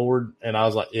go forward. And I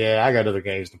was like, yeah, I got other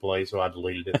games to play, so I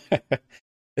deleted it.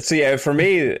 So yeah, for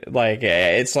me, like,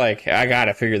 it's like I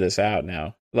gotta figure this out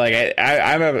now. Like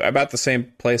I'm about the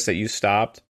same place that you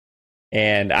stopped,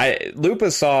 and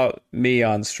Lupa saw me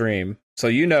on stream, so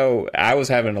I was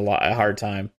having a hard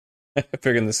time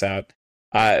figuring this out.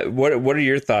 What are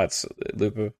your thoughts,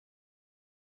 Lupa?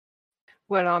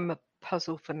 Well, I'm a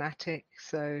puzzle fanatic,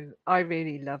 so I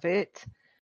really love it.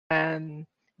 The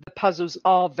puzzles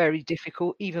are very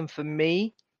difficult, even for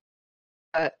me.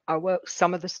 I work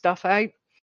some of the stuff out.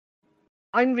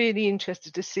 I'm really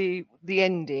interested to see the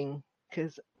ending,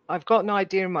 because I've got an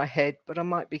idea in my head, but I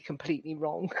might be completely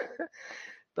wrong.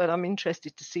 But I'm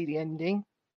interested to see the ending.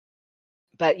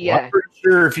 But yeah. Well, I'm pretty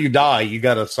sure if you die, you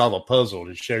got to solve a puzzle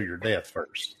to show your death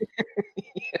first.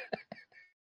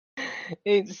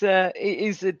 It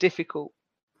is a difficult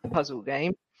puzzle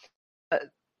game.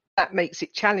 That makes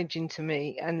it challenging to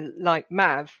me. And like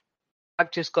Mav,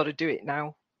 I've just got to do it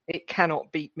now. It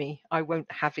cannot beat me. I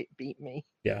won't have it beat me.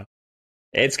 Yeah.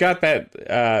 It's got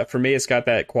that, for me, it's got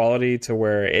that quality to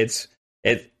where it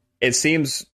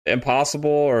seems impossible,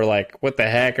 or like, what the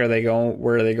heck where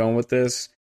are they going with this?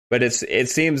 But it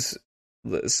seems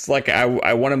it's like I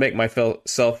want to make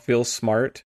myself feel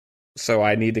smart, so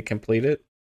I need to complete it,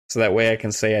 so that way I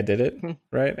can say I did it,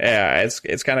 right? Yeah,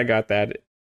 it's kind of got that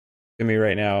to me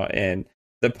right now, and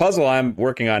the puzzle I'm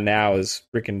working on now is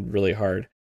freaking really hard.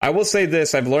 I will say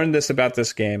this, I've learned this about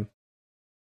this game.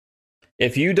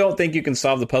 If you don't think you can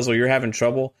solve the puzzle, you're having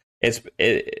trouble.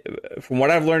 From what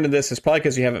I've learned in this, it's probably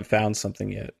because you haven't found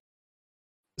something yet.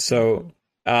 So,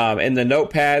 in the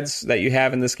notepads that you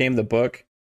have in this game, the book,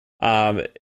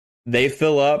 they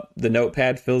fill up. The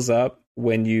notepad fills up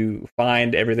when you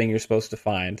find everything you're supposed to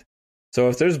find. So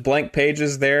if there's blank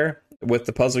pages there with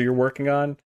the puzzle you're working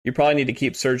on, you probably need to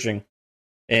keep searching.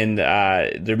 And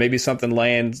there may be something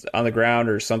laying on the ground,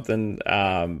 or something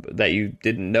that you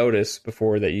didn't notice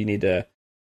before that you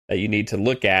need to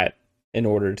look at in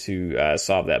order to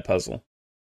solve that puzzle.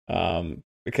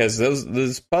 Because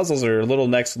those puzzles are a little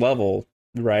next level,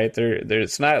 right?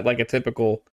 It's not like a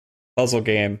typical puzzle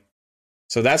game.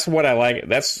 So that's what I like.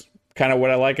 That's kind of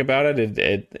what I like about it.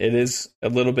 It is a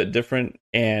little bit different,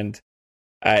 and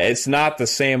it's not the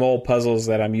same old puzzles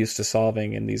that I'm used to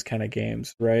solving in these kind of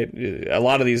games, right? A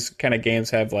lot of these kind of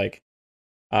games have like,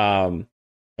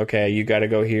 okay, you got to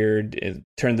go here,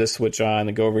 turn this switch on,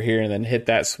 and go over here, and then hit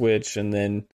that switch, and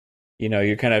then,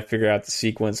 you kind of figure out the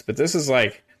sequence. But this is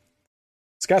like,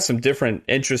 it's got some different,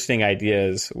 interesting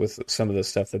ideas with some of the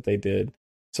stuff that they did.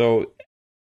 So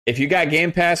if you got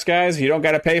Game Pass, guys, you don't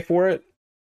got to pay for it.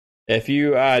 If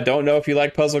you don't know if you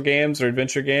like puzzle games or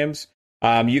adventure games,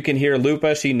 you can hear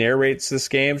Lupa. She narrates this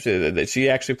game. She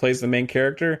actually plays the main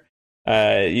character.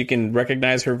 You can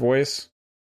recognize her voice.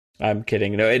 I'm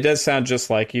kidding. No, it does sound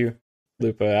just like you,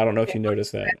 Lupa. I don't know if you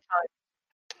noticed that.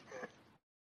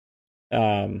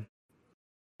 And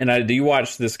do you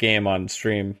watch this game on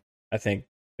stream? I think,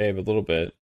 babe, a little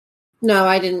bit. No,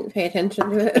 I didn't pay attention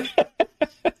to it.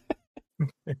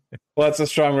 Well, that's a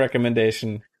strong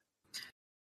recommendation.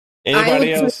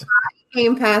 Anybody else?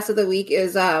 Game Pass of the week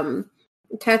is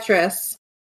Tetris.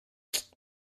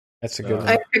 That's a good No. one.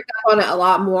 I picked up on it a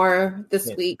lot more this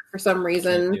Can't- week for some Can't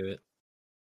reason. do it.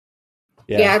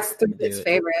 Yeah, it's Can't do its it.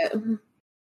 favorite.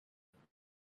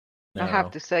 I have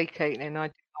No. to say, Caitlin, I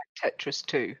do like Tetris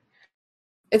too.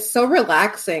 It's so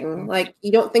relaxing. Like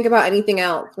you don't think about anything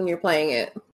else when you're playing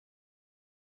it.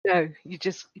 No, you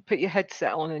put your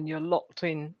headset on and you're locked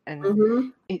in, and Hmm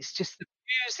it's just the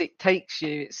music takes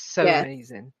you. It's so Yes.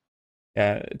 amazing.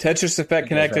 Yeah, Tetris Effect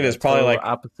You guys Connected have is a probably total like.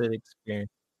 opposite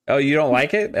experience. Oh, you don't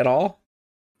like it at all?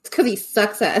 It's because he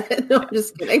sucks at it. No, I'm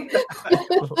just kidding.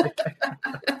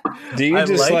 Do you I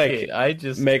just like it. I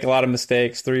just make a lot of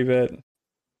mistakes 3-bit?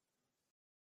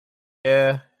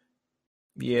 yeah.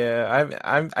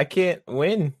 I can't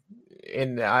win,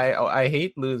 and I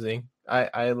hate losing.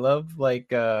 I love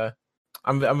like I'm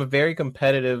a very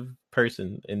competitive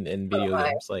person in video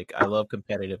my. games. Like I love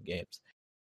competitive games.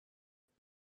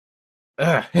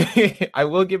 Ugh. I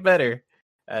will get better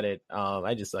at it.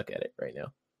 I just suck at it right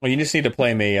now. Well, you just need to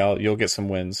play me. You'll get some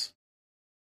wins.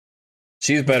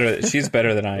 She's better. She's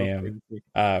better than I am,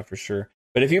 for sure.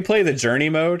 But if you play the journey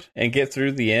mode and get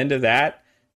through the end of that,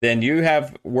 then you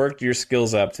have worked your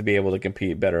skills up to be able to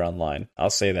compete better online. I'll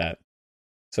say that.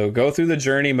 So go through the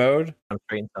journey mode. I'm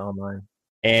straight into online.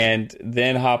 And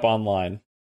then hop online.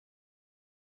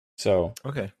 So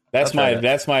Okay, that's I'll try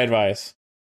that's my advice.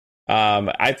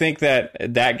 I think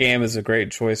that game is a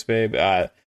great choice, babe.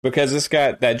 Because it's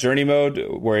got that journey mode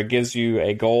where it gives you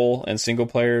a goal in single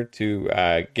player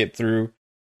to get through.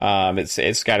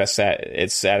 It's got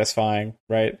it's satisfying,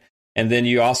 right? And then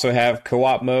you also have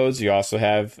co-op modes. You also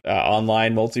have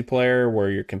online multiplayer where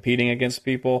you're competing against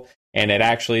people, and it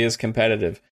actually is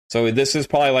competitive. So this is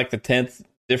probably like the 10th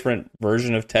different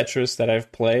version of Tetris that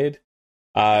I've played.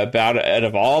 Out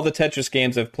of all the Tetris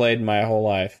games I've played in my whole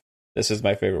life, this is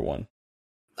my favorite one.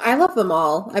 I love them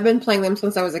all. I've been playing them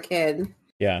since I was a kid.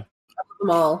 Yeah. I love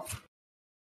them all.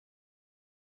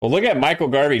 Well, look at Michael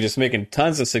Garvey just making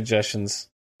tons of suggestions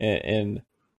in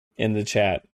the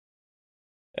chat.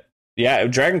 Yeah,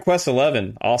 Dragon Quest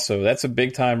XI also. That's a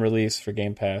big time release for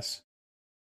Game Pass.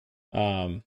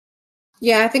 Yeah,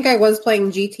 I think I was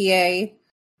playing GTA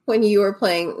when you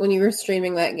were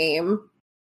streaming that game.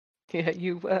 Yeah,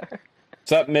 you were.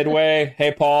 What's up, Midway?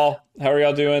 Hey, Paul. How are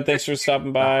y'all doing? Thanks for stopping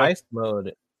The by. heist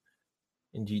mode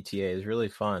in GTA is really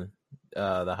fun.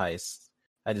 The heist.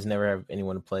 I just never have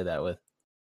anyone to play that with.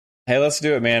 Hey, let's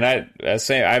do it, man.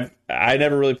 I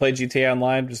never really played GTA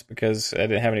Online just because I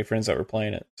didn't have any friends that were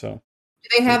playing it. So Do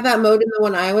they have that mode in the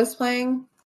one I was playing?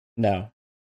 no.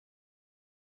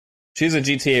 She's a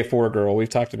GTA 4 girl. We've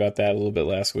talked about that a little bit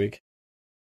last week.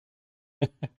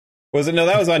 Was it? No,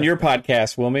 that was on your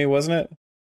podcast, Wilmy, wasn't it?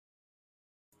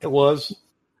 It was.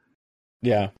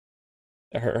 Yeah.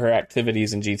 Her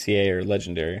activities in GTA are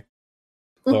legendary.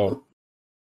 So,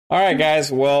 all right,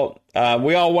 guys. Well,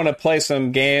 we all want to play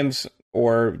some games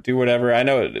or do whatever. I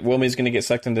know Wilmy's going to get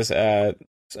sucked into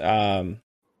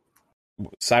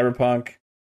Cyberpunk.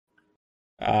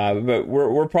 But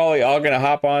we're probably all going to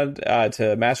hop on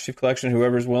to Master Chief Collection,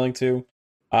 whoever's willing to,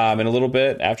 in a little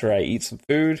bit after I eat some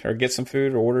food or get some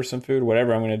food or order some food,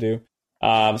 whatever I'm going to do.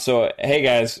 So, hey,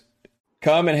 guys,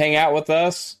 come and hang out with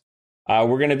us.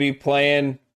 We're going to be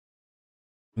playing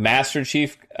Master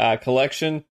Chief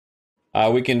Collection.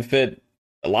 We can fit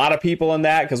a lot of people in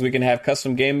that because we can have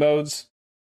custom game modes.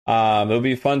 It'll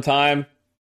be a fun time.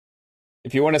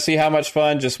 If you want to see how much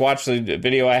fun, just watch the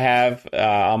video I have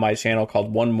on my channel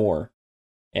called One More,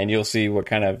 and you'll see what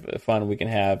kind of fun we can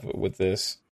have with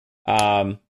this.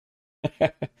 But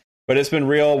it's been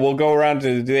real. We'll go around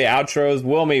to do the outros.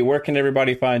 Wilmy, where can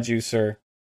everybody find you, sir?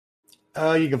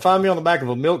 You can find me on the back of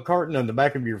a milk carton on the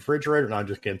back of your refrigerator. No, I'm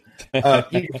just kidding. You can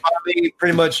find me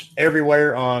pretty much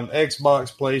everywhere on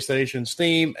Xbox, PlayStation,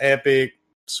 Steam, Epic,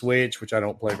 Switch, which I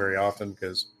don't play very often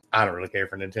because I don't really care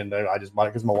for Nintendo. I just bought it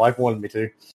because my wife wanted me to.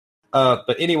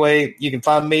 But anyway, you can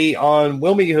find me on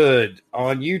Wilmy Hood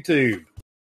on YouTube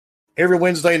every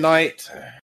Wednesday night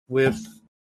with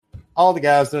all the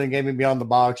guys doing Gaming Beyond the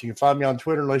Box. You can find me on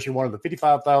Twitter unless you're one of the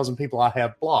 55,000 people I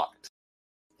have blocked.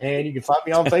 And you can find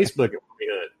me on Facebook at Wilmy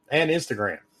Hood and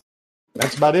Instagram.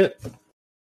 That's about it.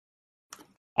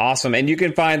 Awesome. And you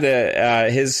can find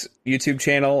his YouTube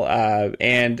channel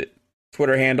and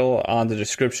Twitter handle on the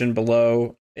description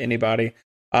below. Anybody.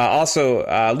 Also,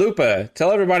 Lupa,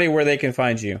 tell everybody where they can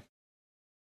find you.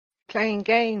 Playing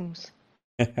games.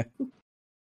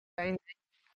 And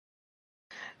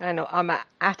I'm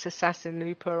at Assassin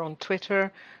Looper on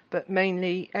Twitter, but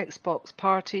mainly Xbox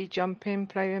Party. Jump in,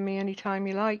 play with me anytime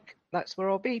you like. That's where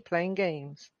I'll be, playing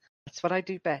games. That's what I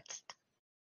do best.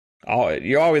 Oh,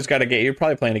 you always got to you're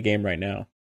probably playing a game right now.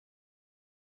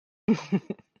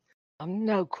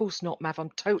 No, of course not, Mav. I'm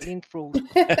totally enthralled. All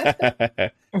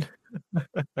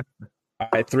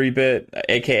right, 3-bit,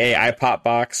 aka iPop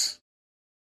Box.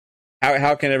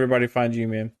 How can everybody find you,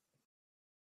 man?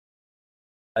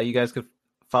 You guys could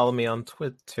follow me on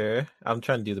Twitter. I'm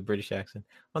trying to do the British accent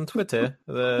on Twitter.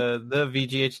 the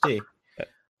VGHD.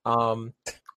 On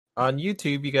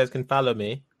YouTube, you guys can follow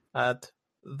me at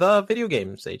the Video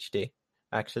Games HD.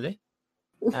 Actually,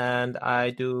 and I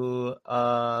do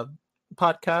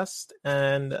podcast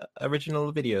and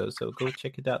original videos. So go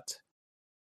check it out.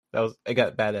 I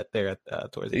got bad at there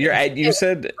towards the end. You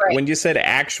said when you said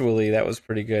actually, that was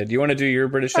pretty good. Do you want to do your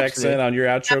British accent on your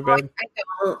outro, babe?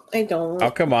 I don't.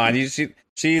 Oh, come on.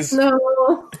 She's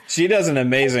No. she does an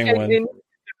amazing one.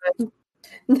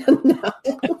 No.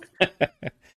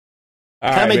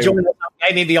 All Come right, and join us on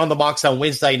Gaming Beyond the Box on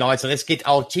Wednesday nights, and let's get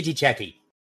all chitty chatty.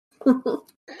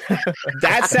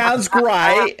 that sounds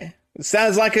great. It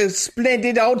sounds like a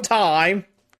splendid old time.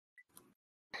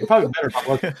 It's probably better if I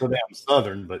wasn't so damn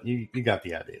southern, but you got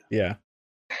the idea. Yeah.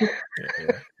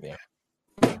 Yeah.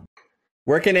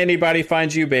 Where can anybody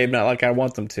find you, babe? Not like I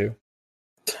want them to.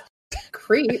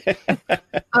 Creep.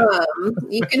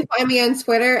 You can find me on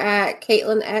Twitter at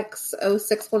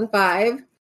CaitlinX0615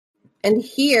 and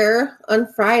here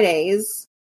on Fridays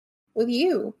with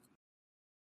you.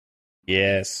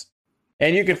 Yes.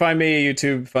 And you can find me at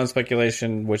YouTube, Fun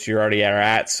Speculation, which you already are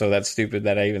at, so that's stupid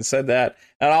that I even said that.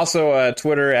 And also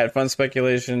Twitter at Fun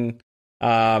Speculation.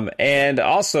 And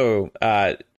also,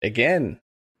 again,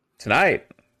 tonight,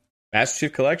 Master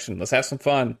Chief Collection. Let's have some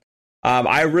fun.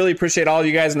 I really appreciate all of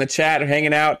you guys in the chat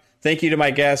hanging out. Thank you to my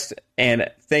guest,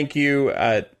 and thank you,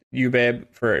 you, babe,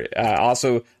 for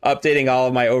also updating all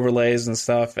of my overlays and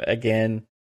stuff again,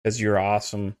 because you're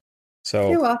awesome.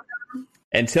 So, You're welcome.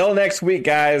 Until next week,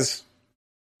 guys,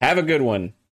 have a good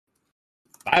one.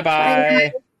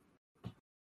 Bye-bye.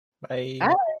 Bye.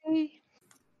 Bye.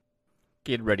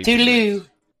 Get ready. Toodaloo.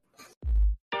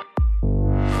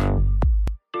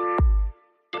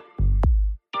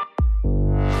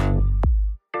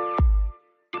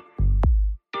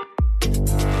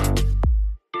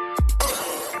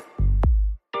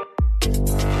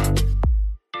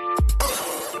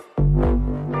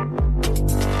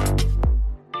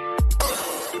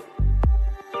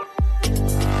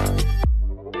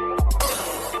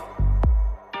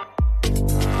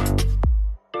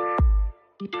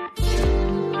 Bye.